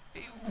curious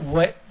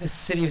what the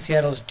city of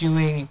Seattle is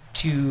doing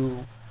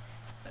to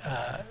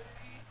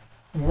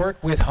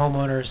work with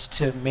homeowners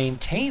to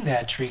maintain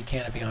that tree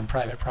canopy on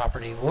private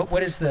property.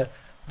 What is the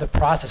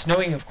process,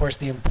 knowing, of course,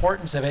 the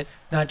importance of it,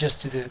 not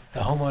just to the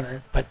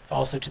homeowner, but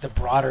also to the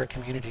broader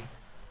community?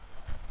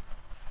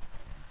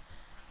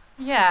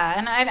 Yeah,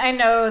 and I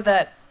know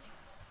that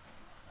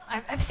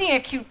I've seen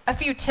a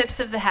few tips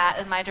of the hat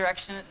in my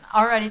direction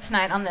already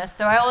tonight on this,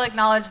 so I will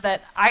acknowledge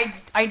that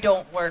I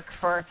don't work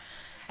for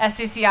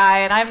SCCI,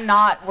 and I'm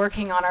not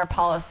working on our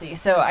policy.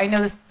 So I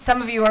know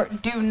some of you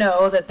do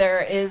know that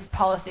there is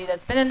policy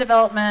that's been in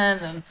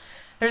development, and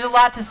there's a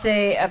lot to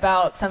say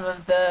about some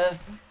of the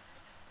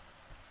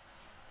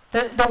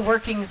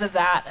workings of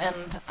that,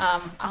 and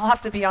I'll have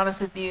to be honest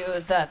with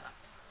you that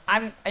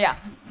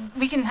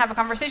we can have a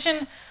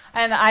conversation,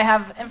 and I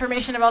have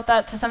information about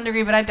that to some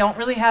degree, but I don't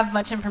really have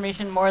much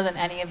information more than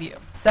any of you.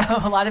 So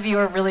a lot of you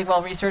are really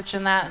well researched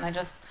in that, and I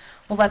just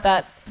will let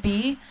that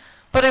be.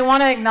 But I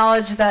want to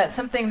acknowledge that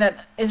something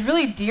that is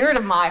really dear to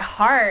my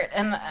heart,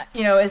 and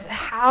is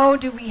how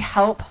do we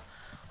help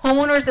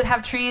homeowners that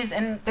have trees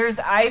and there's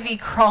ivy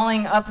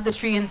crawling up the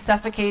tree and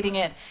suffocating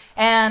it,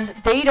 and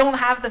they don't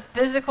have the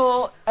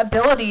physical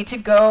ability to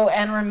go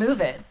and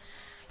remove it.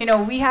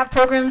 We have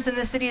programs in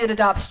the city that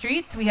adopt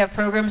streets. We have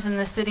programs in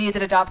the city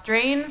that adopt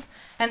drains.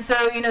 And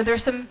so,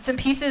 there's some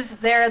pieces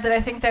there that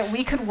I think that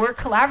we could work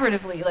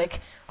collaboratively.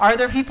 Like, are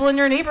there people in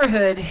your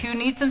neighborhood who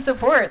need some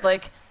support?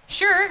 Like,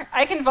 sure,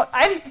 I can.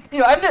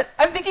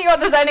 I'm thinking about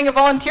designing a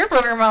volunteer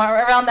program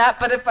around that.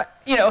 But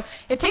if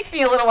it takes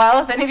me a little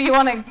while. If any of you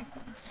want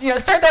to,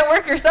 start that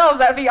work yourselves,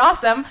 that would be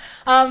awesome.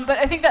 But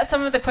I think that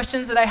some of the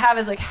questions that I have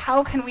is like,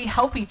 how can we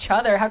help each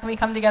other? How can we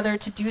come together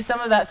to do some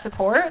of that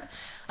support?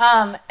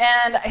 And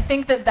I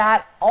think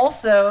that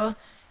also,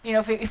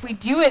 if we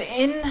do it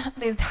in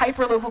these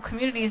hyper-local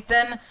communities,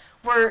 then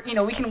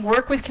we can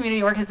work with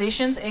community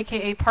organizations,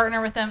 aka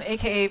partner with them,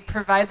 aka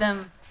provide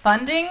them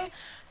funding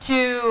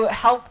to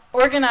help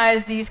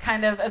organize these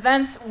kind of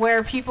events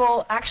where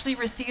people actually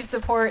receive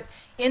support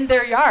in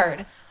their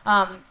yard.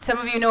 Some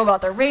of you know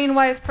about the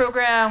Rainwise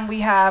program.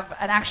 We have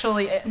a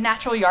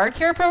natural yard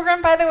care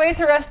program, by the way,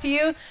 through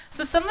SPU.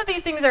 So some of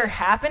these things are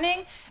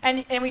happening,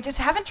 and we just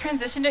haven't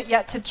transitioned it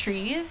yet to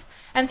trees.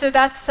 And so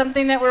that's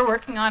something that we're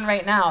working on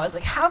right now. Is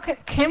like, how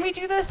can we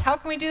do this? How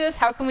can we do this?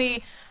 How can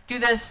we do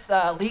this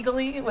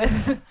legally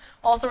with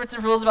all sorts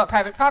of rules about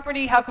private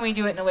property? How can we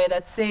do it in a way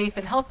that's safe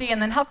and healthy?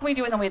 And then how can we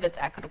do it in a way that's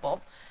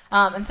equitable?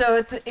 And so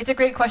it's a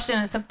great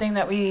question. It's something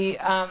that we,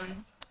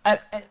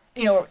 that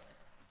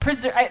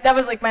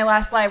was like my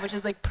last slide, which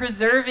is like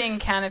preserving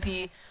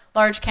canopy,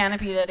 large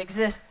canopy that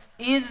exists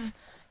is,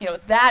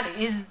 that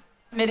is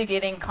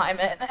mitigating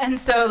climate. And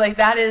so like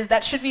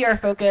that should be our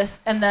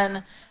focus. And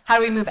then how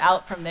do we move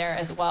out from there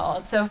as well?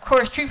 And so of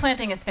course, tree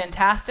planting is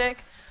fantastic.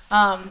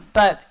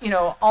 But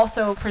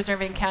also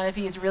preserving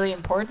canopy is really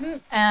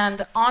important.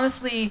 And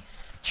honestly,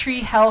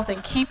 tree health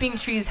and keeping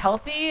trees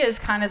healthy is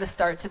kind of the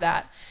start to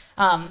that.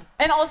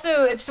 And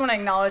also, I just want to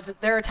acknowledge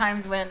that there are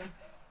times when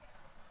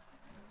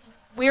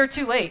we are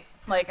too late.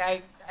 Like,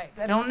 I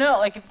don't know,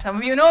 like some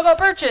of you know about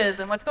birches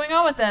and what's going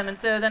on with them. And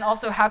so then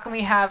also, how can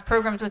we have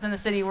programs within the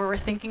city where we're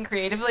thinking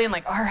creatively and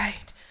like, all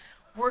right,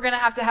 we're going to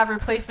have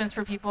replacements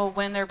for people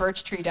when their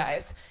birch tree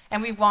dies.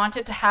 And we want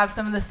it to have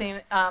some of the same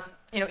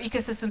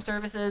ecosystem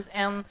services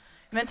and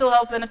mental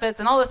health benefits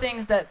and all the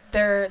things that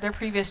their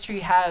previous tree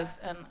has.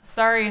 And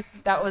sorry if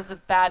that was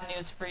bad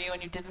news for you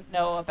and you didn't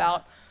know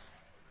about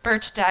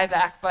birch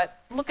dieback, but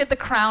look at the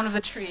crown of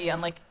the tree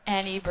on like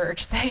any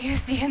birch that you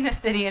see in the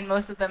city, and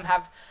most of them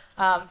have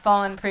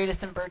fallen prey to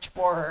some birch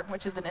borer,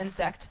 which is an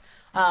insect.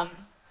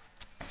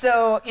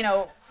 So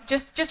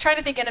just try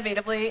to think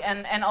innovatively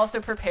and also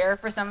prepare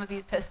for some of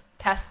these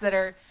pests that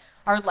are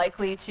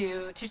likely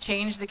to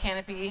change the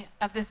canopy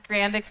of this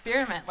grand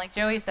experiment, like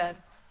Joey said.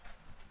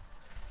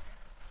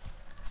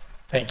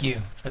 Thank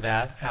you for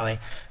that, Allie.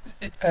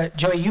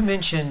 Joey, you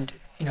mentioned,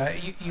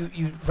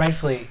 you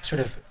rightfully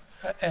sort of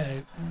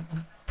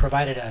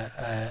provided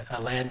a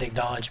land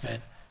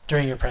acknowledgement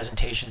during your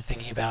presentation,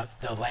 thinking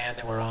about the land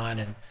that we're on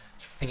and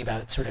thinking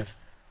about sort of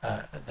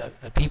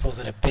the peoples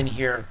that have been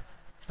here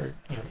for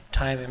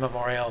time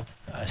immemorial,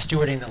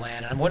 stewarding the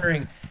land. And I'm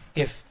wondering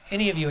if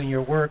any of you in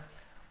your work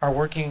are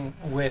working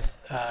with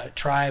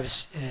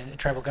tribes and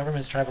tribal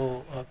governments,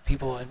 tribal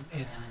people in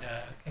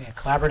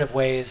collaborative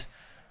ways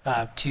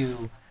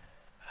to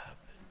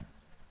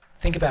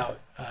think about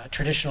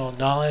traditional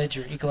knowledge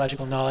or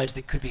ecological knowledge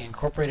that could be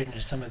incorporated into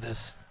some of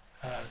this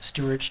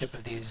stewardship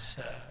of these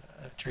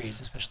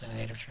trees, especially the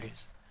native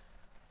trees.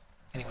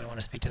 Anyone want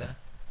to speak to that?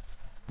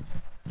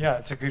 Yeah,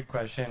 it's a good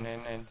question,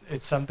 and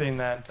it's something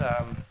that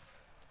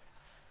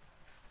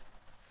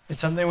it's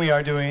something we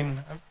are doing.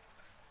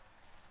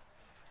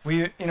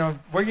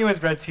 Working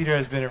with Red Cedar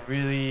has been a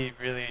really,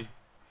 really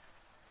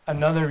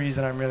another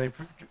reason I'm really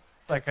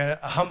like a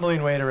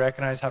humbling way to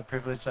recognize how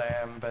privileged I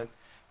am, but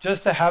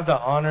just to have the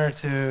honor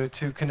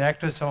to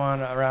connect with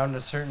someone around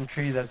a certain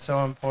tree that's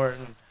so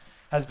important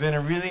has been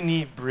a really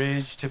neat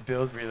bridge to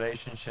build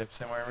relationships,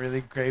 and we're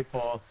really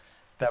grateful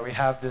that we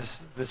have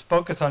this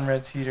focus on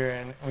Red Cedar,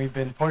 and we've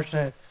been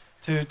fortunate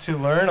to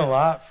learn a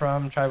lot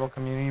from tribal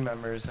community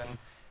members,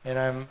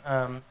 and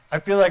I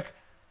feel like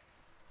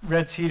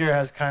Red Cedar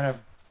has kind of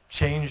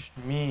changed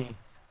me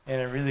in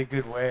a really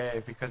good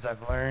way because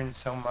I've learned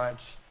so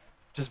much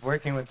just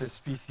working with this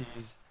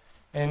species.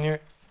 And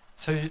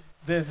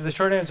the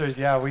short answer is,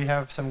 yeah, we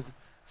have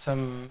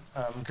some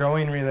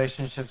growing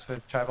relationships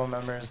with tribal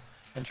members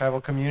and tribal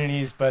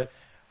communities, but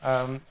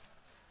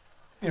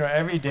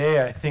every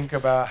day I think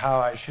about how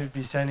I should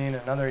be sending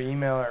another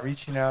email or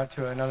reaching out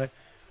to another.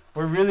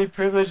 We're really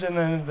privileged in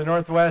the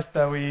Northwest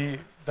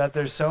that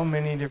there's so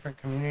many different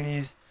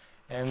communities,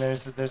 and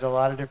there's a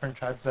lot of different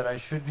tribes that I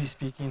should be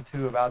speaking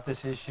to about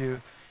this issue,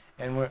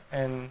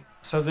 and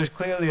so there's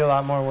clearly a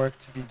lot more work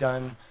to be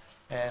done.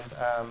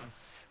 And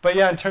but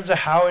yeah, in terms of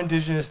how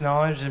indigenous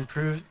knowledge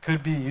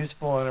could be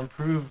useful and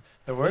improve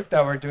the work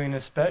that we're doing,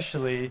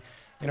 especially,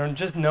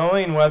 just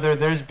knowing whether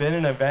there's been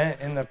an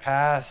event in the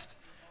past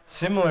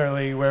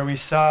similarly where we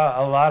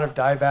saw a lot of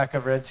dieback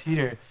of red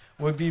cedar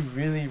would be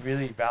really,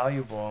 really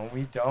valuable. And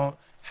we don't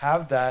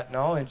have that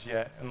knowledge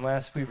yet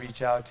unless we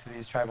reach out to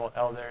these tribal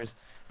elders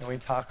and we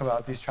talk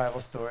about these tribal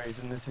stories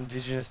and this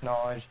indigenous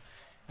knowledge.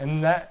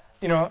 And that,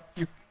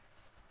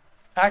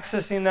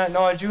 accessing that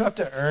knowledge, you have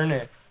to earn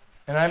it.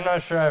 And I'm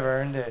not sure I've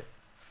earned it.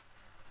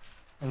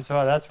 And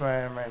so that's where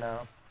I am right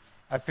now.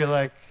 I feel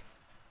like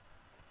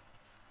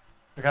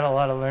I got a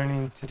lot of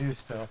learning to do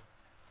still.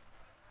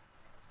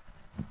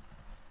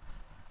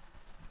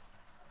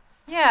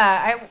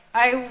 Yeah,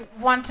 I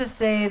want to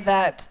say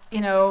that, you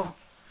know,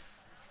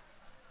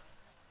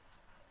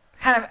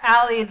 kind of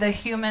Allie, the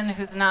human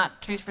who's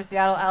not Trees for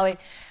Seattle, Allie,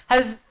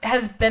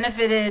 has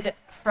benefited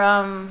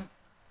from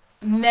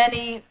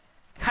many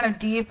kind of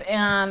deep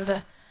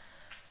and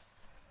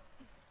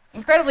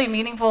incredibly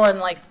meaningful and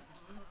like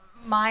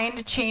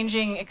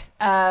mind-changing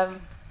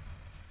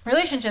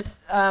relationships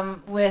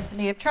with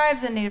Native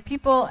tribes and Native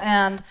people,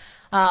 and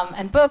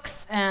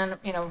books, and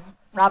you know,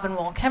 Robin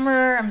Wall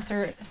Kemmerer. I'm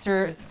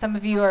sure some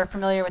of you are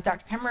familiar with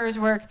Dr. Kemmerer's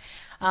work,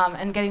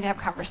 and getting to have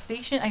a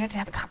conversation. I got to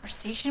have a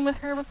conversation with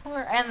her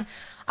before, and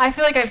I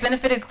feel like I've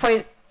benefited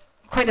quite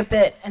a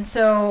bit. And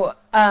so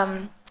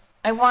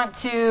I want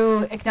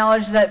to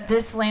acknowledge that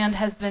this land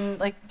has been,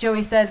 like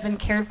Joey said, been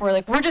cared for.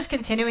 Like, we're just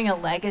continuing a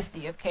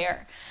legacy of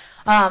care.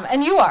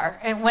 And you are.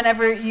 And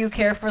whenever you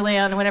care for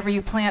land, whenever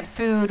you plant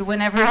food,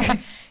 whenever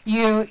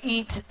you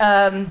eat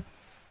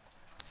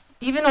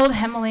even old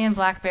Himalayan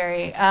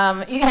blackberry,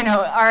 you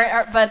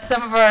know, but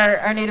some of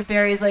our native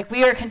berries, like,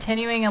 we are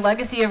continuing a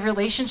legacy of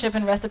relationship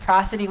and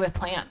reciprocity with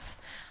plants.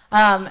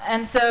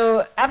 And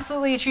so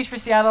absolutely, Trees for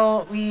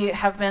Seattle, we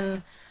have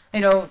been, you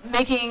know,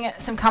 making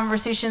some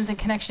conversations and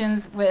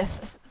connections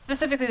with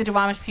specifically the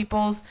Duwamish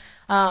peoples.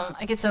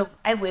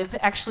 I live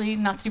actually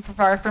not super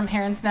far from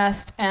Heron's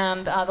Nest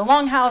and the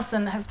Longhouse,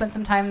 and have spent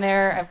some time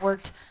there. I've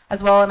worked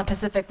as well in a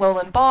Pacific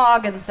lowland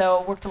bog, and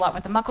so worked a lot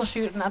with the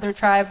Muckleshoot and other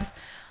tribes.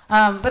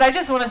 But I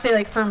just want to say,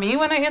 like, for me,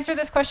 when I answer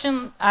this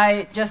question,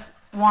 I just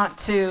want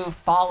to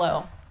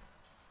follow.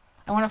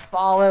 I want to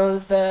follow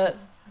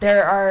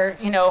there are,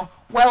 you know,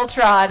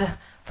 well-trod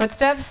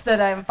footsteps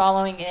that I'm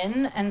following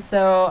in, and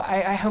so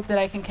I hope that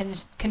I can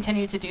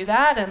continue to do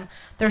that. And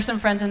there's some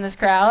friends in this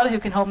crowd who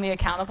can hold me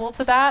accountable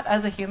to that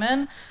as a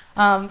human,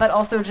 but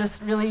also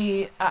just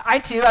really,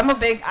 I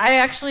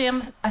actually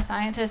am a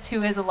scientist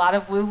who is a lot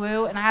of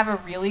woo-woo, and I have a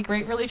really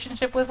great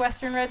relationship with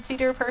Western red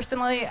cedar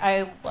personally.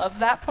 I love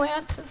that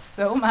plant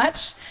so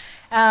much,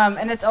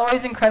 and it's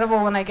always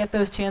incredible when I get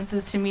those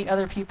chances to meet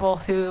other people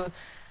who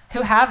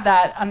have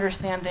that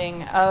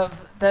understanding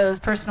of those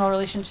personal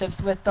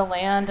relationships with the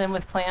land and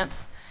with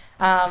plants.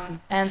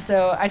 And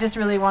so I just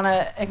really want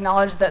to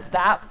acknowledge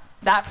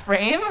that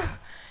frame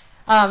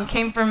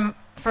came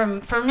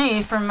for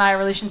me, from my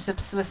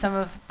relationships with some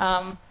of,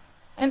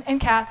 and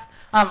cats.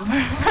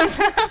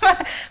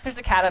 There's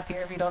a cat up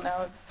here if you don't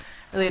know, it's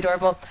really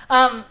adorable.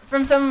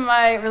 From some of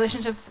my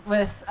relationships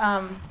with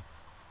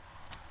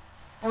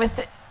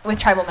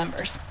tribal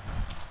members.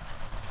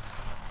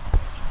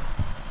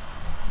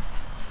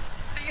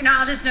 You know,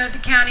 I'll just note the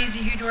county is a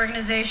huge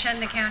organization.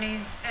 The county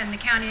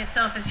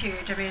itself is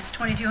huge. I mean, it's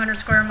 2,200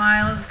 square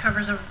miles,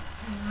 covers a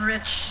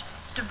rich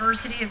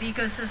diversity of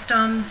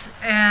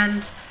ecosystems,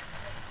 and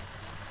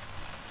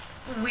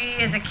we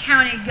as a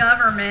county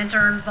government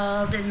are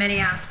involved in many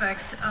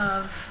aspects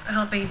of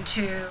helping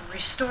to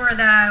restore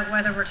that,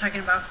 whether we're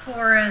talking about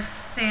forests,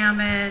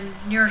 salmon,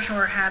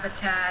 nearshore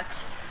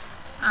habitat,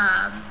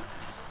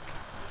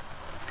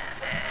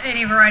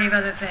 any variety of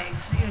other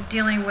things, you know,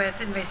 dealing with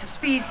invasive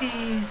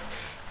species.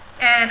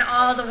 And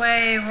all the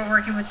way, we're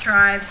working with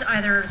tribes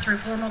either through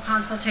formal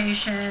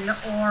consultation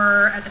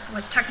or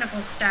with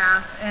technical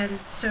staff. And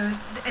so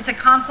it's a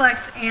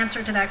complex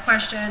answer to that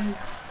question,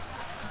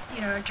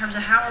 you know, in terms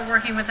of how we're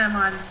working with them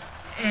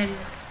in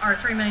our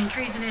 3 Million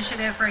Trees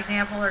initiative, for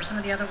example, or some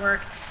of the other work.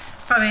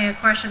 It's probably a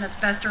question that's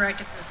best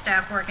directed to the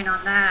staff working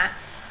on that.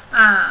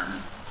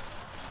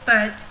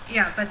 But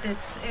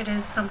it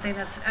is something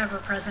that's ever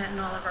present in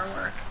all of our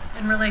work,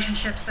 and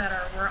relationships that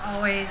we're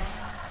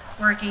always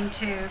working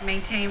to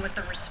maintain with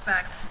the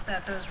respect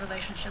that those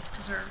relationships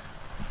deserve.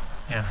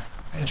 Yeah,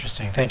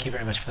 interesting. Thank you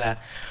very much for that.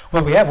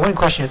 Well, we have one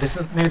question. This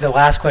is maybe the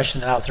last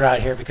question that I'll throw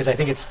out here, because I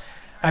think it's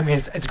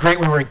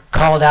great when we're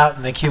called out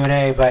in the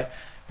Q&A, but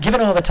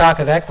given all the talk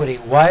of equity,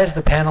 why is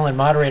the panel and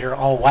moderator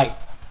all white?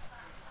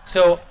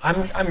 So I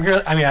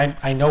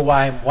know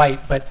why I'm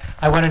white, but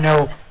I want to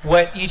know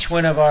what each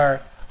one of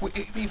our,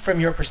 from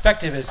your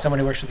perspective as someone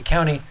who works with the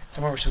county,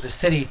 someone who works with the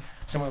city,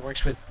 someone who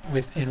works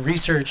in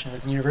research and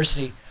with the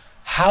university,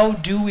 how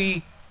do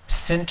we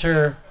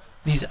center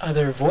these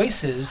other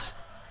voices,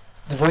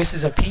 the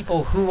voices of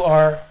people who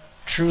are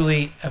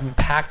truly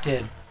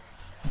impacted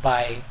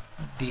by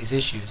these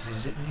issues,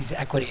 these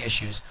equity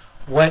issues?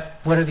 What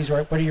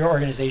are your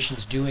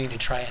organizations doing to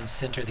try and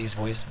center these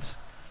voices?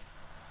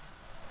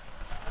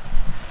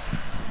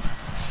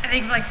 I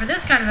think, like, for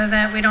this kind of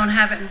event, we don't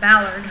have it in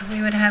Ballard.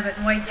 We would have it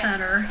in White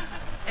Center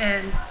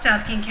in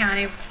South King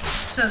County,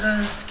 so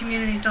those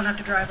communities don't have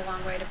to drive a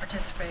long way to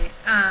participate.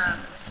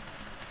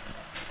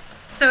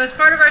 So as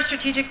part of our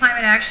strategic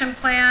climate action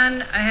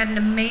plan, I had an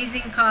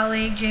amazing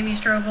colleague, Jamie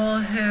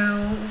Strobel,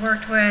 who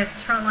worked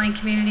with frontline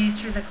communities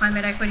through the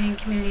Climate Equity and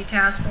Community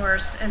Task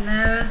Force. And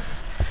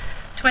those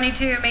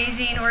 22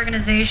 amazing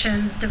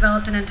organizations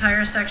developed an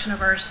entire section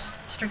of our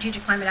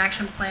strategic climate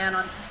action plan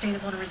on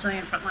sustainable and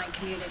resilient frontline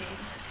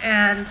communities.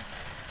 And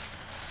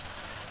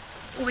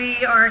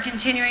we are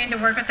continuing to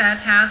work with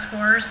that task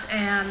force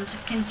and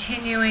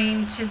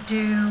continuing to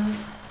do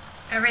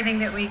everything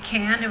that we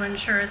can to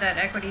ensure that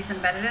equity is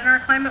embedded in our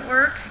climate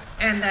work,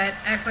 and that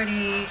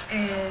equity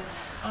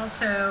is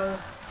also,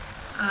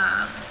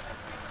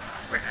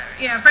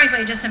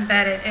 frankly, just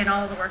embedded in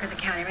all the work of the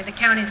county. I mean, the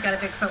county's got a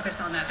big focus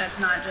on that. That's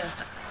not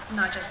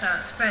just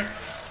us, but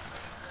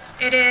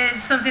it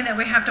is something that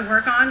we have to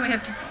work on. We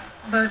have to,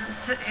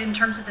 both in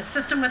terms of the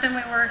system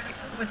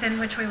within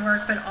which we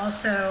work, but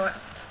also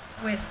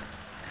with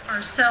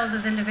ourselves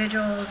as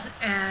individuals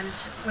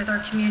and with our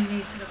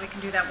communities, so that we can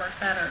do that work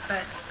better.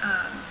 But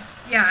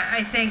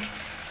I think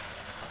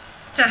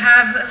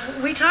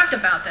we talked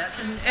about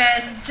this,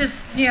 and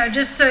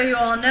just so you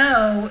all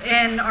know,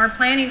 in our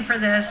planning for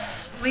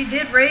this, we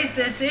did raise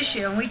this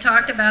issue, and we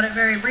talked about it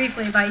very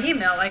briefly by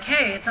email, like,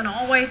 hey, it's an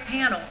all-white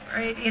panel,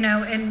 right?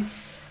 And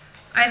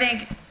I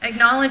think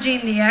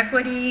acknowledging the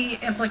equity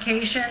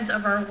implications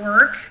of our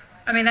work,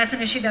 I mean, that's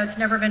an issue that's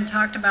never been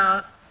talked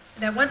about,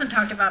 that wasn't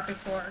talked about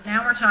before.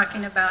 Now we're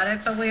talking about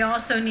it, but we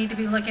also need to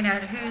be looking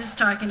at who's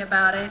talking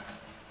about it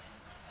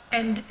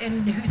and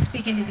who's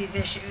speaking to these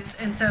issues.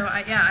 And so,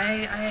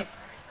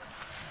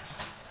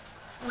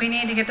 we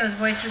need to get those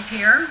voices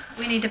here.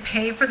 We need to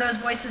pay for those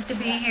voices to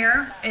be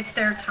here. It's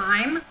their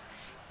time.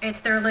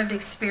 It's their lived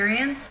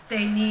experience.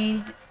 They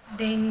need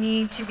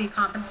to be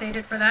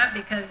compensated for that,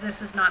 because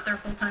this is not their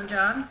full-time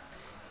job.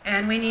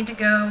 And we need to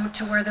go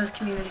to where those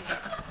communities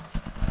are.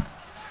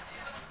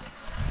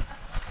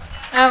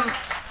 Agree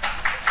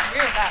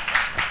with that.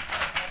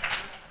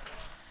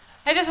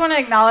 I just want to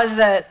acknowledge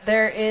that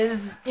there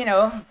is,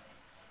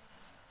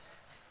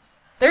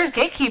 there's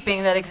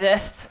gatekeeping that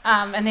exists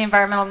in the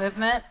environmental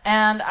movement.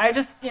 And I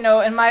just,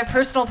 in my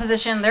personal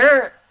position,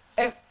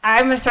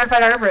 I'm a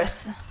certified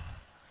arborist.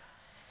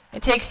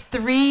 It takes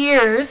 3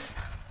 years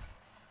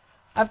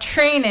of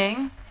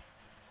training.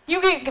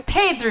 You can get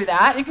paid through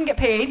that. You can get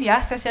paid,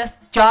 yes,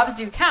 jobs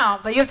do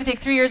count, but you have to take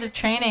 3 years of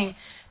training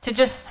to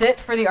just sit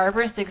for the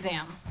arborist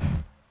exam.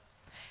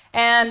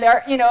 And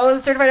the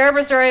certified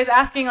arborists are always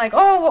asking, like,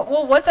 oh,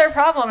 well, what's our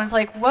problem? And it's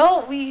like,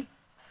 well,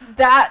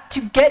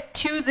 to get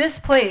to this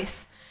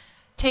place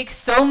takes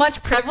so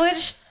much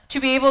privilege to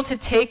be able to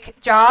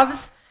take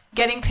jobs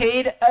getting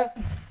paid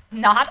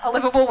not a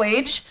livable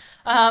wage.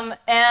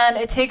 And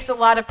it takes a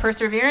lot of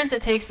perseverance.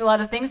 It takes a lot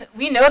of things.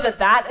 We know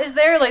that is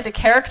there, like the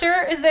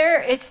character is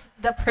there. It's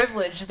the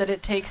privilege that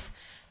it takes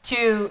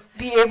to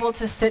be able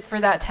to sit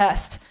for that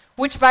test,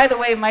 which, by the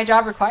way, my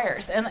job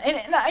requires. And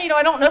I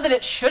don't know that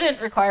it shouldn't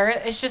require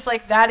it. It's just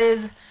like that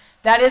is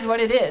what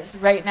it is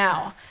right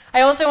now.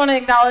 I also want to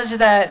acknowledge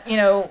that,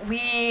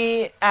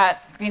 we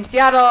at Green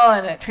Seattle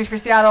and at Trees for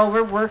Seattle,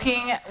 we're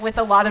working with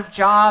a lot of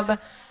job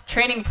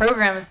training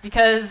programs,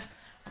 because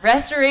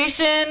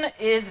restoration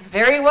is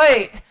very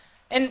white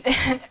and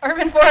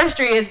urban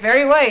forestry is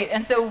very white.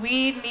 And so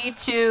we need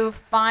to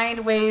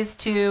find ways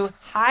to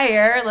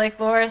hire, like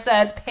Laura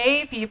said,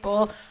 pay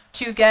people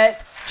to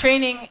get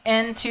training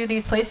into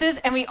these places.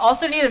 And we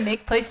also need to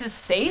make places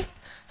safe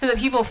so that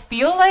people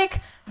feel like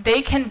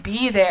they can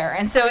be there.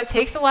 And so it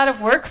takes a lot of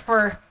work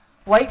for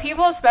white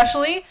people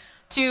especially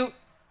to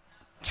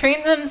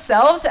train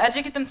themselves, to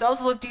educate themselves,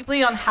 to look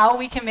deeply on how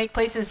we can make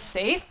places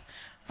safe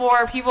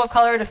for people of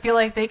color to feel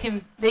like they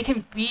can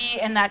be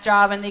in that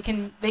job and they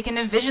can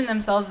envision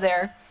themselves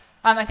there.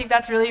 I think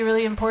that's really,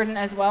 really important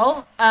as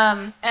well.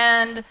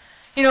 And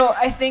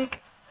I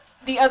think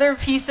the other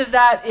piece of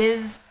that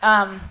is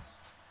I've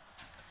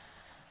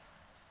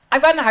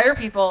gotten to hire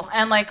people,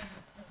 and like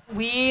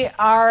we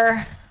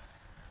are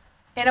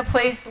in a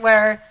place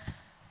where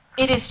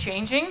it is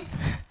changing,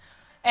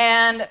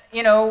 and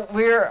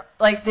we're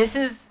like this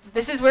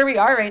is where we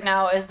are right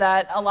now, is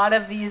that a lot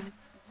of these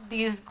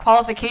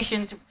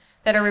qualifications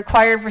that are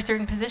required for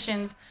certain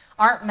positions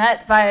aren't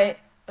met by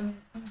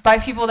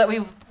people that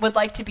we would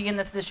like to be in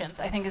the positions,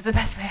 I think is the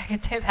best way I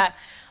could say that.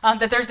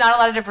 That there's not a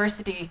lot of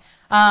diversity.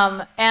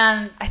 And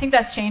I think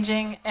that's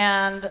changing,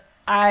 but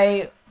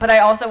I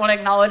also want to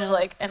acknowledge,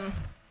 like, and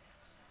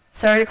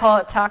sorry to call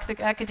it toxic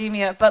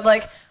academia, but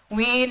like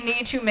we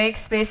need to make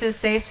spaces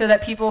safe so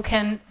that people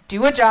can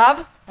do a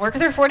job, work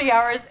their 40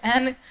 hours,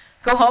 and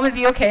go home and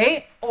be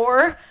okay,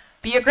 or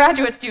be a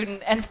graduate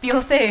student and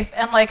feel safe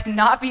and like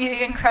not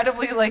be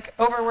incredibly like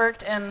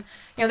overworked. And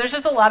there's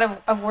just a lot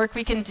of work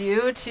we can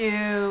do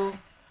to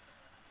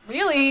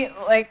really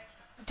like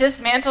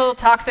dismantle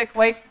toxic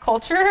white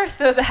culture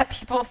so that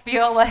people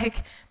feel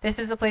like this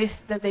is a place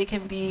that they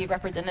can be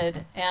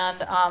represented.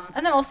 And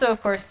then also,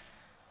 of course,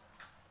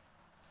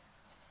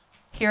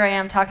 here I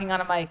am talking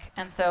on a mic,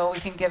 and so we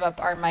can give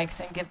up our mics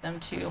and give them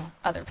to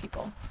other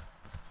people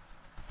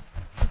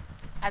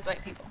as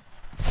white people.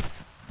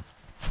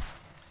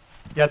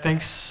 Yeah,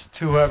 thanks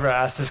to whoever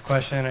asked this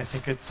question. I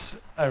think it's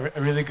a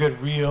really good,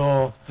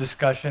 real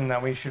discussion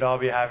that we should all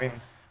be having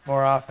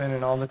more often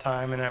and all the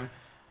time. And I'm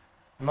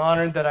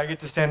honored that I get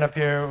to stand up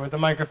here with a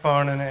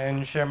microphone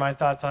and share my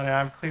thoughts on it.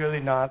 I'm clearly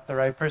not the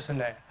right person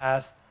to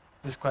ask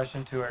this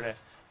question to, or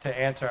to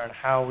answer on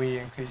how we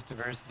increase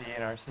diversity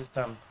in our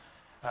system.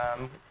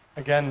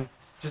 Again,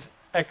 just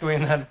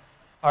echoing that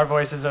our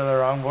voices are the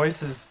wrong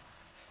voices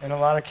in a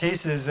lot of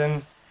cases.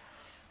 And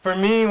for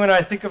me, when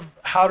I think of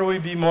how do we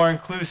be more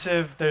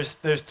inclusive? There's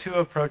two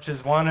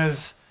approaches. One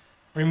is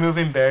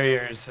removing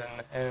barriers,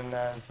 and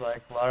as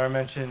like Lara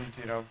mentioned,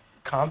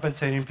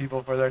 compensating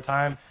people for their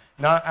time,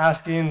 not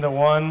asking the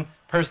one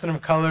person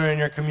of color in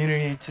your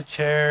community to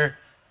chair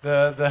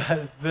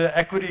the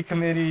equity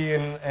committee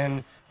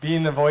and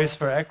being the voice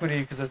for equity,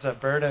 because it's a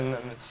burden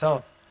in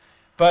itself.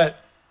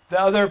 But the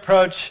other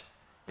approach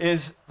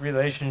is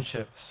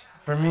relationships.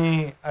 For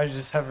me, I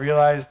just have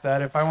realized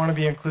that if I want to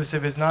be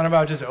inclusive, it's not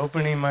about just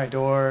opening my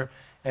door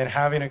and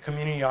having a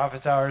community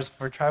office hours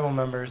for tribal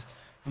members.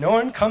 No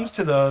one comes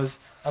to those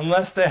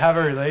unless they have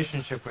a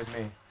relationship with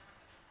me.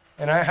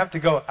 And I have to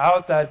go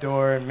out that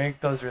door and make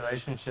those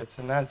relationships.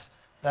 And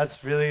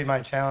that's really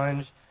my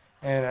challenge.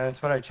 And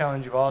that's what I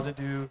challenge you all to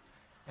do.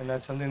 And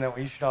that's something that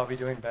we should all be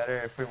doing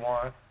better if we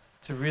want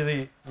to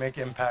really make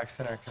impacts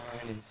in our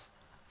communities.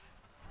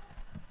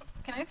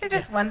 Can I say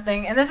just one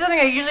thing? And this is something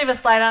I usually have a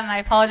slide on, and I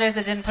apologize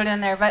I didn't put it in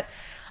there. But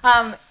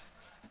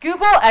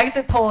Google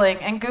exit polling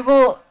and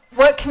Google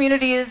what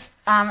communities,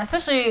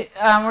 especially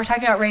we're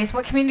talking about race,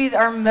 what communities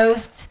are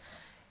most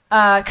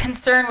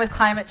concerned with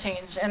climate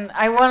change. And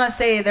I want to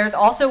say there's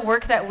also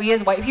work that we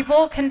as white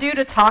people can do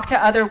to talk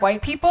to other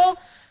white people,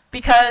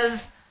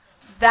 because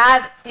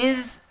that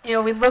is,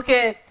 we look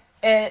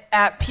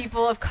at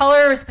people of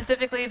color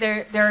specifically.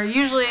 They're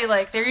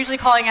usually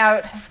calling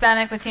out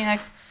Hispanic,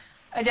 Latinx,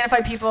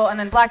 identified people, and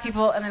then black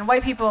people, and then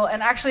white people.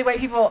 And actually white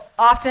people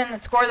often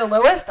score the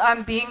lowest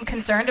on being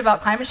concerned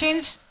about climate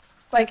change,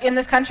 like in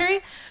this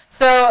country.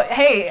 So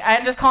hey,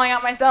 I'm just calling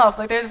out myself.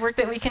 Like, there's work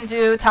that we can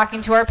do,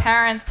 talking to our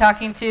parents,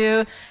 talking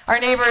to our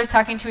neighbors,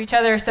 talking to each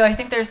other. So I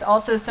think there's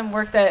also some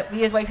work that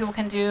we as white people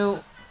can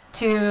do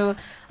to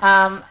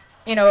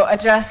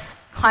address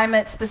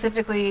climate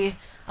specifically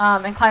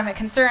and climate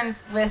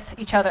concerns with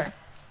each other.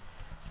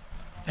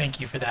 Thank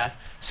you for that.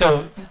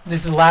 So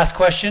this is the last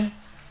question,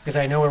 because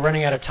I know we're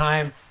running out of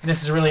time, and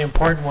this is a really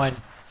important one.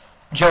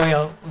 Joey,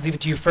 I'll leave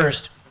it to you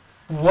first.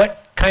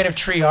 What kind of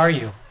tree are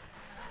you?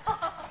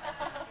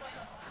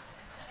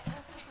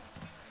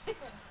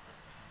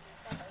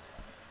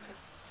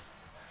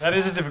 That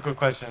is a difficult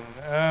question.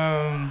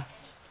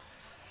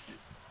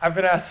 I've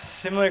been asked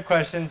similar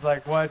questions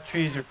like, what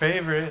tree is your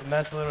favorite? And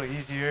that's a little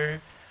easier.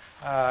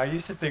 I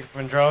used to think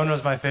Madrone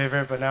was my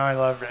favorite, but now I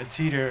love red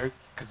cedar,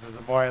 because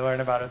the more I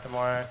learn about it, the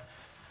more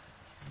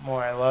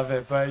I love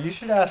it. But you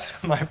should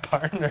ask my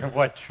partner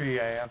what tree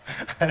I am.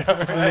 I don't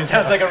really That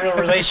sounds like a real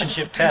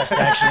relationship test,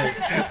 actually.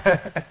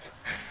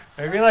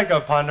 Maybe like a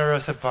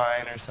ponderosa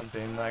pine or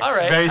something. Like, all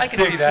right, very I can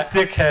see that.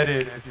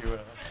 Thick-headed, if you will.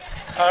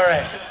 All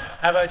right.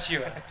 How about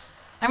you?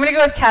 I'm going to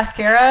go with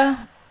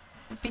cascara,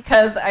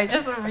 because I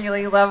just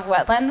really love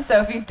wetlands.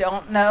 So if you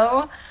don't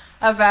know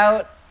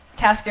about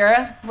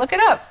cascara, look it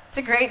up. It's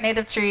a great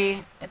native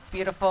tree. It's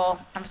beautiful.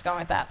 I'm just going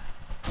with that.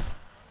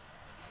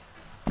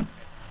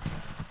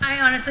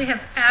 I honestly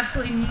have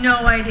absolutely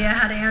no idea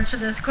how to answer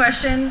this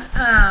question.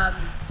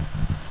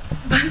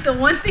 But the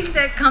one thing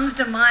that comes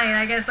to mind,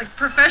 I guess, like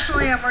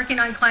professionally, I'm working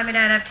on climate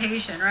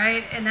adaptation,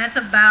 right? And that's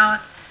about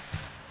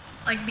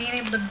like being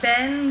able to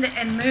bend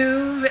and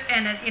move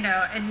and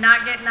and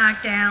not get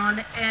knocked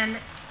down. And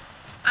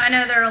I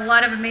know there are a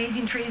lot of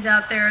amazing trees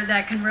out there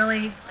that can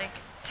really like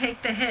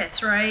take the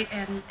hits, right,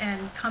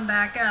 and come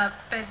back up.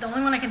 But the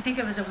only one I can think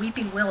of is a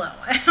weeping willow.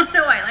 I don't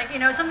know why,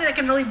 something that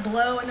can really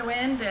blow in the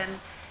wind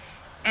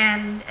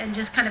and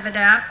just kind of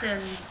adapt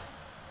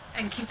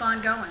and keep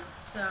on going.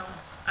 So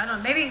I don't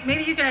know.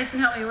 Maybe you guys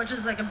can help me. Which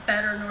is like a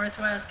better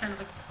northwest kind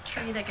of a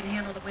tree that can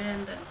handle the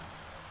wind and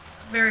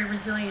it's very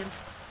resilient.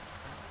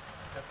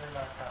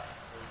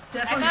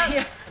 Definitely.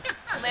 Yeah.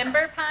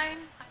 Limber pine?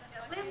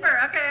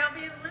 Limber. Okay, I'll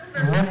be a limber.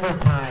 Limber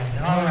pine.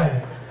 All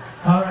right.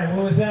 All right.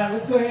 Well, with that,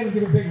 let's go ahead and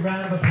give a big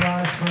round of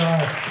applause for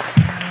our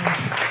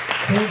panelists.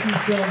 Thank you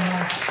so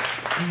much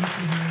to each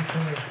of you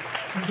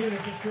for giving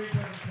us such great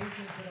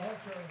presentations, but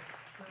also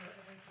for